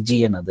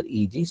ECG and other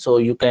EEG. So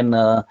you can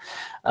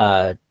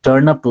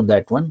turn up to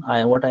that one.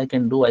 What I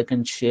can do, I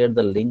can share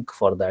the link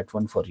for that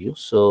one for you.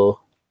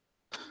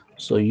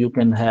 So you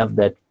can have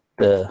that.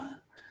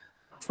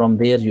 From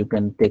there, you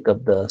can take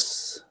up the.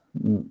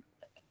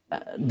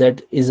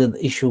 That is an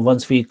issue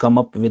once we come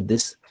up with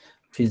this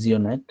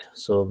PhysioNet.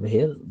 So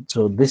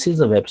this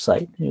is a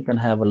website. You can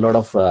have a lot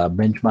of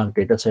benchmark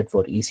data set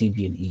for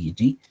ECG and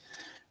EEG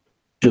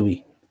to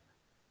be.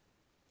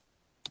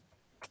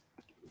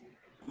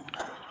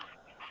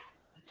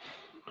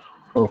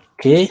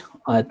 Okay,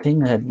 I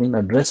think I had been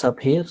addressed up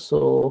here.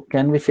 So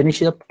can we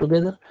finish it up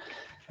together?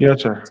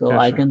 Yes, sir. So yes,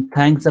 I sir. can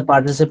thank the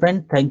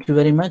participant. Thank you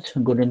very much.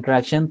 Good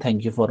interaction.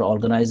 Thank you for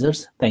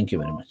organizers. Thank you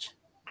very much.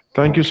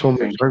 Thank you so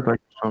much, sir. Thank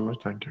you so much.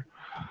 Thank you.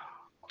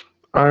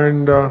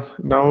 And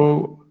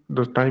now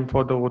the time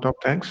for the vote of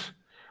thanks.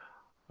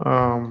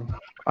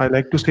 I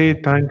like to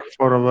say thank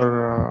for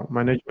our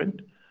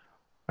management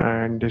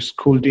and the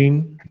school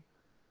dean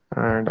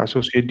and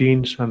associate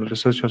deans and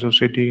research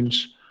associate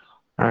deans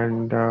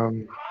and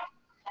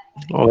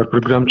our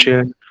program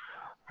chair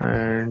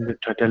and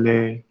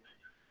Tatale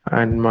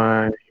and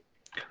my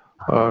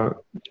uh,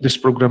 this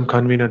program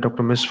convener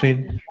Dr.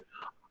 Misfin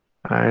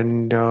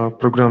and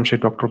program chair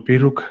Dr.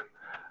 Biruk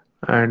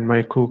and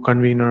my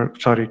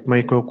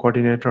my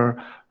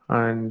co-coordinator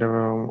and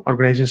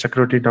organizing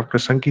secretary Dr.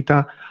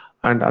 Sankita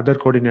and other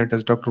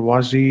coordinators Dr.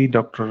 Wazi,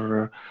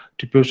 Dr.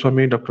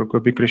 Tipuswamy, Dr.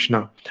 Gopi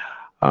Krishna.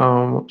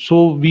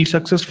 So we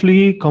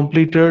successfully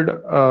completed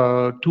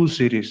two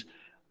series.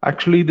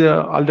 Actually,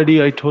 the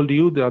already I told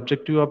you the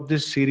objective of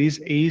this series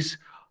is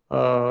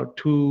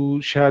to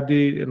share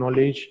the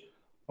knowledge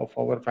of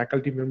our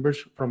faculty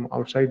members from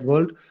outside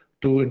world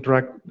to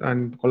interact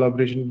and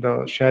collaboration,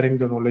 the sharing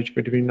the knowledge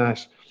between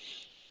us.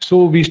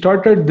 So we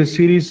started this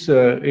series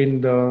in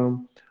the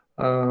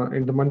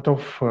month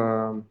of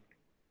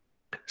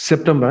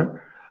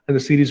September, and the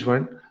series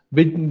one,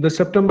 which the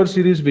September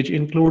series, which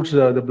includes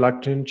the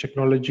blockchain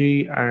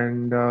technology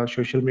and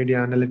social media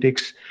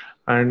analytics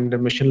and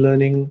machine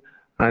learning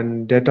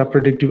and data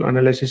predictive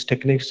analysis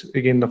techniques.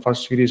 Again, the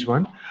first series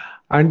one,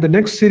 and the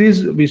next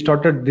series we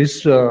started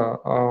this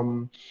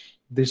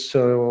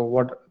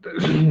what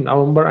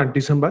November and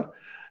December.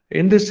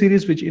 In this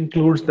series, which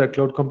includes the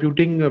cloud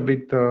computing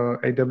with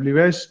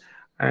AWS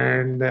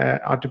and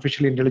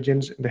artificial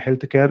intelligence in the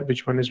healthcare,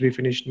 which one is we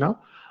finished now,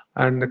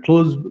 and the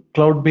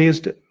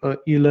cloud-based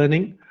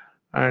e-learning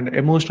and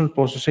emotional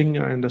processing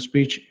and the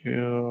speech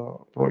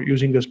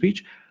using the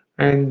speech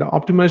and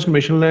optimized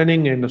machine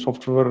learning and the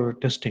software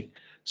testing.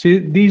 See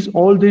these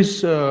all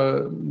these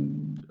the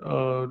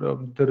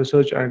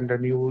research and the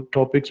new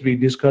topics we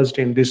discussed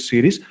in this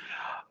series.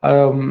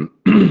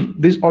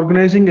 This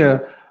organizing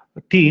a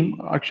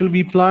team, actually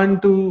we plan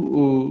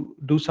to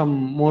do some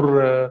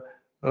more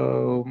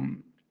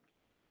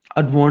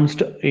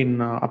advanced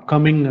in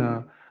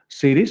upcoming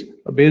series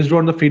based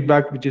on the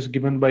feedback which is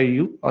given by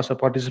you as a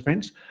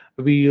participants.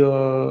 We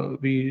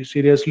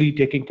seriously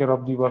taking care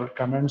of your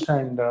comments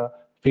and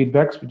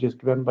feedbacks which is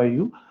given by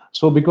you.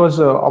 So because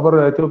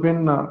our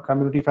Ethiopian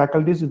community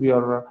faculties, we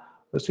are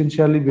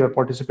sincerely we are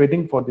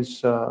participating for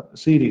this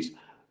series.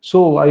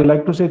 So I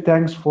like to say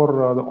thanks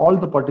for all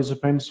the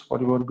participants for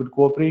your good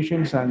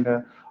cooperations and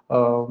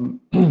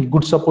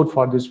good support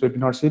for this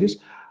webinar series.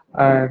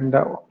 And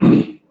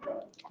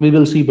we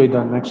will see by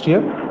the next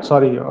year.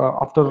 Sorry,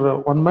 after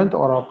 1 month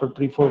or after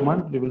 3-4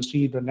 months, we will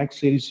see the next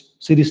series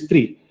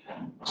 3.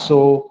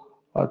 So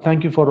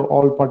thank you for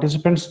all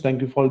participants.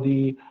 Thank you for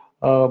the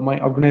my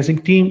organizing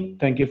team.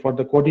 Thank you for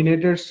the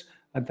coordinators,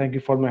 and thank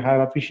you for my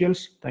higher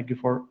officials. Thank you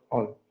for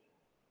all.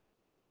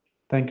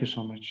 Thank you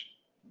so much.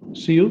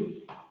 See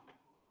you.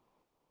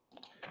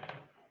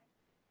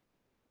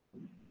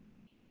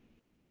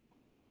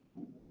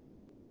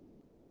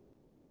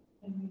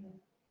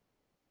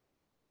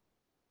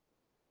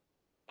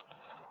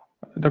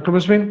 Dr.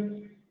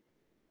 Masvin?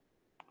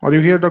 Are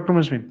you here, Dr.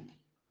 Masvin?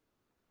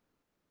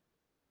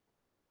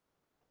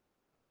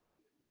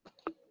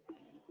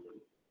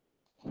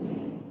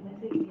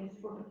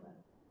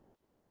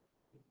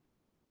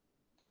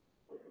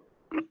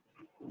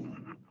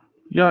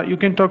 Yeah, you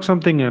can talk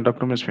something,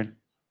 Dr. Masvin.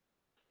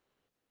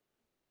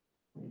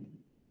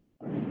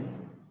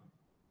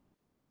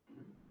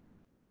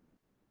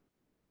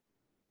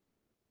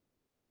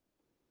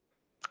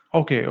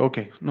 Okay,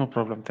 okay, no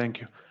problem.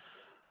 Thank you.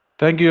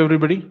 Thank you,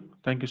 everybody.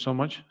 Thank you so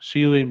much. See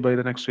you in by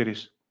the next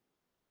series.